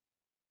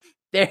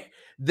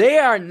 they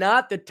are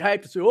not the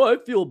type to say, oh, I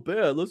feel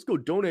bad. Let's go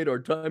donate our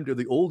time to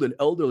the old and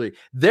elderly.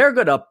 They're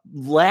going to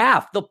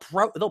laugh.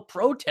 They'll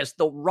protest.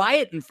 They'll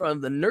riot in front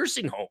of the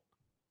nursing home.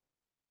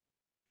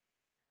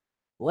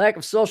 Lack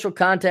of social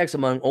contacts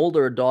among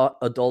older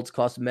adults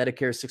cost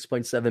Medicare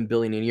 $6.7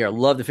 billion a year. I'd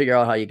love to figure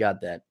out how you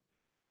got that.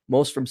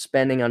 Most from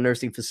spending on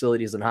nursing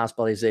facilities and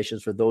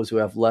hospitalizations for those who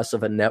have less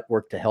of a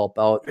network to help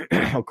out,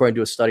 according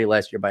to a study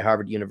last year by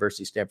Harvard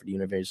University, Stanford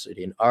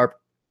University, and ARP.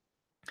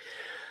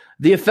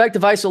 The effect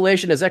of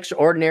isolation is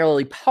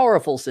extraordinarily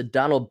powerful, said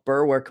Donald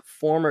Berwick,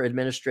 former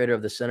administrator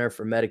of the Center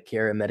for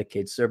Medicare and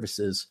Medicaid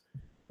Services.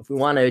 If we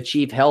want to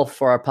achieve health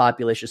for our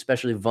population,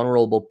 especially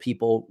vulnerable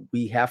people,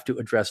 we have to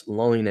address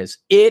loneliness.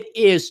 It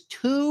is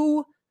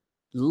too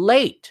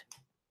late.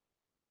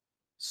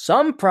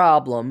 Some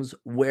problems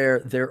where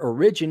their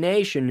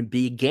origination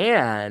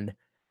began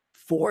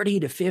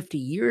 40 to 50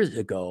 years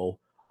ago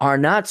are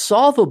not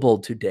solvable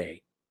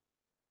today.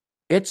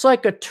 It's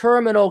like a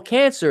terminal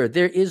cancer.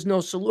 There is no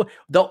solution.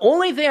 The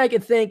only thing I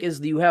can think is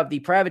that you have the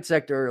private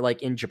sector,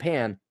 like in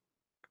Japan,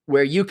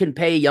 where you can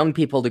pay young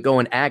people to go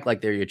and act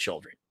like they're your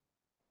children.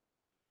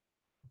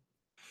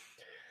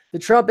 The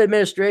Trump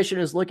administration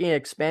is looking at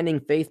expanding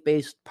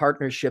faith-based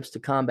partnerships to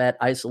combat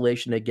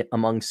isolation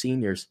among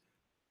seniors,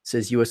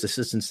 says U.S.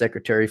 Assistant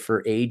Secretary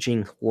for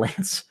Aging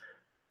Lance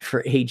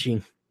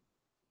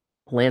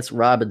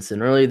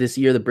Robinson. Earlier this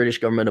year, the British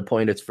government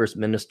appointed its first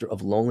minister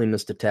of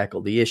loneliness to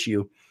tackle the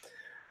issue.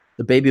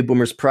 The baby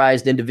boomers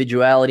prized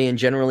individuality and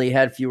generally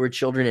had fewer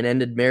children and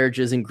ended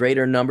marriages in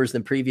greater numbers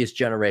than previous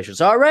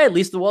generations. All right, at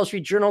least the Wall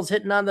Street Journal's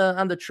hitting on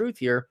the truth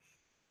here.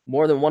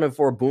 More than 1 in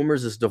 4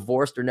 boomers is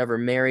divorced or never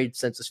married.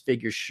 Census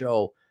figures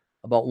show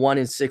about 1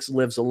 in 6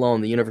 lives alone.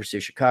 The University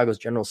of Chicago's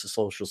General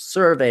Social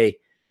Survey,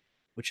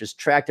 which has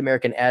tracked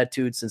American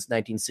attitudes since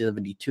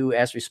 1972,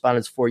 asked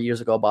respondents 4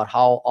 years ago about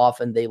how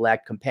often they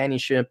lacked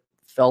companionship,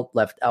 felt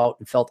left out,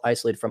 and felt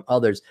isolated from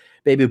others.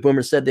 Baby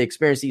boomers said they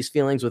experienced these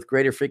feelings with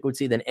greater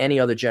frequency than any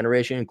other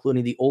generation,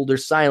 including the older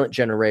silent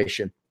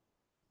generation.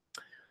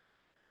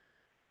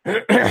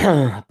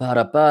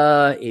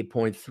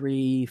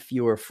 8.3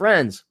 fewer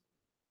friends.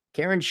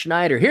 Karen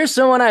Schneider. Here's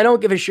someone I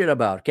don't give a shit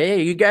about. Okay,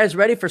 are you guys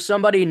ready for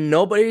somebody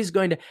nobody's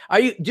going to?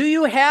 Do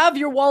you have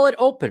your wallet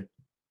open?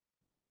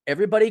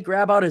 Everybody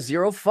grab out a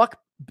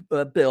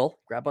bill.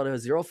 Grab out a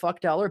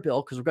 $0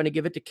 bill because we're going to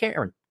give it to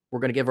Karen. We're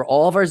going to give her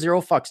all of our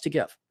 $0 to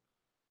give.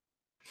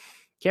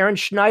 Karen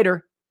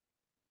Schneider,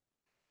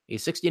 a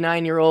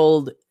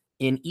 69-year-old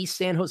in East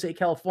San Jose,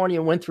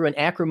 California, went through an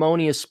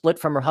acrimonious split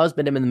from her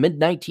husband in the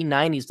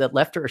mid-1990s that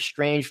left her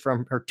estranged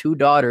from her 2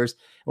 daughters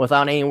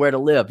without anywhere to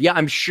live. Yeah,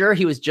 I'm sure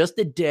he was just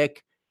a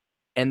dick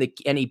and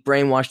he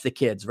brainwashed the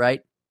kids, right?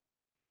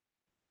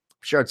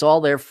 Sure, it's all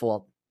their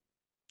fault.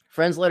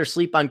 Friends let her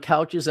sleep on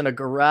couches in a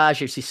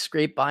garage as she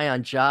scraped by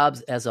on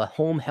jobs as a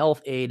home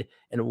health aide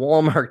and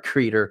Walmart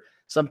greeter.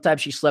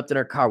 Sometimes she slept in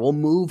her car. We'll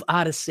move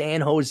out of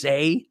San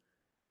Jose.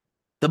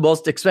 The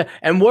most expensive.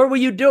 And what will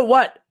you do?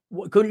 What?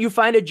 Couldn't you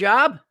find a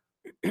job?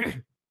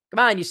 Come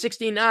on, you're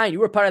 69. You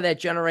were part of that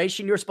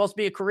generation. You were supposed to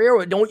be a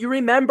career. Don't you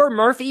remember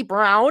Murphy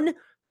Brown?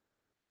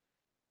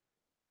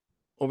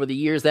 Over the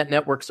years, that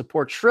network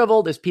support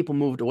shriveled as people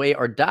moved away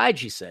or died,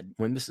 she said,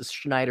 when Mrs.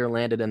 Schneider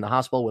landed in the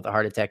hospital with a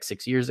heart attack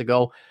 6 years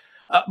ago.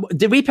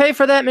 Did we pay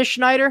for that, Miss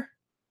Schneider?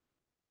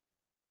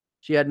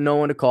 She had no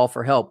one to call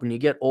for help. When you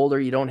get older,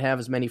 you don't have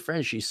as many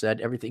friends, she said.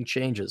 Everything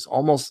changes.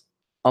 Almost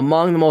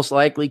among the most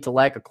likely to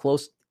lack a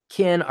close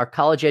kin are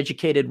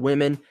college-educated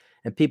women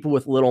and people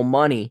with little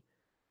money,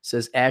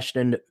 says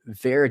Ashton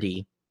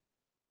Verdi.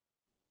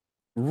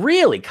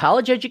 Really?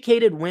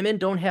 College-educated women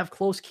don't have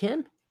close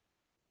kin?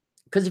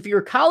 Because if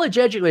you're college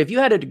educated, if you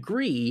had a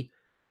degree,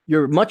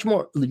 you're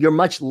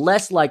much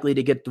less likely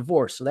to get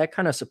divorced. So that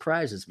kind of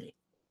surprises me.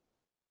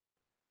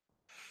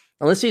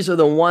 Unless these are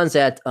the ones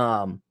that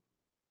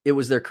it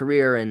was their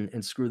career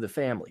and screw the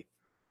family.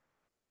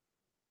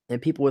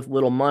 And people with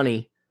little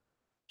money,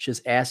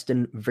 she's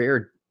Aston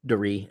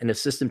Verdery, an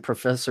assistant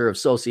professor of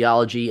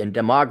sociology and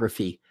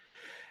demography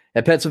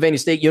at Pennsylvania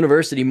State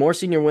University. More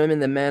senior women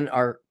than men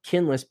are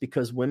kinless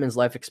because women's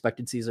life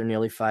expectancies are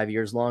nearly 5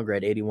 years longer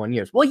at 81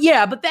 years. Well,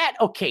 yeah, but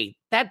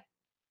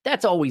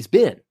that's always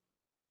been.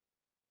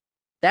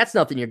 That's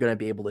nothing you're going to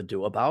be able to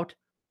do about.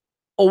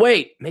 Oh,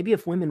 wait, maybe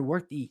if women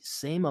worked the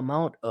same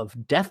amount of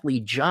deathly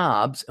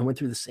jobs and went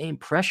through the same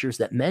pressures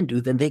that men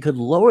do, then they could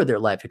lower their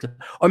life.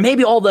 Or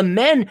maybe all the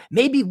men,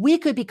 maybe we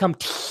could become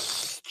teachers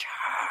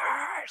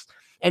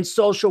and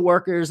social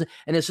workers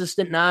and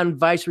assistant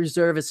non-vice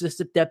reserve,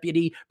 assistant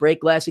deputy,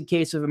 break glass in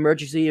case of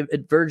emergency,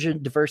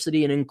 aversion,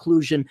 diversity, and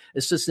inclusion,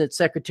 assistant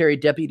secretary,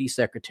 deputy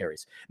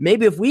secretaries.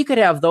 Maybe if we could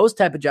have those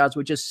type of jobs,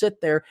 we just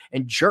sit there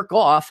and jerk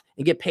off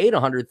and get paid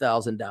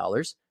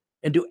 $100,000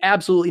 and do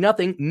absolutely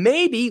nothing,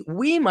 maybe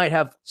we might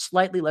have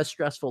slightly less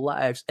stressful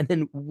lives, and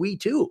then we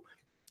too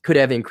could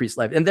have increased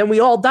life. And then we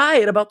all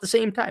die at about the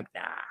same time.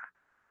 Nah.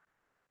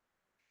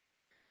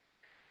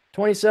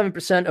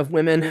 27% of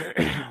women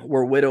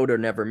were widowed or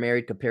never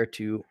married compared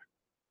to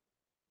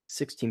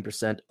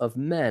 16% of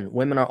men.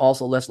 Women are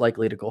also less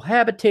likely to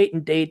cohabitate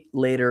and date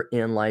later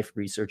in life,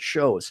 research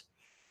shows.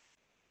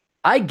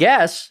 I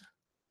guess.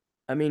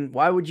 I mean,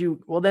 why would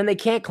you? Well, then they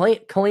can't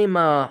claim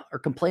or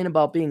complain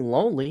about being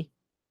lonely.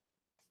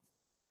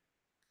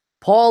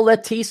 Paul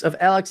Lettice of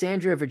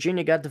Alexandria,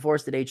 Virginia, got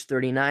divorced at age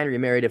 39,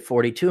 remarried at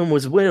 42, and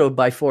was widowed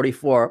by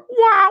 44.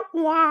 Wah,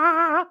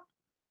 wah.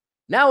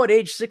 Now at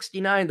age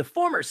 69, the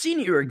former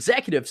senior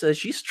executive says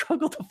she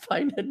struggled to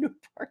find a new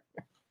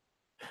partner.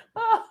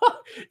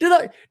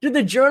 Did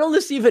the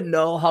journalists even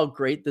know how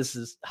great this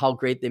is, how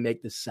great they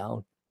make this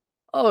sound?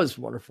 Oh, it's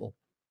wonderful.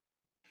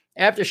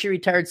 After she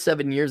retired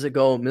 7 years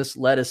ago, Miss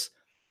Lettice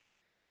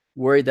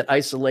worried that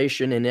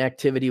isolation and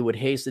inactivity would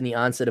hasten the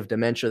onset of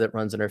dementia that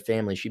runs in her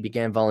family. She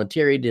began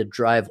volunteering to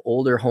drive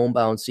older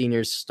homebound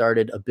seniors,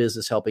 started a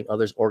business helping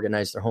others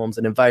organize their homes,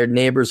 and invited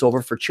neighbors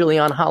over for chili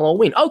on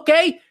Halloween.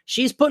 Okay,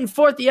 she's putting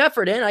forth the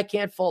effort in. I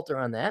can't fault her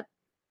on that.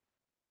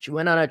 She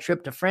went on a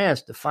trip to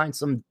France to find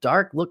some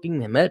dark-looking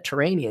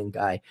Mediterranean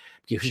guy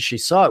because she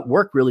saw it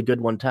work really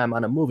good one time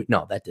on a movie.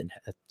 No, that's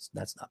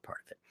not part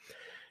of it.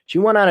 She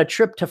went on a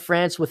trip to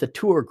France with a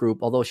tour group,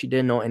 although she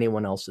didn't know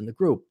anyone else in the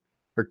group.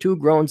 Her 2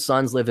 grown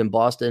sons live in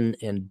Boston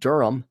and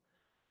Durham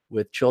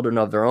with children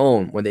of their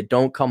own. When they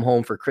don't come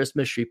home for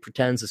Christmas, she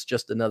pretends it's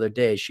just another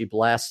day. She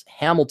blasts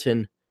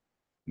Hamilton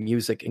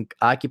music and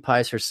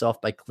occupies herself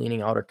by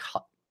cleaning out her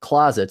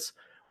closets.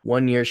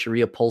 One year, she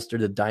reupholstered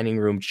the dining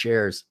room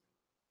chairs.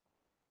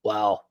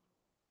 Wow.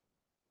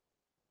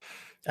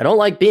 I don't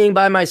like being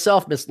by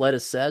myself, Miss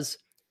Lettice says.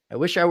 I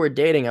wish I were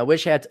dating. I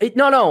wish I had to.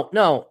 No.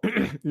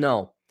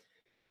 No.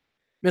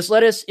 Miss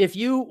Lettice, if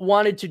you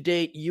wanted to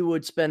date, you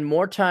would spend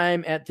more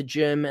time at the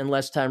gym and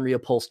less time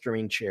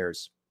reupholstering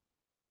chairs.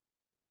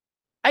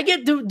 I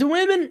get, do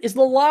women, is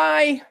the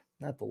lie,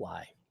 not the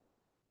lie,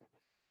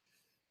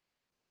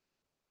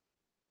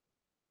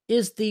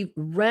 is the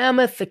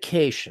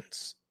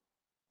ramifications,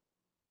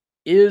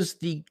 is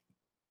the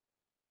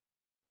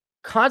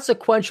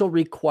consequential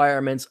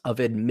requirements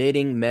of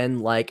admitting men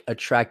like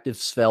attractive,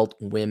 svelte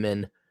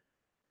women,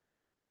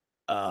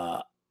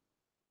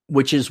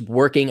 which is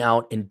working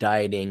out and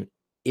dieting,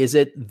 is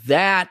it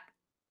that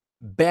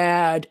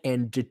bad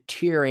and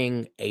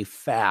deterring a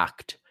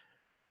fact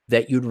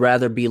that you'd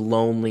rather be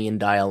lonely and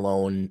die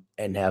alone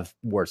and have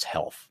worse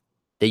health?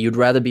 That you'd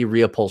rather be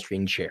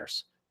reupholstering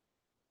chairs?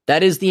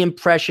 That is the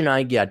impression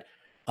I get.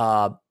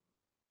 Or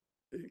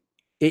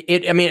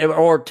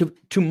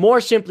to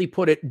more simply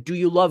put it, do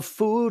you love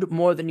food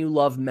more than you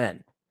love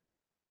men?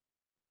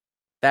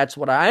 That's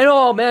what I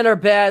know. Men are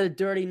bad,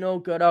 dirty, no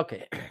good.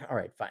 Okay, all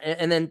right, fine.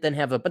 And then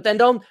have a. But then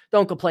don't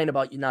complain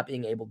about you not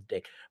being able to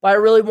date. But I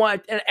really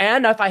want,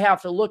 and if I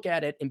have to look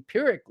at it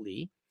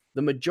empirically,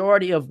 the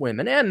majority of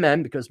women and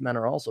men, because men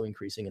are also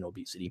increasing in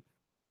obesity,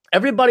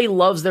 everybody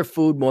loves their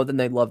food more than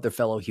they love their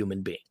fellow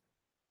human being.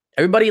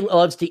 Everybody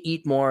loves to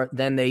eat more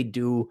than they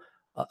do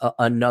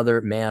another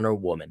man or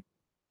woman.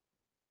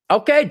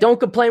 Okay, don't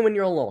complain when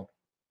you're alone.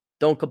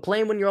 Don't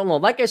complain when you're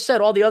alone. Like I said,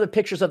 all the other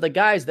pictures of the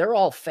guys, they're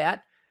all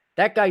fat.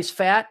 That guy's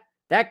fat.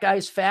 That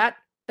guy's fat.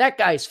 That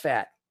guy's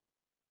fat.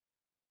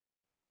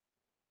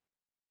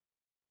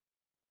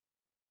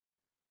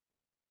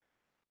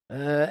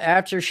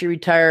 After she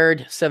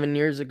retired 7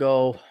 years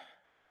ago.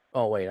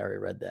 Oh, wait, I already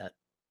read that.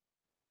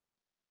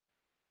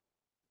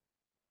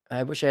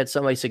 I wish I had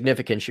somebody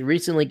significant. She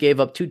recently gave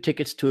up 2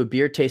 tickets to a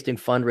beer tasting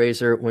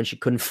fundraiser when she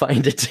couldn't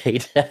find a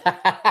date.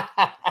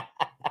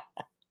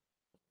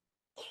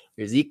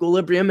 There's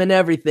equilibrium in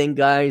everything,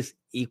 guys.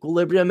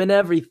 Equilibrium in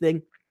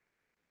everything.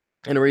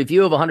 In a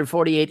review of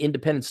 148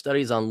 independent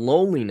studies on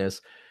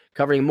loneliness,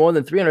 covering more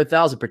than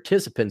 300,000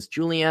 participants,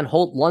 Julianne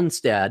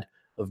Holt-Lundstad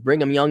of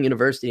Brigham Young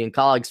University and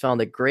colleagues found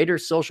that greater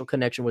social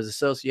connection was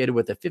associated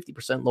with a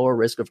 50% lower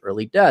risk of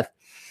early death.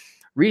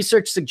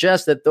 Research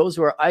suggests that those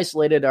who are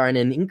isolated are in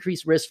an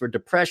increased risk for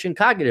depression,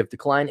 cognitive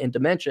decline, and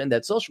dementia, and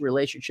that social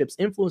relationships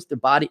influence their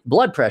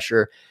blood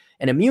pressure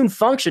and immune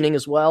functioning,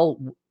 as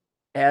well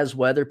as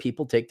whether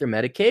people take their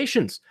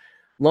medications.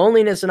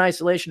 Loneliness and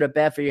isolation are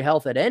bad for your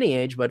health at any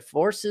age, but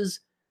forces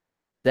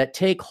that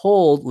take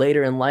hold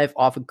later in life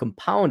often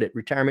compound it.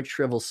 Retirement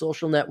shrivels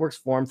social networks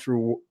formed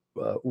through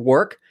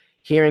work,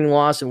 hearing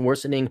loss, and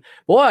worsening.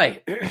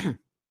 Boy,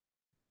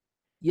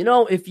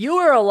 if you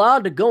were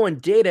allowed to go and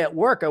date at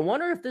work, I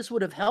wonder if this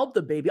would have helped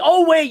the baby.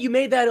 Oh, wait, you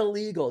made that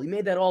illegal. You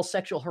made that all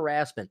sexual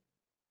harassment.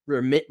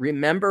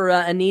 Remember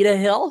Anita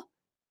Hill?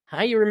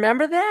 How you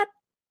remember that?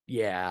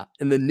 Yeah.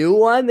 And the new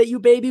one that you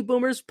baby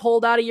boomers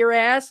pulled out of your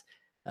ass?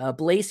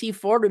 Blasey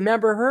Ford,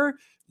 remember her?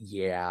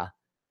 Yeah.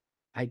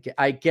 I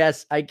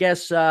guess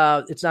it's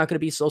not going to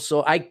be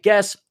so. I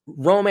guess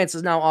romance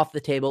is now off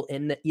the table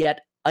in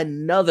yet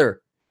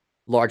another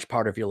large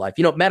part of your life.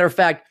 Matter of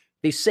fact,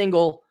 the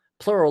single,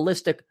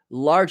 pluralistic,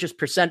 largest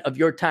percent of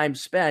your time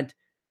spent,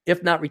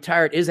 if not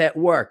retired, is at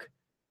work.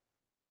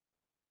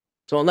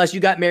 So unless you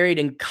got married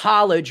in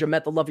college or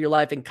met the love of your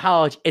life in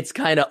college, it's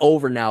kind of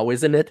over now,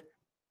 isn't it?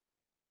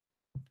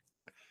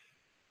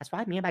 That's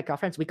why me and my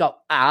girlfriends, we go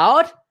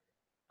out.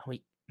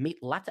 We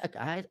meet lots of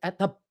guys at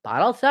the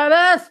bottle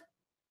service.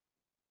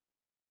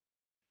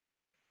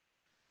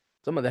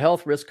 Some of the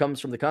health risk comes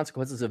from the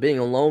consequences of being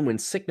alone when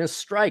sickness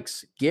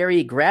strikes.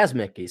 Gary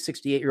Grasmick, a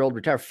 68-year-old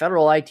retired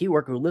federal IT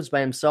worker who lives by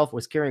himself,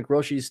 was carrying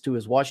groceries to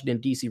his Washington,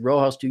 D.C. row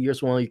house 2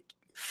 years when he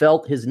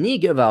felt his knee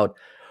give out.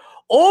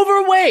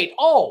 Overweight.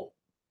 Oh,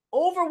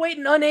 overweight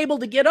and unable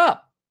to get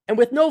up. And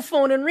with no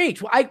phone in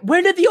reach.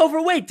 Where did the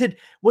overweight?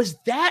 Was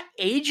that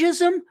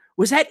ageism?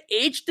 Was that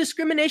age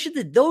discrimination?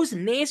 Did those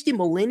nasty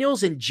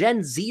millennials and Gen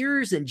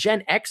Zers and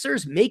Gen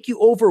Xers make you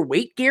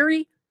overweight,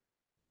 Gary?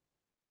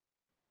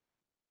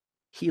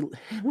 He,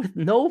 with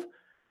no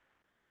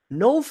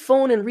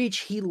phone in reach,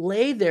 he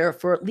lay there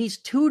for at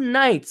least 2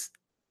 nights.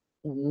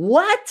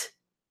 What?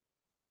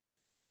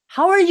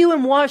 How are you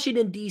in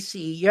Washington,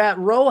 D.C.? You're at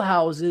row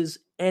houses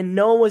and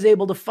no one was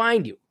able to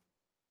find you.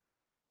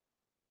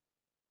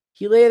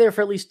 He lay there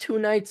for at least 2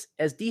 nights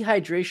as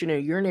dehydration and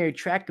a urinary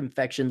tract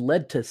infection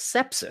led to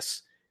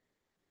sepsis.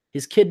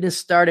 His kidneys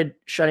started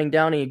shutting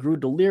down and he grew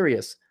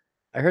delirious.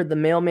 I heard the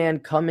mailman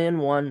come in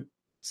once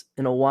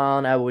in a while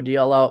and I would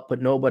yell out,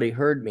 but nobody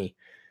heard me.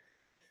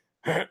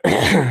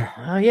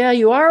 Oh, yeah,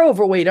 you are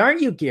overweight,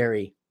 aren't you,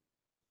 Gary?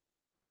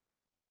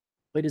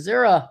 Wait, is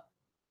there a...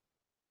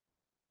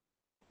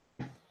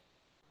 He's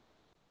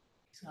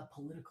got a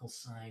political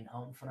sign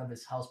out in front of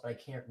his house, but I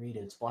can't read it.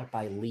 It's blocked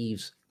by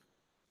leaves.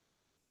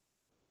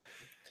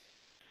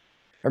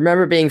 I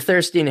remember being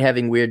thirsty and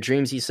having weird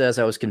dreams, he says.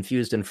 I was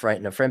confused and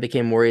frightened. A friend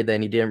became worried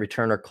that he didn't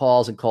return our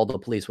calls and called the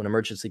police. When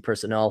emergency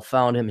personnel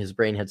found him, his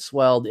brain had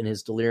swelled. In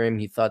his delirium,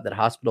 he thought that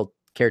hospital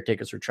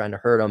caretakers were trying to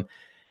hurt him.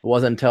 It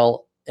wasn't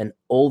until an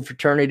old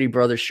fraternity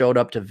brother showed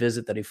up to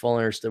visit that he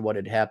fully understood what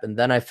had happened.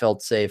 Then I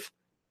felt safe.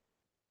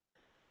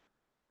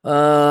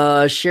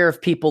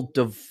 Sheriff people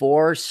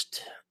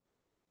divorced.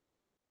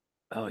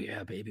 Oh,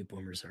 yeah, baby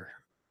boomers are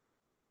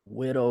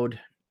widowed,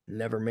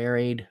 never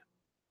married.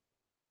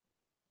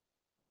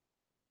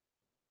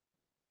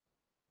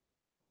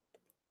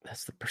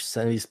 That's the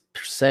percent. These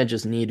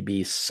percentages need to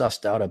be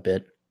sussed out a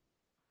bit.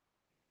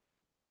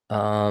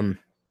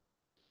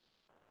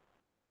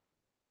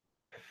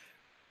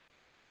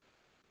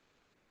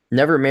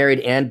 Never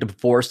married and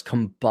divorced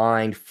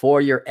combined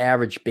for your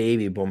average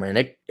baby boomer, and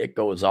it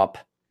goes up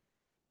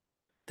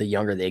the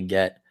younger they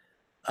get.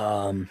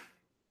 Yeah,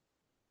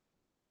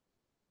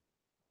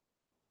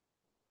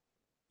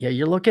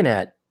 you're looking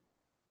at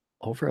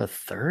over a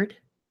third.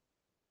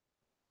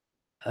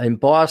 In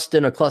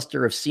Boston, a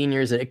cluster of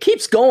seniors, and it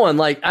keeps going.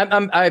 Like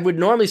I would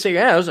normally say,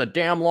 yeah, it was a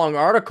damn long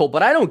article,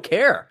 but I don't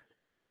care.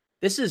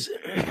 This is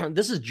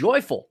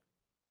joyful.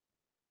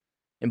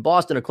 In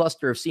Boston, a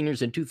cluster of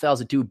seniors in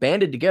 2002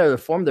 banded together to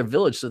form their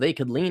village so they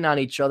could lean on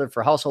each other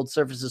for household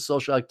services,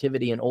 social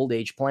activity, and old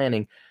age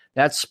planning.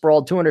 That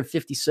sprawled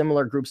 250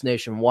 similar groups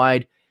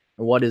nationwide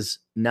in what is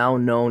now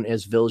known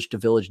as Village to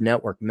Village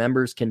Network.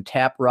 Members can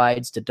tap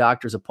rides to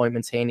doctor's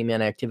appointments,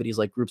 handyman activities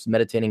like groups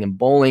meditating and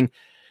bowling.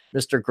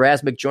 Mr.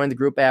 Grasmick joined the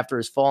group after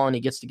his fall, and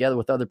he gets together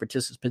with other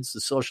participants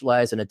to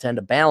socialize and attend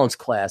a balance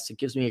class. It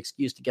gives me an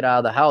excuse to get out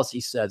of the house,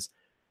 he says.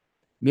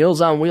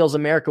 Meals on Wheels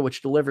America,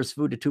 which delivers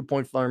food to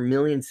 2.4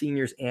 million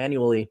seniors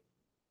annually,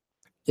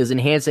 is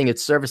enhancing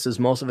its services.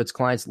 Most of its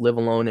clients live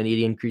alone and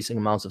need increasing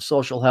amounts of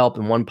social help.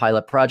 In one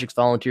pilot project,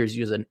 volunteers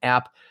use an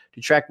app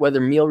to track whether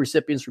meal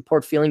recipients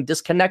report feeling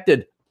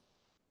disconnected.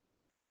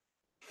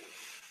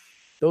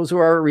 Those who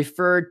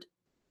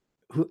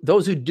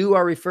do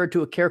are referred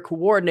to a care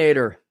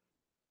coordinator.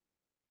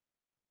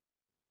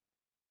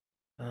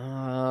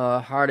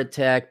 Heart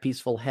attack,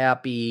 peaceful,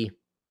 happy.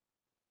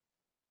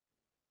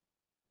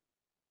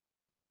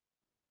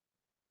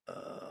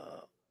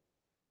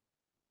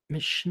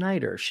 Miss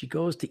Schneider, she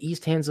goes to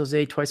East San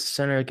Jose twice a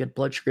center to get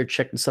blood sugar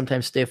checked and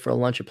sometimes stay for a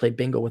lunch and play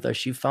bingo with us.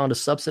 She found a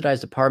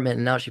subsidized apartment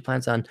and now she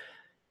plans on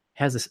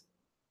has this.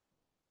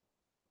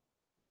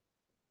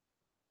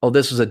 Oh,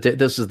 this is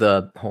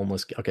the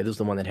homeless. Okay, this is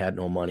the one that had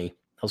no money.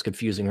 I was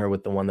confusing her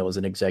with the one that was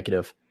an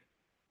executive.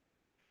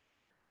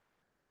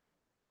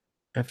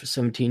 After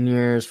 17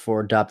 years,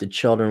 4 adopted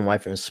children,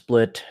 wife and a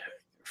split.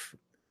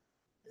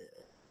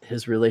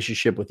 His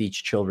relationship with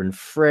each children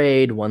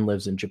frayed. One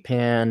lives in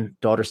Japan.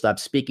 Daughter stopped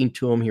speaking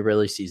to him. He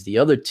rarely sees the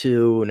other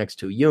two. Next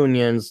 2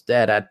 unions.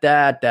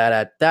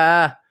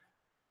 Da-da-da.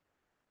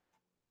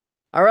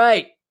 All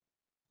right.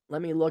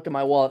 Let me look at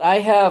my wallet. I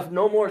have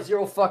no more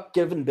zero fuck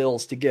given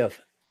bills to give.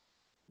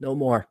 No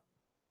more.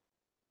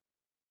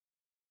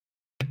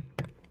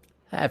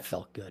 That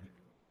felt good.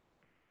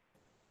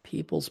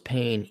 People's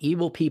pain,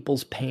 evil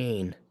people's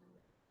pain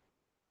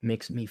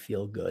makes me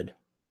feel good.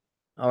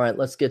 All right,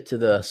 let's get to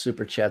the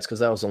super chats because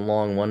that was a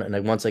long one.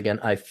 And once again,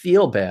 I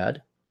feel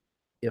bad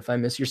if I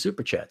miss your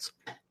super chats.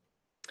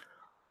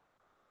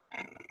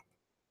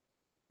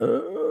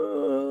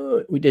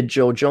 We did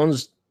Joe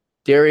Jones,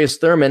 Darius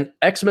Thurman,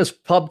 Xmas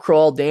pub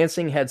crawl,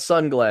 dancing, had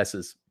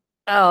sunglasses.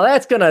 Oh,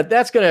 that's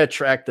gonna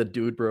attract the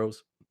dude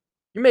bros.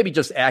 You may be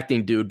just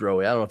acting dude bro.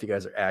 I don't know if you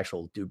guys are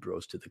actual dude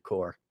bros to the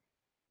core.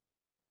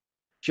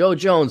 Joe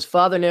Jones,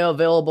 Father Nail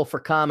available for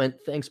comment.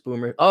 Thanks,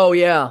 Boomer. Oh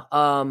yeah,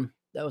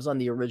 that was on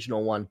the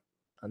original one,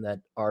 on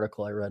that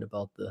article I read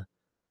about the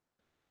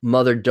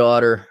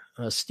mother-daughter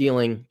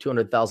stealing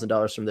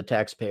 $200,000 from the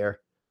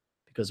taxpayer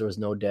because there was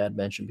no dad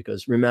mentioned.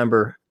 Because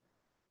remember,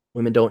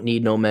 women don't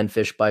need no men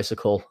fish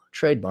bicycle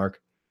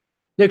trademark.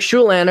 Nick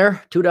Schulander,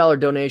 $2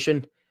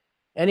 donation.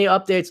 Any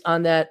updates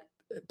on that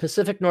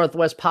Pacific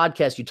Northwest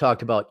podcast you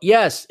talked about?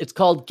 Yes, it's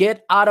called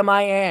Get Out of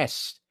My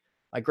Ass.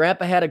 My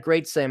grandpa had a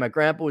great saying. My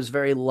grandpa was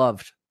very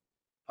loved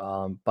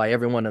by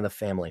everyone in the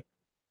family.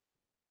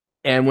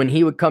 And when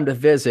he would come to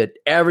visit,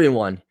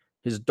 everyone,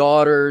 his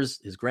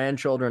daughters, his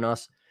grandchildren,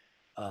 us,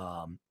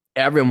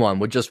 everyone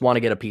would just want to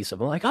get a piece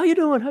of him. Like, how you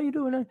doing? How you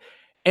doing?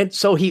 And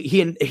so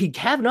he'd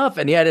have enough.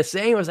 And he had a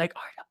saying. I was like,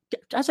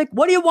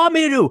 what do you want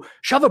me to do?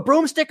 Shove a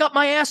broomstick up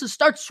my ass and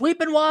start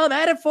sweeping while I'm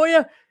at it for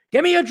you?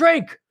 Give me a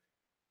drink.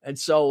 And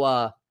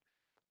so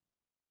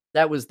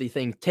that was the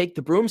thing. Take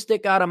the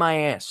broomstick out of my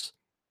ass.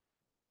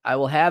 I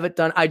will have it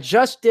done. I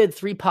just did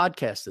 3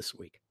 podcasts this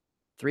week.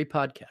 3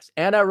 podcasts.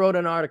 And I wrote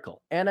an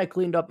article. And I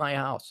cleaned up my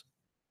house.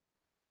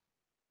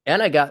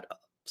 And I got a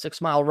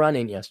 6-mile run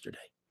in yesterday.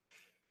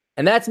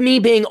 And that's me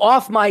being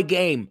off my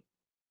game.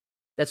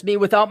 That's me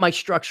without my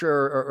structure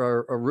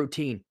or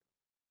routine.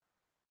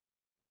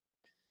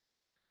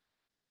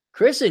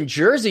 Chris in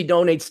Jersey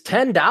donates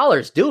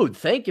 $10. Dude,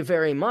 thank you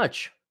very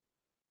much.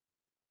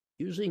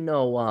 Usually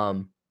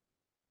no,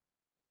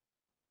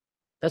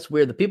 that's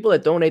weird. The people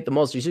that donate the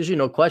most, there's usually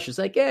no questions.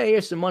 Like, yeah,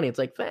 here's some money. It's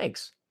like,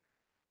 thanks.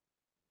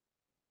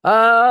 No,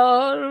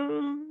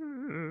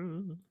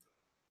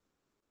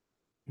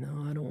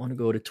 I don't want to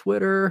go to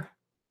Twitter.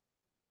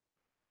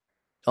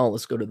 Oh,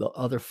 let's go to the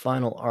other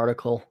final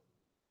article.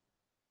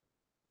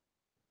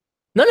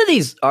 None of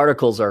these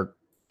articles are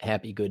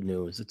happy, good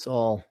news. It's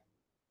all,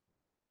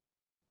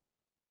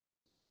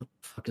 what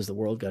the fuck has the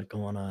world got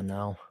going on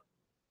now?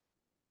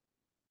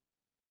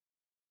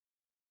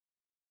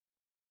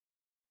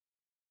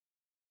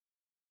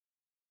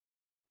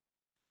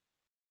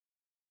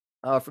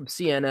 From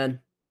CNN.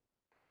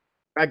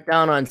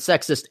 Crackdown on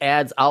sexist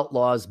ads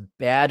outlaws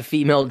bad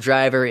female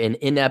driver in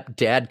inept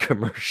dad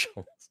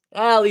commercials.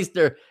 At least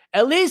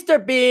they're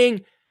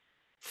being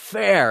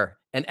fair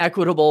and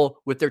equitable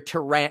with their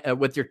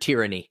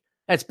tyranny.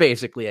 That's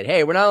basically it.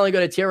 Hey, we're not only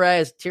going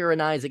to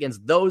tyrannize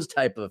against those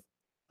type of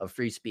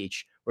free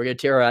speech, we're going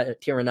to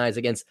tyrannize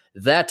against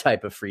that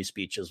type of free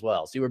speech as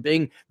well. See, we're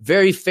being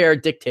very fair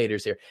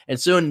dictators here. And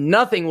soon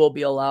nothing will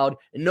be allowed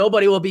and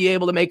nobody will be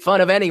able to make fun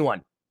of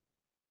anyone.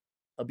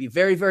 It'll be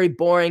very, very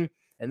boring.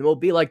 And we'll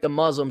be like the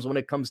Muslims when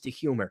it comes to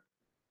humor.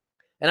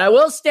 And I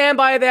will stand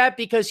by that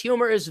because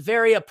humor is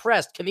very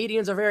oppressed.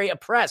 Comedians are very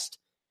oppressed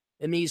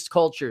in these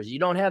cultures. You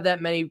don't have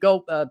that many.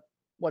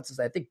 What's this?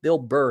 I think Bill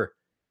Burr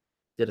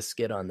did a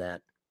skit on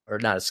that. Or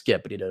not a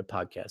skit, but he did a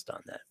podcast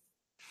on that.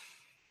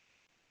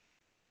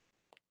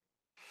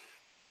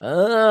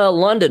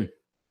 London.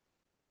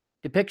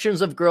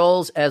 Depictions of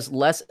girls as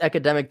less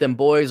academic than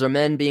boys or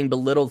men being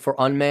belittled for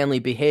unmanly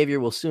behavior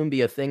will soon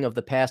be a thing of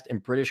the past in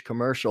British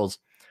commercials.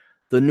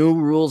 The new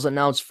rules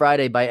announced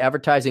Friday by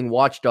advertising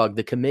watchdog,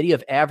 the Committee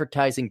of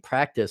Advertising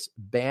Practice,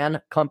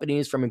 ban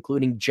companies from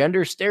including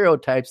gender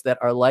stereotypes that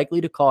are likely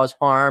to cause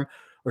harm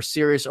or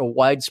serious or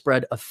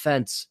widespread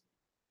offense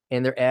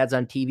in their ads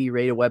on TV,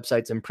 radio,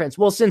 websites, and prints.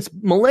 Well, since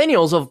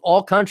millennials of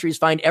all countries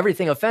find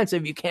everything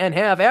offensive, you can't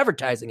have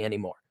advertising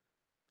anymore.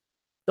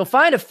 They'll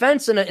find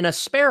offense in a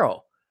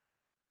sparrow.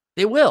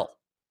 They will.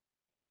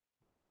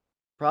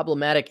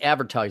 Problematic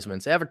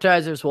advertisements.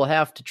 Advertisers will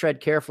have to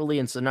tread carefully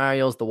in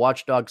scenarios the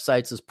watchdog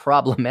cites as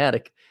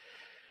problematic.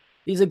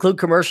 These include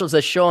commercials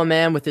that show a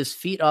man with his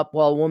feet up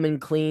while a woman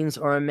cleans,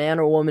 or a man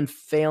or woman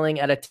failing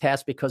at a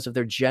task because of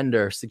their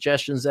gender.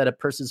 Suggestions that a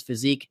person's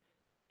physique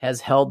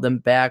has held them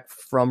back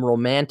from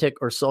romantic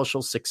or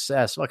social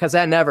success. Well, because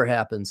that never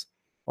happens.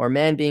 Or a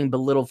man being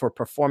belittled for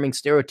performing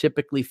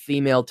stereotypically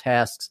female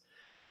tasks.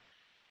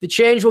 The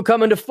change will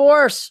come into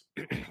force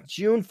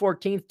June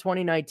 14th,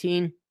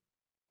 2019,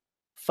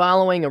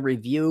 following a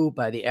review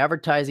by the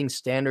Advertising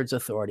Standards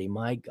Authority.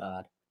 My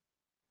God.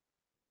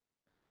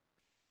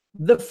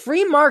 The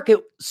free market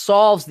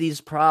solves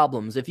these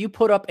problems. If you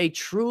put up a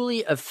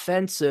truly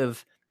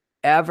offensive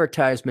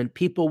advertisement,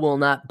 people will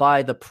not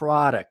buy the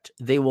product.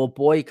 They will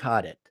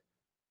boycott it.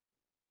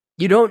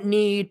 You don't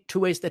need to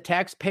waste the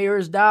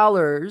taxpayers'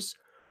 dollars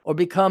or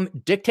become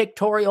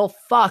dictatorial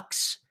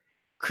fucks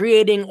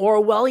creating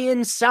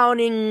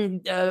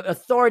Orwellian-sounding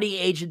authority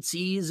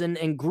agencies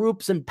and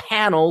groups and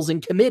panels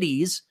and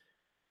committees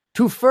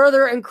to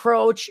further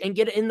encroach and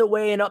get in the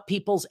way and up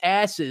people's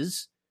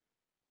asses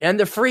and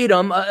the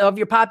freedom of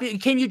your population.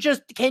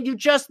 Can you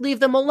just leave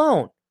them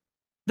alone?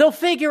 They'll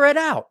figure it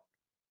out.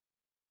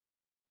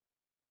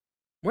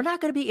 We're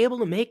not going to be able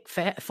to make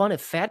fun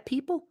of fat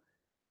people?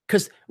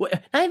 Because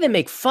not even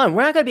make fun.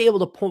 We're not going to be able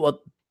to point out,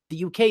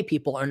 the UK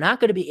people are not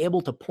going to be able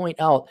to point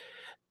out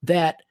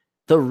that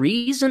the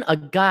reason a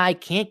guy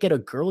can't get a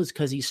girl is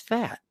because he's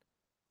fat.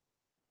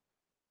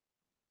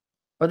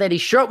 Or that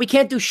he's short. We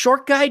can't do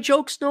short guy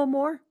jokes no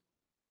more.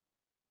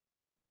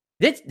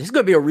 This is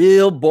going to be a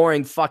real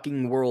boring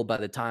fucking world by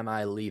the time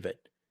I leave it.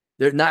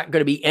 There's not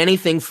going to be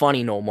anything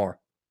funny no more.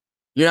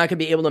 You're not going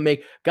to be able to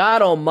make,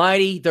 God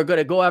almighty, they're going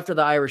to go after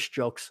the Irish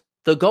jokes.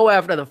 They'll go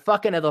after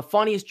the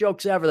funniest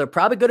jokes ever. They're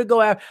probably going to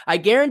go after, I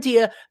guarantee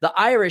you, the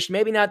Irish,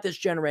 maybe not this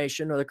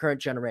generation or the current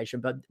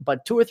generation,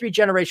 but 2 or 3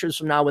 generations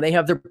from now, when they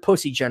have their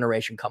pussy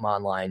generation come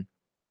online,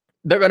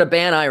 they're going to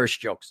ban Irish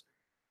jokes.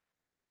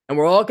 And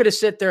we're all going to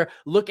sit there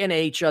looking at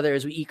each other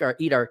as we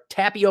eat our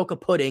tapioca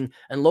pudding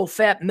and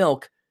low-fat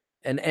milk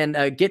and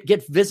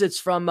get visits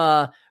from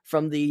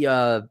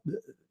the,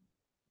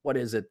 what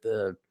is it,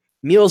 the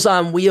Meals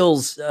on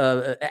Wheels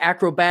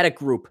acrobatic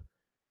group,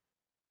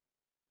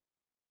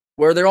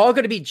 where they're all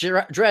going to be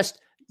dressed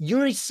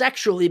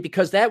unisexually,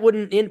 because that we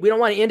don't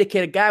want to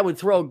indicate a guy would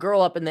throw a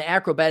girl up in the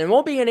acrobat. It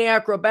won't be any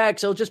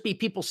acrobatics. It'll just be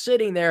people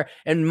sitting there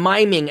and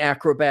miming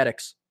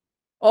acrobatics.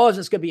 Oh, this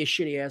is going to be a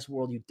shitty ass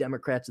world you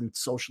Democrats and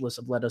socialists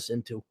have led us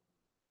into.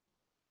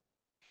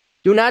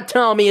 Do not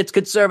tell me it's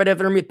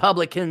conservative and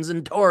Republicans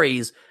and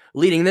Tories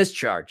leading this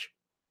charge.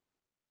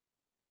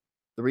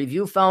 The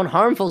review found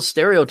harmful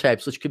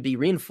stereotypes, which could be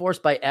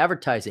reinforced by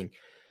advertising,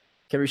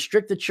 can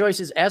restrict the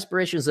choices,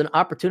 aspirations, and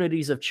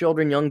opportunities of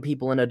children, young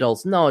people, and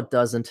adults. No, it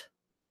doesn't.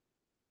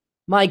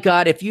 My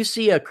God, if you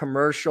see a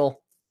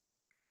commercial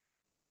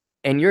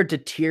and you're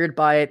deterred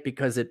by it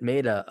because it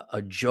made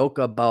a joke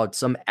about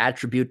some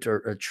attribute or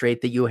a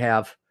trait that you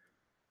have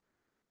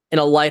in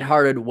a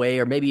lighthearted way,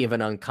 or maybe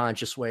even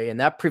unconscious way, and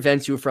that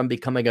prevents you from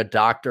becoming a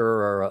doctor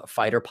or a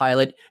fighter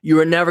pilot, you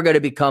are never going to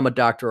become a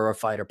doctor or a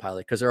fighter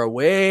pilot, because there are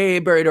way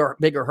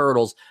bigger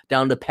hurdles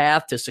down the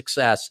path to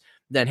success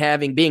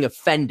than being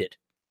offended,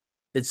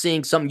 than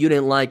seeing something you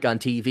didn't like on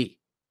TV.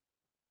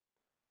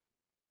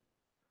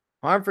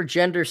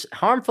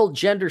 Harmful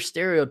gender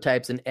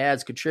stereotypes and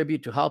ads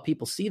contribute to how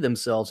people see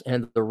themselves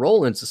and the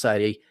role in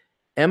society.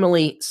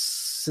 Emily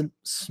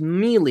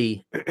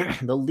Smealy,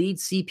 the lead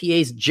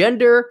CPA's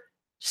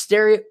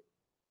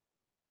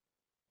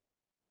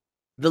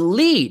the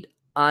lead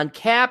on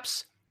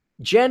CAP's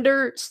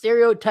gender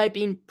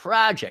stereotyping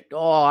project.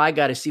 Oh, I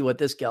got to see what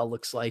this gal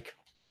looks like.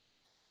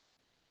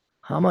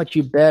 How much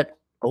you bet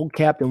old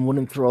Captain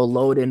wouldn't throw a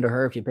load into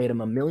her if you paid him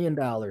 $1 million?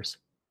 Oh,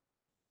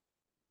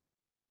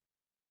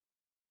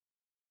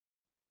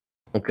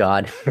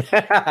 God.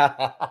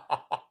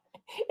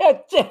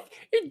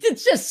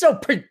 It's just so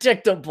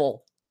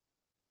predictable.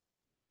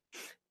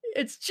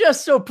 It's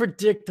just so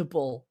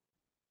predictable.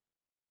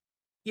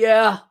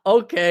 Yeah,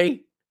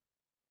 okay.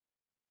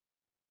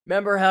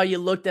 Remember how you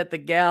looked at the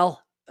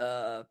gal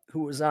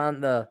who was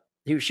on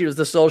she was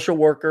the social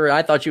worker.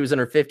 I thought she was in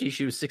her 50s.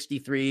 She was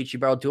 63. She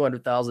borrowed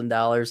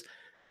 $200,000.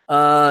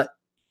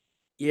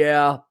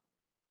 Yeah.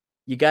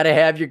 You got to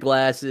have your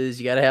glasses.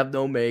 You got to have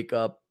no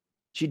makeup.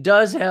 She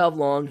does have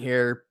long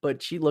hair,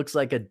 but she looks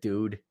like a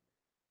dude.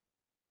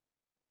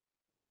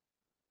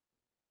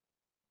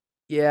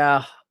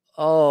 Yeah.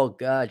 Oh,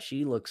 God.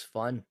 She looks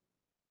fun.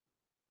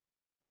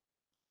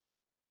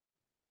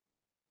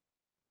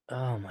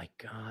 Oh, my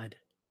God.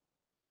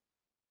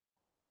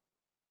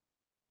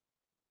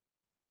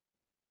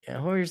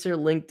 Yeah. Where's their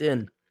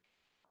LinkedIn?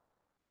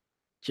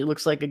 She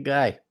looks like a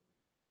guy.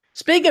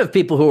 Speaking of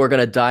people who are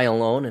going to die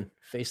alone and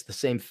face the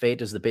same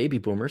fate as the baby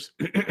boomers.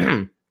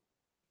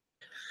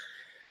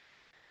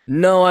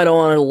 No, I don't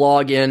want to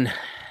log in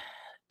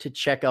to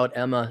check out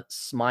Emma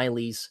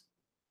Smiley's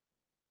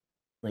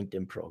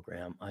LinkedIn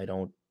program. I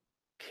don't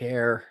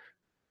care.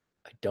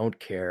 I don't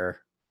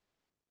care.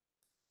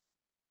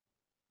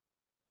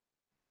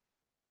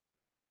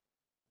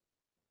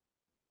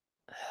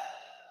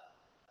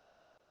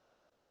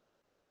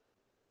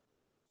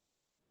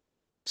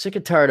 Sick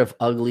and tired of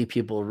ugly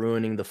people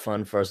ruining the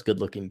fun for us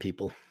good-looking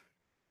people.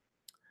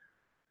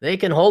 They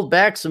can hold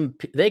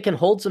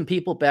some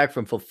people back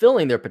from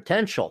fulfilling their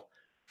potential,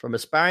 from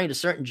aspiring to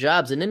certain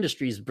jobs and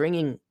industries,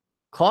 bringing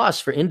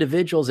costs for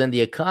individuals and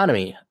the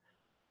economy.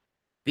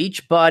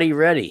 Beachbody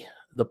ready.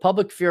 The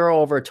public furor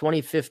over a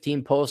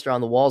 2015 poster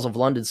on the walls of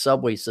London's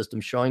subway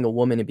system showing a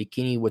woman in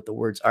bikini with the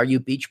words, "Are you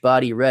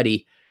Beachbody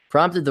ready?"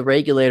 prompted the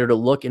regulator to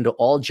look into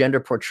all gender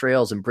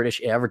portrayals in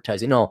British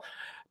advertising. No,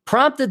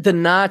 prompted the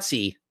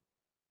Nazi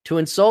to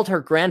insult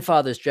her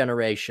grandfather's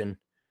generation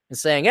and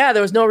saying, "Yeah,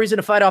 there was no reason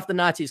to fight off the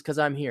Nazis because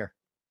I'm here."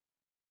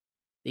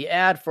 The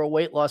ad for a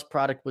weight loss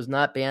product was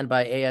not banned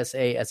by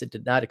ASA as it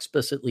did not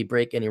explicitly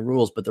break any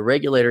rules, but the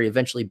regulator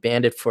eventually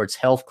banned it for its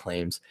health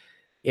claims.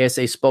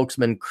 ASA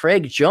spokesman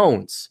Craig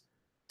Jones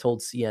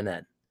told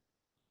CNN.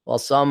 While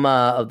some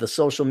of the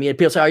social media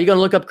people say, "Are you going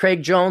to look up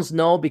Craig Jones?"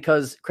 No,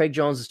 because Craig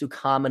Jones is too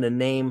common a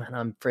name, and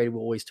I'm afraid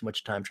we'll waste too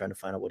much time trying to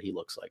find out what he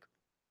looks like.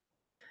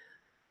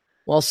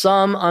 While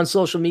some on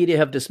social media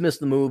have dismissed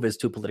the move as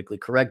too politically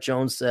correct,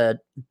 Jones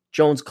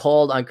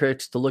called on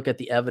critics to look at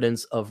the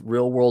evidence of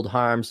real-world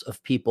harms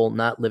of people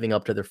not living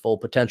up to their full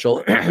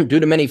potential due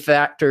to many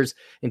factors,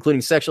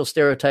 including sexual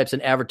stereotypes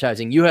and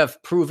advertising. You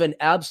have proven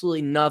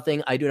absolutely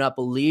nothing. I do not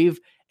believe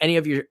any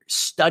of your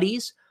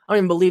studies. I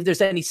don't even believe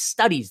there's any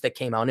studies that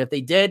came out. And if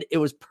they did, it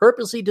was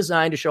purposely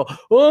designed to show,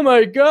 oh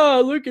my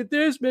God, look at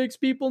this, makes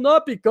people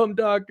not become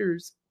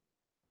doctors.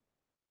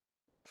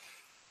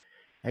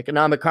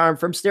 Economic harm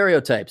from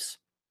stereotypes.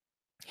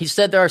 He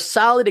said there are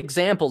solid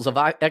examples of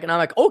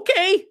economic,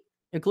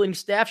 including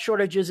staff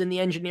shortages in the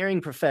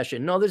engineering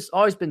profession. No, there's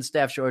always been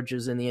staff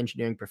shortages in the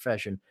engineering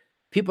profession.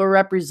 People who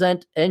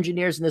represent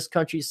engineers in this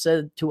country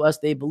said to us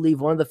they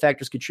believe one of the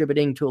factors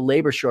contributing to a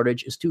labor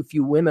shortage is too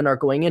few women are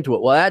going into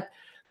it. Well,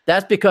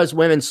 that's because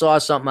women saw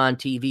something on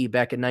TV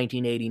back in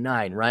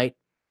 1989, right?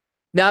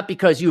 Not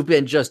because you've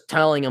been just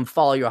telling them,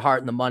 follow your heart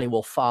and the money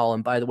will follow.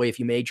 And by the way, if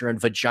you major in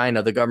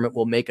vagina, the government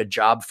will make a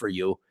job for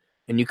you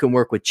and you can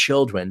work with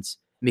children's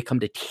and become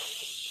the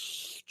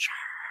teachers.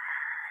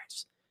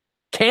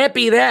 Can't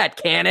be that,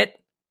 can it?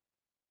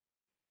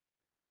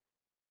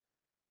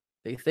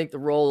 They think the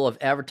role of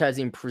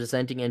advertising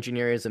presenting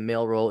engineers as a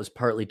male role is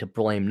partly to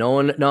blame.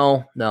 No,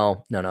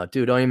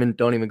 dude,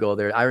 don't even go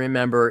there. I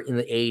remember in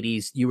the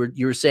 80s,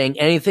 you were saying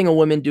anything a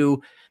woman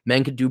do,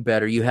 men could do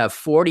better. You have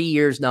 40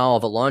 years now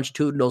of a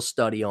longitudinal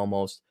study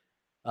almost,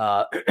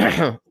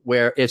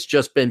 where it's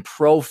just been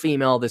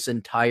pro-female this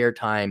entire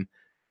time.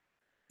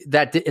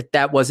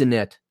 That wasn't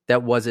it.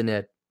 That wasn't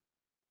it.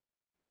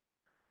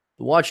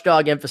 The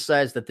watchdog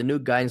emphasized that the new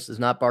guidance does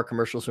not bar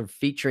commercials from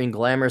featuring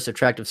glamorous,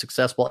 attractive,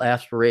 successful,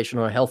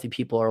 aspirational, and healthy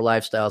people or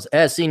lifestyles.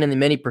 As seen in the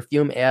many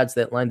perfume ads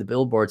that line the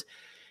billboards,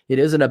 it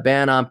isn't a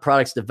ban on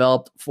products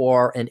developed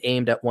for and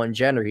aimed at one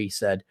gender, he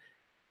said,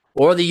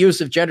 or the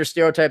use of gender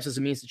stereotypes as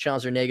a means to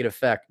challenge their negative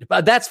effect.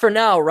 But that's for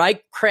now,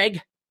 right,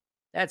 Craig?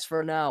 That's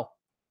for now.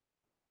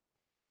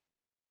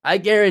 I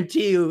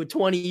guarantee you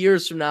 20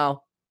 years from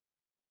now.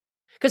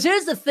 Because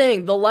here's the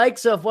thing, the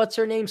likes of, what's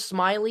her name,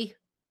 Smiley?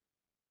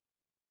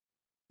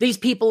 These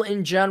people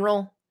in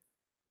general,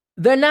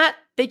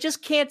 they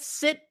just can't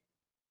sit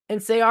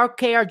and say,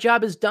 okay, our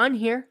job is done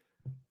here.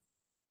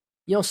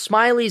 You know,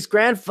 Smiley's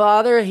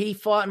grandfather, he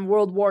fought in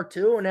World War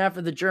II, and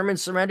after the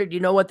Germans surrendered, you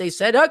know what they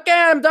said? Okay,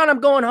 I'm done, I'm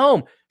going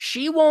home.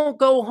 She won't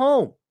go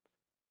home.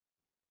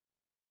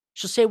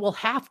 She'll say, we'll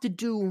have to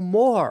do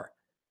more.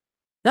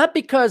 Not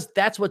because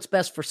that's what's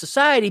best for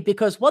society,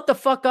 because what the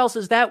fuck else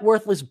is that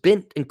worthless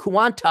bint in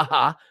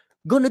Kuantaha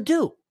gonna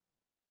do?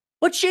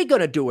 What's she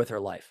gonna do with her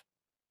life?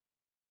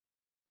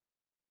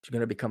 She's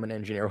gonna become an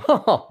engineer.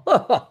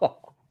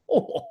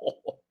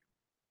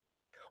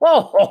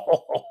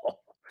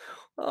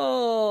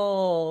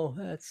 Oh,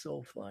 that's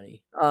so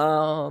funny.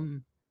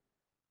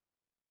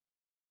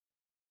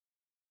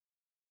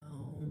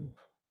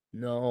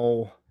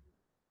 No.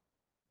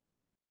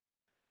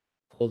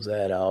 Close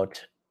that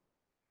out.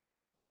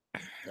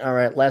 All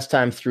right, last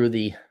time through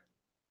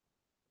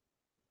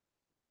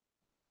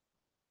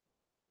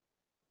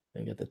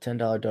I get the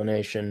 $10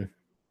 donation.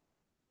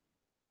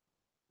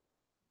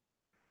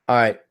 All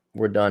right,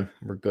 we're done.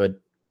 We're good.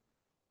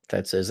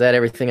 Is that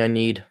everything I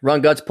need?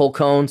 Run guts, pull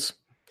cones.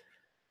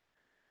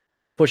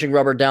 Pushing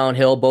Rubber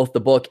Downhill, both the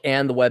book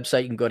and the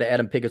website. You can go to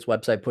Adam Piggott's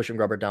website,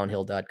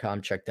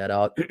 pushingrubberdownhill.com. Check that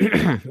out.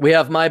 We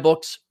have my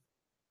books,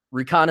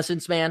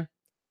 Reconnaissance Man,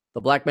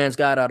 The Black Man's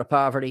Guide Out of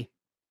Poverty,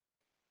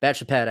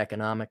 Bachelor Pad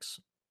Economics,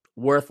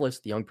 Worthless,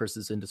 The Young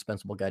Person's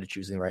Indispensable Guide to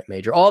Choosing the Right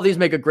Major. All these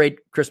make a great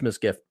Christmas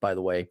gift, by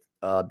the way,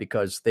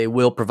 because they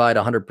will provide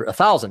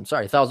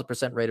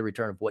 1,000% rate of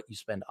return of what you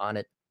spend on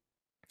it.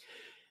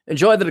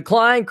 Enjoy the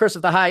Decline, Chris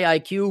with the High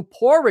IQ,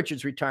 Poor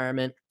Richard's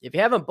Retirement. If you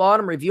haven't bought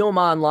them, review them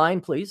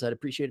online, please. I'd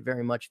appreciate it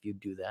very much if you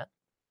do that.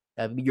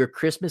 Your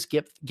Christmas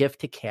gift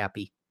to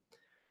Cappy.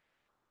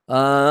 We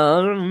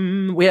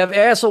have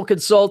Asshole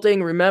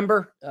Consulting.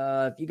 Remember,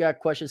 if you got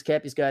questions,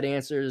 Cappy's got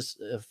answers.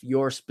 If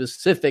your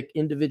specific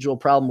individual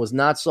problem was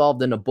not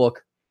solved in a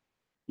book,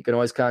 you can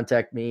always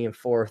contact me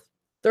for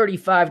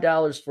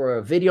 $35 for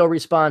a video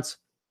response,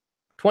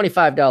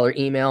 $25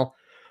 email,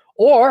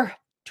 or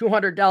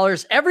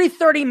 $200 every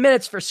 30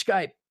 minutes for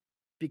Skype,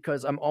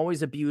 because I'm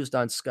always abused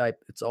on Skype.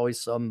 It's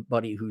always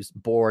somebody who's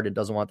bored and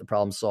doesn't want the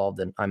problem solved,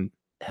 and I'm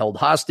held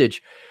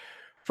hostage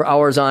for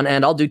hours on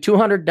end. I'll do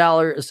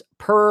 $200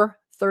 per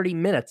 30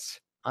 minutes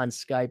on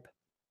Skype.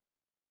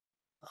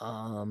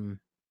 We'll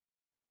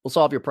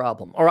solve your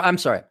problem. Or I'm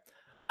sorry,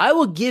 I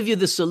will give you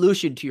the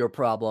solution to your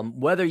problem.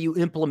 Whether you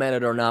implement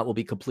it or not will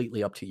be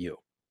completely up to you.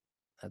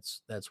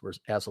 That's where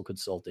Asshole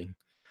Consulting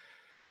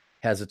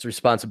has its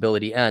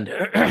responsibility end.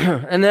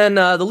 And then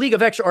the League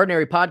of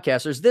Extraordinary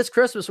Podcasters. This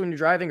Christmas, when you're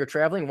driving or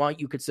traveling, why don't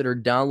you consider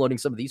downloading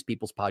some of these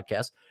people's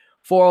podcasts?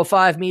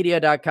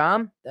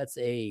 405media.com. That's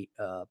a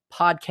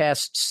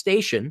podcast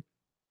station.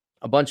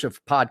 A bunch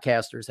of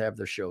podcasters have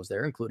their shows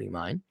there, including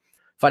mine.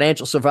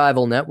 Financial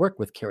Survival Network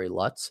with Carrie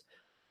Lutz.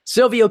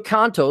 Silvio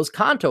Canto's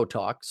Canto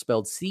Talk,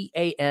 spelled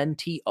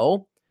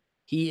C-A-N-T-O.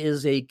 He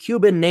is a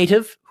Cuban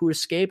native who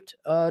escaped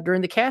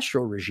during the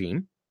Castro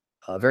regime.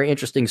 A very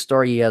interesting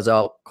story he has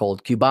out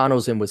called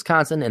Cubanos in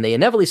Wisconsin, and they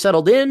inevitably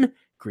settled in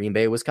Green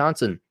Bay,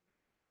 Wisconsin.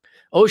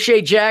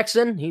 O'Shea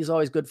Jackson, he's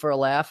always good for a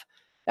laugh.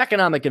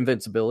 Economic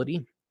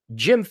Invincibility.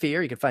 Jim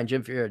Fear, you can find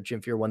Jim Fear at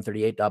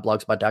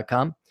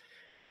jimfear138.blogspot.com.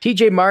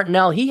 TJ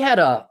Martinell, he had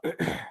a,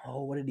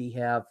 what did he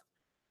have?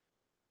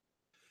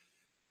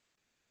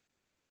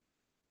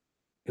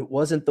 It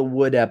wasn't the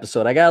wood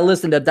episode. I got to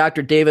listen to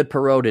Dr. David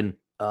Perodin.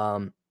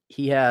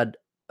 He had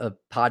a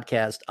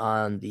podcast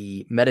on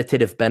the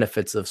meditative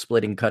benefits of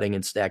splitting, cutting,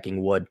 and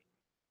stacking wood.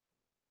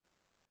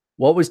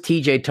 What was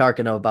TJ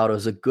talking about? It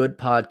was a good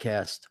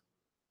podcast.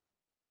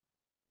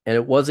 And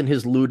it wasn't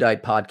his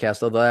Luddite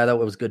podcast, although I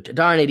thought it was good.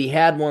 Darn it, he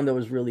had one that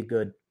was really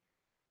good.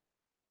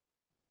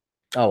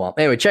 Oh, well.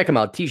 Anyway, check him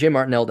out,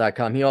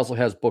 tjmartinell.com. He also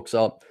has books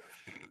out.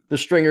 The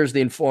Stringers,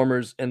 The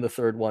Informers, and the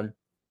third one.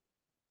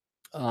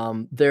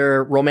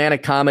 They're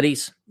romantic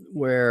comedies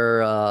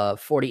where a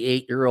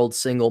 48-year-old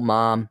single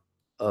mom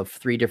of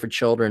 3 different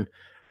children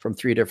from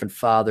 3 different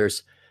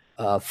fathers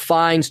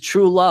finds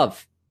true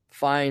love,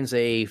 finds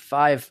a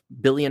 $5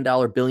 billion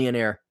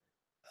billionaire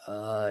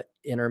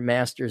in her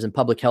master's in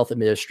public health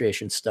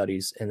administration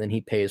studies, and then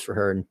he pays for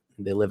her, and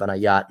they live on a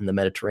yacht in the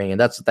Mediterranean.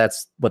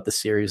 That's what the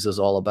series is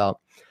all about.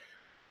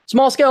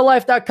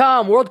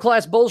 Smallscalelife.com,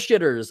 world-class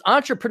bullshitters,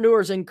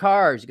 entrepreneurs in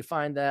cars. You can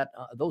find that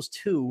those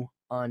 2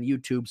 on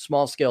YouTube.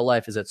 Small Scale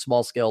Life is at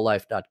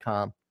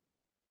smallscalelife.com.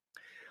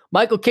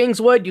 Michael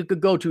Kingswood, you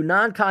could go to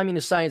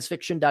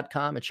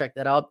noncommunistsciencefiction.com and check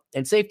that out,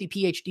 and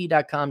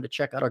safetyphd.com to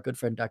check out our good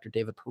friend Dr.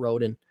 David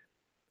Perodin.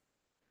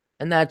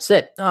 And that's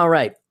it. All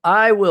right.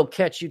 I will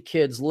catch you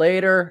kids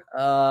later.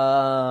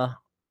 I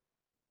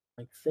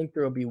think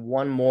there will be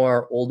one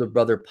more Older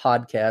Brother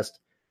podcast,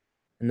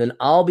 and then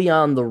I'll be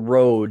on the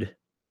road,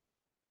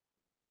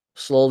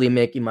 slowly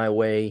making my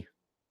way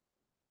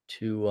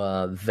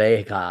to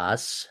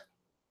Vegas.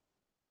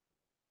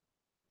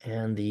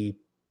 And the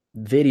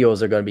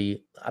videos are going to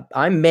be,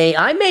 I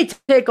may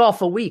take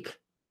off a week.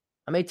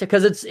 I may take,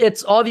 because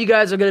it's all of you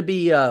guys are going to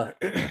be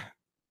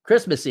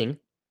Christmasing,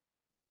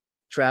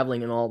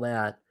 traveling and all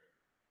that.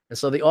 And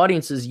so the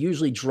audiences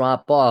usually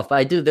drop off.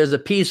 There's a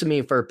piece of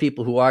me for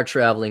people who are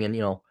traveling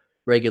and,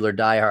 regular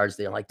diehards.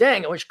 They're like,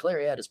 dang, I wish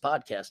Clarey had his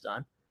podcast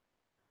on.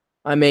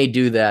 I may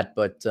do that,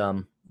 but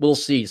we'll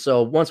see.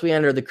 So once we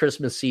enter the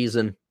Christmas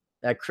season,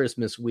 that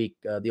Christmas week,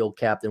 the old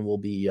captain will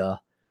be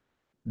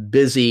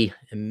busy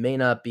and may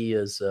not be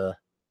as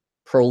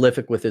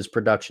prolific with his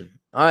production.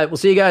 All right, we'll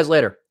see you guys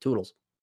later. Toodles.